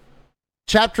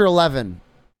chapter 11.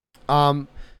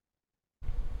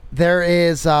 There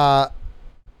is they're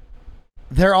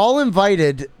all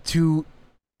invited to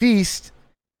feast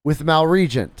with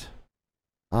Malregent,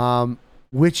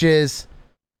 which is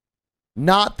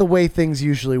not the way things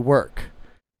usually work.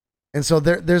 And so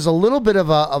there's a little bit of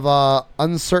a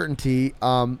uncertainty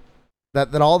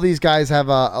that all these guys have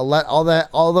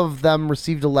all of them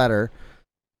received a letter,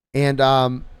 and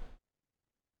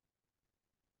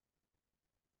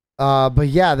but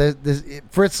yeah,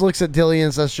 Fritz looks at Dillian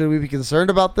and says, "Should we be concerned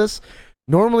about this?"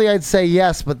 Normally, I'd say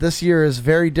yes, but this year is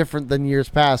very different than years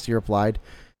past. He replied.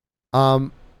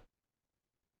 And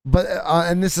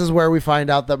this is where we find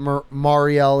out that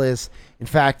Mariel is in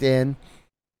fact in.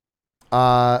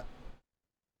 And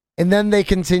then they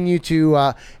continue to,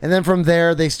 and then from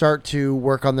there they start to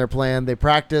work on their plan. They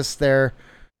practice their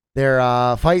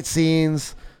fight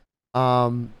scenes.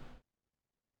 And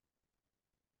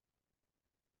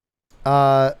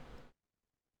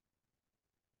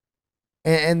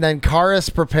then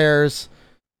Karis prepares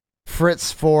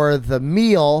Fritz for the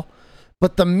meal,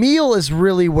 but the meal is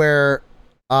really where,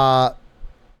 and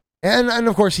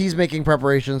of course he's making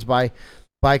preparations by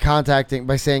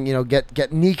saying,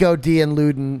 get Nico, D, and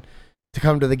Luden to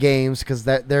come to the games, because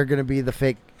they're going to be the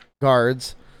fake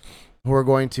guards who are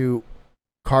going to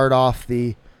card off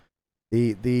the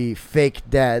fake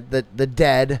dead, the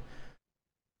dead.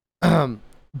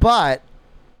 But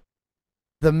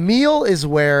the meal is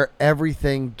where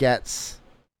everything gets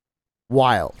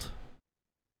wild.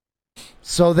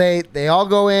 So they all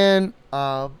go in.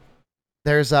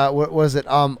 There's what was it?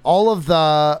 All of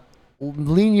the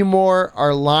Linumore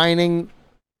are lining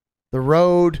the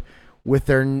road with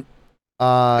their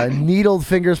needled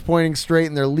fingers pointing straight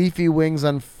and their leafy wings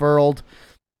unfurled.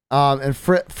 And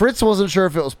Fritz wasn't sure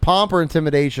if it was pomp or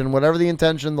intimidation. Whatever the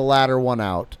intention, the latter won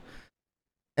out.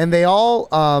 And they all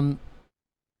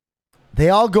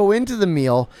go into the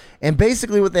meal, and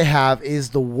basically what they have is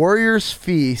the Warriors'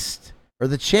 Feast, or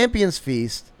the Champions'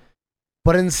 Feast,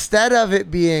 but instead of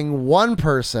it being one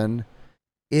person,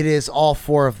 it is all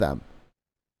four of them.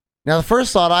 Now, the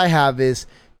first thought I have is,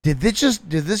 did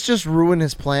this just ruin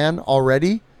his plan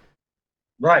already?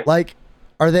 Right. Like,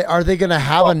 are they going to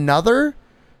have another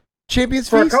Champions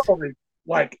For Feast? a couple reasons.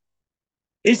 Like,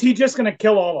 is he just going to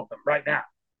kill all of them right now?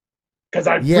 Because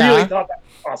I really thought that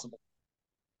was possible.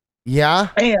 Yeah.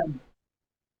 And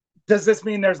does this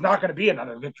mean there's not going to be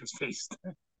another Victor's Feast?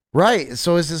 Right.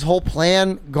 So is his whole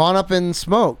plan gone up in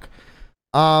smoke?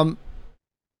 But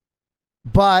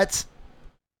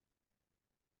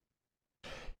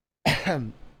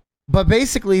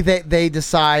basically they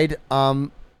decide,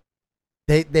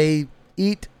 they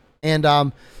eat,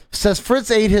 and says Fritz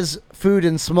ate his food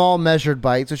in small measured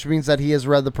bites, which means that he has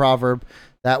read the proverb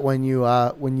that when you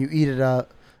eat at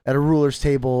a ruler's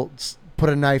table, put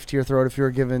a knife to your throat if you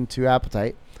were given to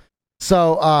appetite.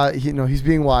 So he's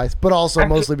being wise, but also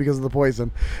mostly because of the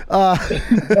poison.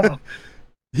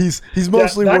 He's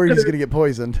mostly worried he's going to get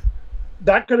poisoned.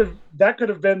 That could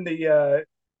have been the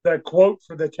quote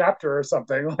for the chapter or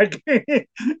something. Like,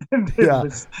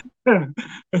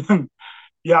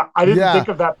 yeah, I didn't think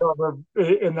of that proverb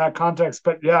in that context,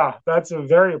 but yeah, that's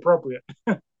very appropriate.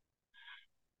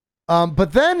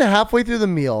 But then halfway through the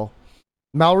meal,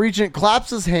 Malregent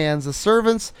claps his hands. The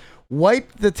servants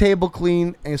wiped the table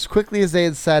clean as quickly as they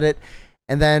had set it,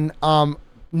 and then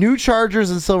new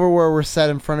chargers and silverware were set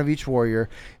in front of each warrior.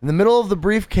 In the middle of the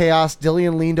brief chaos,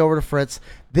 Dillian leaned over to Fritz.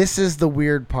 "This is the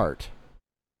weird part."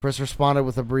 Fritz responded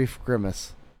with a brief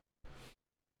grimace.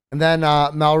 And then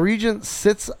Malregent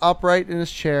sits upright in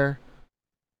his chair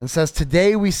and says,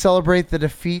 "Today we celebrate the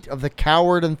defeat of the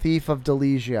coward and thief of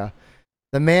Delesia,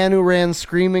 the man who ran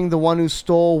screaming, the one who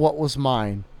stole what was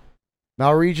mine."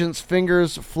 Malregent's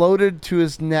fingers floated to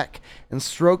his neck and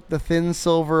stroked the thin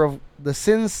sliver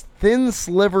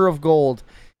of gold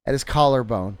at his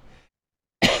collarbone.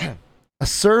 A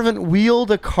servant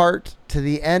wheeled a cart to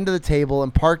the end of the table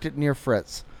and parked it near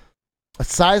Fritz. A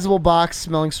sizable box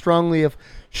smelling strongly of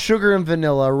sugar and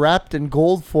vanilla, wrapped in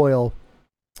gold foil,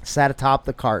 sat atop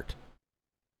the cart.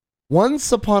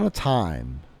 "Once upon a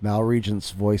time,"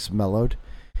 Malregent's voice mellowed,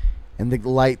 and the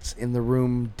lights in the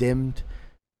room dimmed,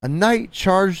 "a knight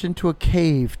charged into a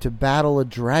cave to battle a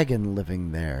dragon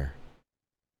living there."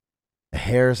 The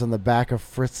hairs on the back of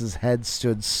Fritz's head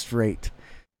stood straight.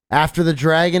 After the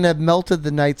dragon had melted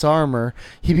the knight's armor,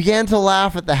 he began to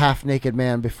laugh at the half-naked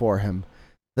man before him.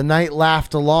 The knight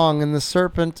laughed along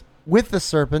with the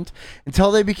serpent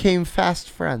until they became fast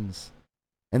friends.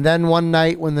 And then one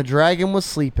night when the dragon was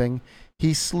sleeping,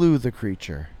 he slew the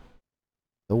creature.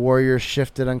 The warriors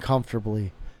shifted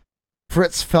uncomfortably.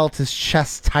 Fritz felt his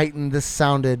chest tighten. This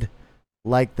sounded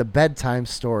like the bedtime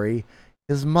story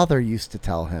his mother used to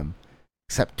tell him,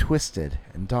 except twisted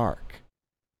and dark.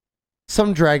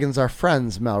 Some dragons are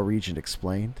friends, Malregent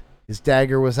explained. His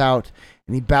dagger was out,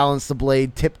 and he balanced the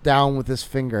blade tipped down with his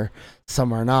finger.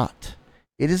 Some are not.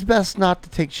 It is best not to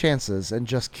take chances and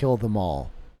just kill them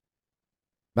all.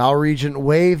 Malregent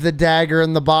waved the dagger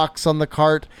in the box on the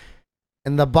cart,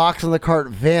 and the box on the cart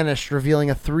vanished, revealing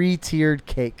a 3-tiered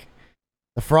cake.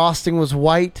 The frosting was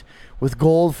white, with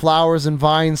gold flowers and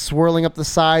vines swirling up the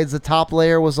sides. The top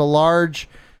layer was a large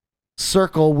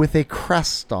circle with a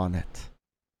crest on it.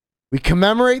 We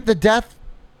commemorate the death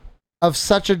of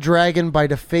such a dragon by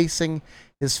defacing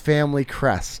his family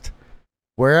crest.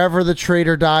 Wherever the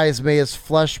traitor dies, may his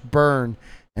flesh burn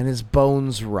and his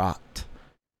bones rot.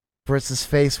 Fritz's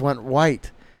face went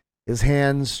white. His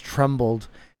hands trembled,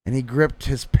 and he gripped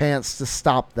his pants to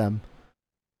stop them.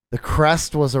 The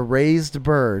crest was a raised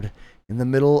bird in the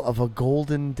middle of a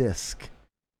golden disc.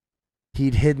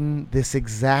 He'd hidden this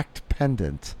exact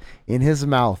pendant in his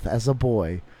mouth as a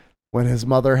boy when his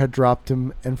mother had dropped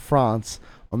him in France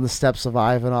on the steps of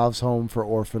Ivanov's home for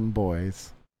orphan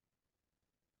boys.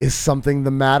 Is something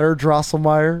the matter,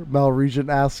 Drosselmeyer? Malregent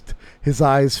asked, his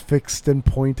eyes fixed and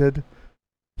pointed.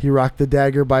 He rocked the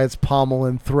dagger by its pommel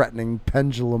in threatening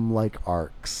pendulum-like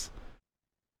arcs.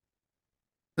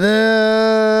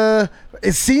 It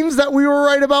seems that we were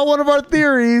right about one of our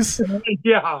theories.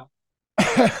 Yeah.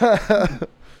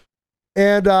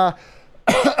 And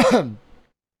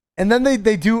and then they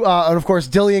do and of course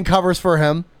Dillian covers for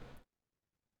him.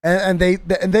 And they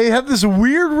have this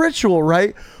weird ritual,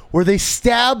 right? Where they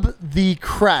stab the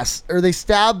crest, or they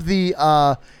stab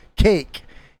the cake,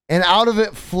 and out of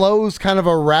it flows kind of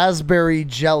a raspberry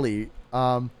jelly,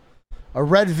 a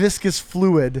red viscous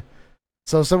fluid.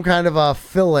 So some kind of a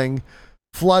filling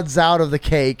floods out of the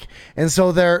cake. And so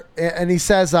and he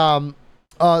says,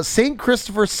 Saint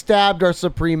Christopher stabbed our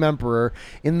supreme emperor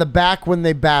in the back when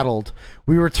they battled.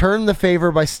 We returned the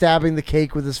favor by stabbing the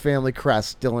cake with his family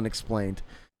crest, Dylan explained.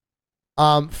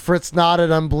 Fritz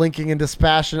nodded, unblinking, and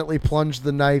dispassionately plunged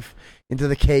the knife into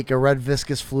the cake. A red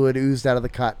viscous fluid oozed out of the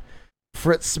cut.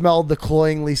 Fritz smelled the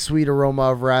cloyingly sweet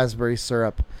aroma of raspberry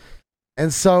syrup.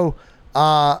 And so,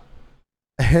 and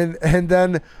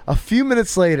then a few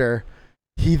minutes later,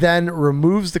 he then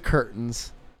removes the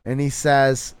curtains and he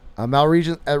says,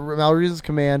 Malregent's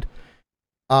command,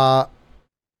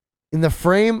 in the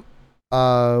frame,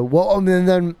 and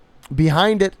then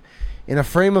behind it, in a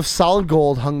frame of solid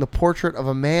gold, hung the portrait of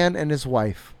a man and his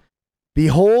wife.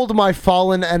 Behold my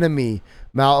fallen enemy,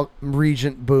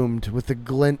 Malregent boomed, with a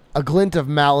glint of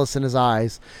malice in his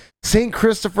eyes. Saint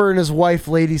Christopher and his wife,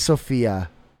 Lady Sophia.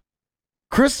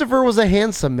 Christopher was a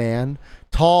handsome man,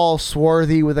 tall,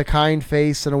 swarthy, with a kind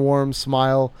face and a warm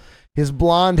smile. His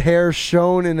blonde hair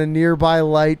shone in a nearby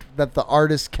light that the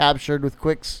artist captured with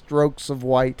quick strokes of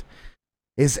white.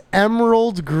 His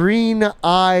emerald green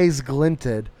eyes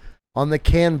glinted on the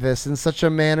canvas in such a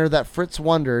manner that Fritz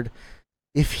wondered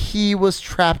if he was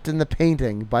trapped in the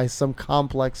painting by some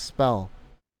complex spell.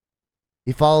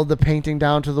 He followed the painting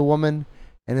down to the woman,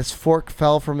 and his fork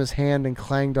fell from his hand and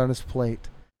clanged on his plate.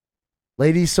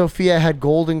 Lady Sophia had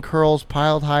golden curls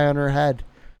piled high on her head.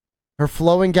 Her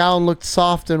flowing gown looked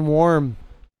soft and warm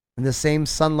in the same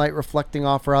sunlight reflecting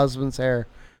off her husband's hair.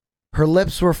 Her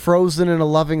lips were frozen in a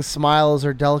loving smile as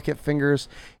her delicate fingers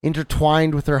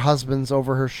intertwined with her husband's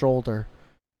over her shoulder.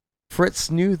 Fritz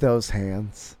knew those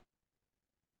hands,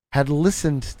 had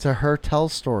listened to her tell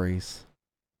stories,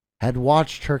 had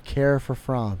watched her care for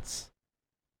Franz.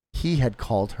 He had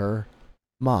called her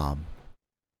Mom.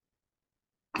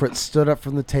 Fritz stood up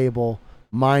from the table,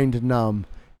 mind numb,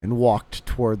 and walked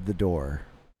toward the door.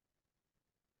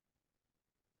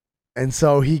 And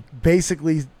so he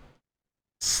basically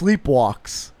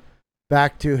sleepwalks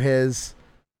back to his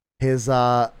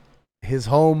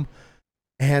home,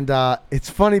 and it's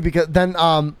funny because then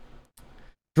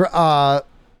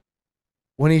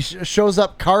when he shows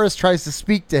up, Karis tries to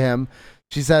speak to him.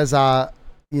 She says,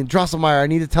 Drosselmeyer, I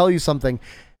need to tell you something.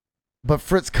 But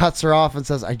Fritz cuts her off and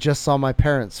says, I just saw my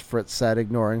parents, Fritz said,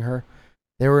 ignoring her.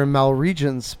 They were in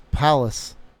Malregent's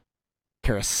palace.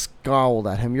 Karis scowled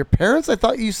at him. Your parents? I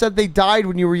thought you said they died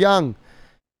when you were young.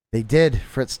 They did,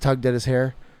 Fritz tugged at his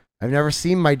hair. I've never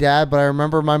seen my dad, but I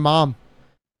remember my mom.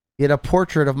 He had a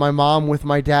portrait of my mom with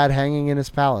my dad hanging in his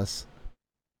palace.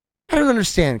 I don't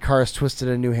understand. Karis twisted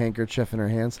a new handkerchief in her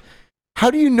hands.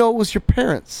 How do you know it was your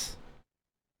parents?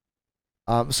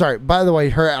 Sorry. By the way,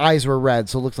 her eyes were red,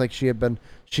 so it looks like she had been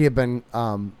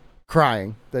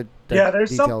crying.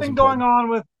 There's something going on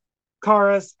with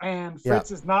Karis, and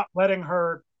Fritz is not letting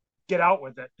her get out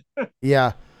with it.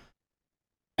 Yeah.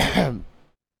 How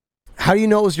do you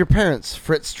know it was your parents?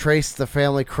 Fritz traced the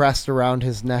family crest around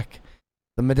his neck.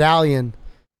 The medallion.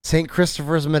 St.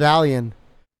 Christopher's medallion.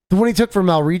 The one he took from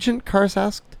Malregent? Karis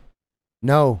asked.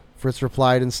 No, Fritz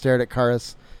replied and stared at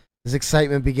Karis. His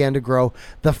excitement began to grow.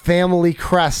 The family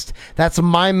crest. That's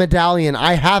my medallion.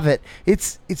 I have it.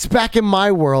 It's back in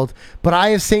my world, but I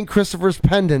have St. Christopher's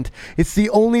pendant. It's the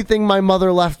only thing my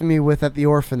mother left me with at the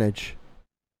orphanage.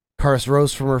 Karis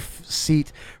rose from her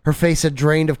seat. Her face had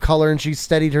drained of color, and she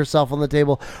steadied herself on the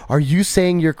table. Are you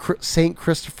saying you're St.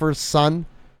 Christopher's son?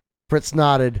 Fritz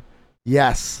nodded.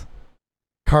 Yes.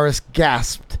 Karis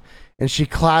gasped, and she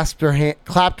clapped her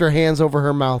hands over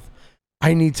her mouth.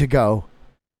 I need to go.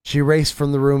 She raced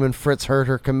from the room, and Fritz heard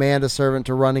her command a servant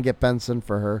to run and get Benson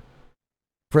for her.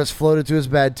 Fritz floated to his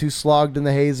bed, too slogged in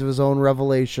the haze of his own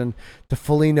revelation to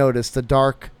fully notice the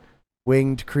dark,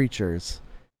 winged creatures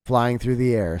flying through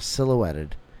the air,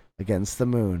 silhouetted against the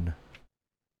moon.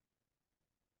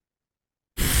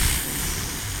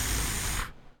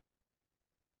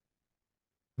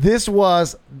 This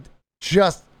was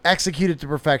just executed to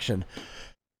perfection.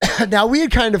 Now we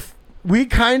kind of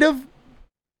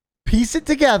piece it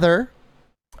together,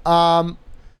 but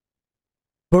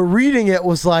reading it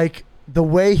was like the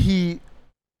way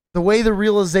the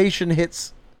realization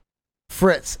hits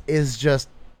Fritz is just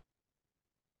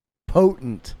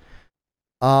potent.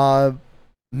 Man,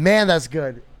 that's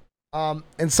good.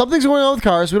 And something's going on with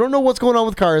Karis. We don't know what's going on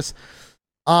with Karis.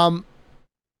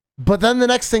 But then the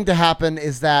next thing to happen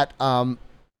is that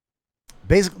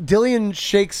basically Dillian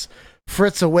shakes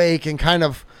Fritz awake and kind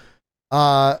of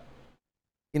like,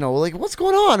 what's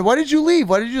going on? Why did you leave?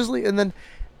 Why did you just leave? And then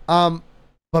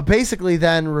but basically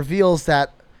then reveals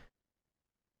that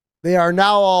they are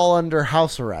now all under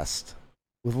house arrest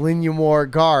with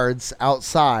Linumore guards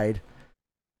outside.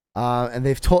 And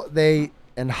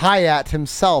and Hayat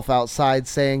himself outside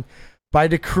saying, by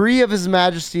decree of His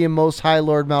Majesty and Most High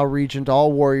Lord Malregent,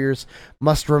 all warriors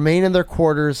must remain in their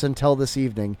quarters until this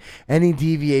evening. Any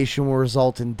deviation will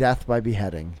result in death by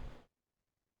beheading.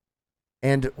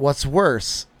 And what's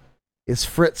worse is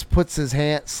Fritz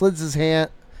slids his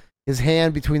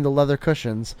hand between the leather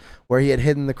cushions where he had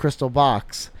hidden the crystal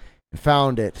box and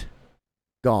found it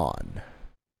gone.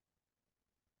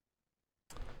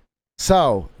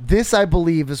 So this, I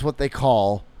believe, is what they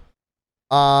call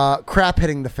crap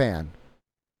hitting the fan.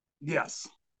 Yes.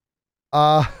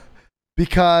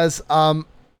 Because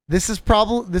this was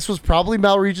probably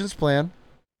Malregent's plan.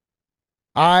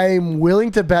 I'm willing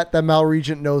to bet that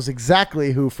Malregent knows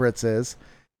exactly who Fritz is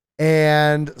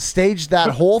and staged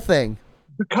that whole thing.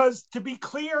 Because, to be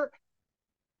clear,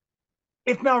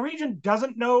 if Malregent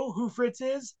doesn't know who Fritz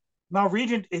is,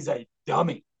 Malregent is a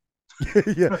dummy.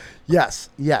 Yeah. Yes.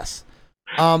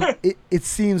 It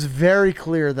seems very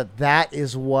clear that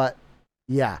is what.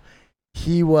 Yeah,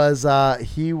 he was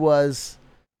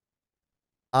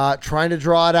trying to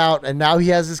draw it out, and now he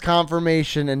has his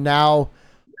confirmation, and now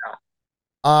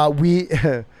I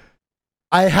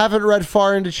haven't read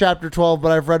far into chapter 12,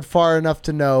 but I've read far enough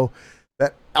to know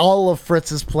that all of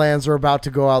Fritz's plans are about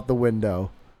to go out the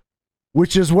window,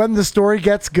 which is when the story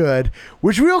gets good,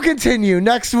 which we'll continue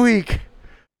next week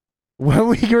when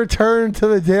we return to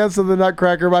the Dance of the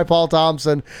Nutcracker by Paul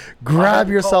Thompson. Grab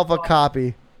yourself a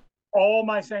copy. All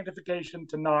my sanctification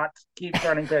to not keep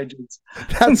turning pages.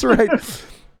 That's right.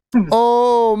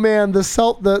 Oh man,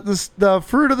 the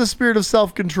fruit of the spirit of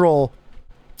self-control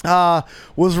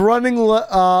was running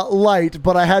light,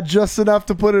 but I had just enough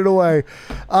to put it away.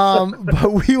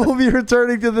 But we will be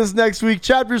returning to this next week,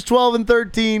 chapters 12 and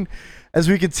 13, as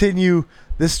we continue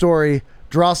this story.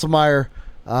 Drosselmeyer,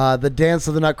 The Dance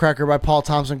of the Nutcracker by Paul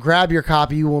Thompson. Grab your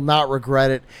copy. You will not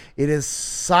regret it. It is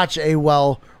such a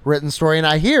well-written story, and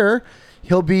I hear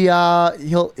he'll be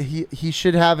he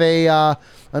should have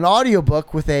an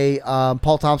audiobook with a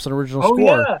Paul Thompson original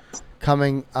score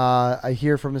coming. I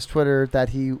hear from his Twitter that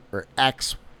or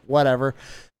X, whatever,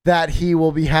 that he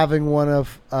will be having one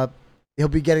of he'll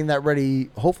be getting that ready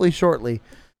hopefully shortly.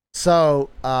 So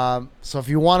if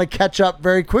you want to catch up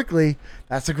very quickly,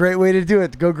 that's a great way to do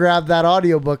it. To go grab that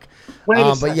audiobook.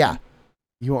 But yeah,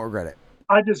 you won't regret it.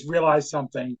 I just realized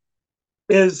something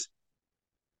is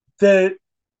the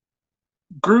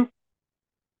group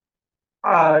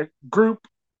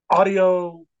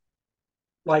audio,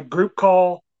 like group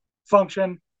call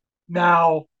function,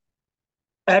 now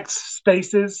X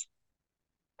Spaces,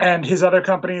 and his other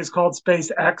company is called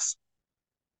SpaceX.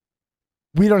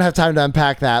 We don't have time to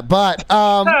unpack that, but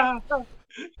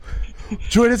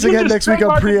join us again next week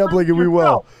on Preambling, and we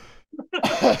will.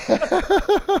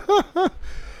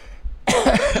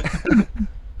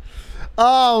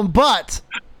 But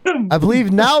I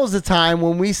believe now is the time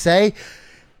when we say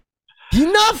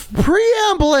enough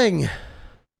preambling.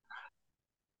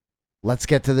 Let's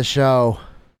get to the show.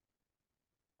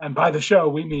 And by the show,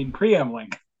 we mean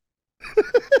preambling.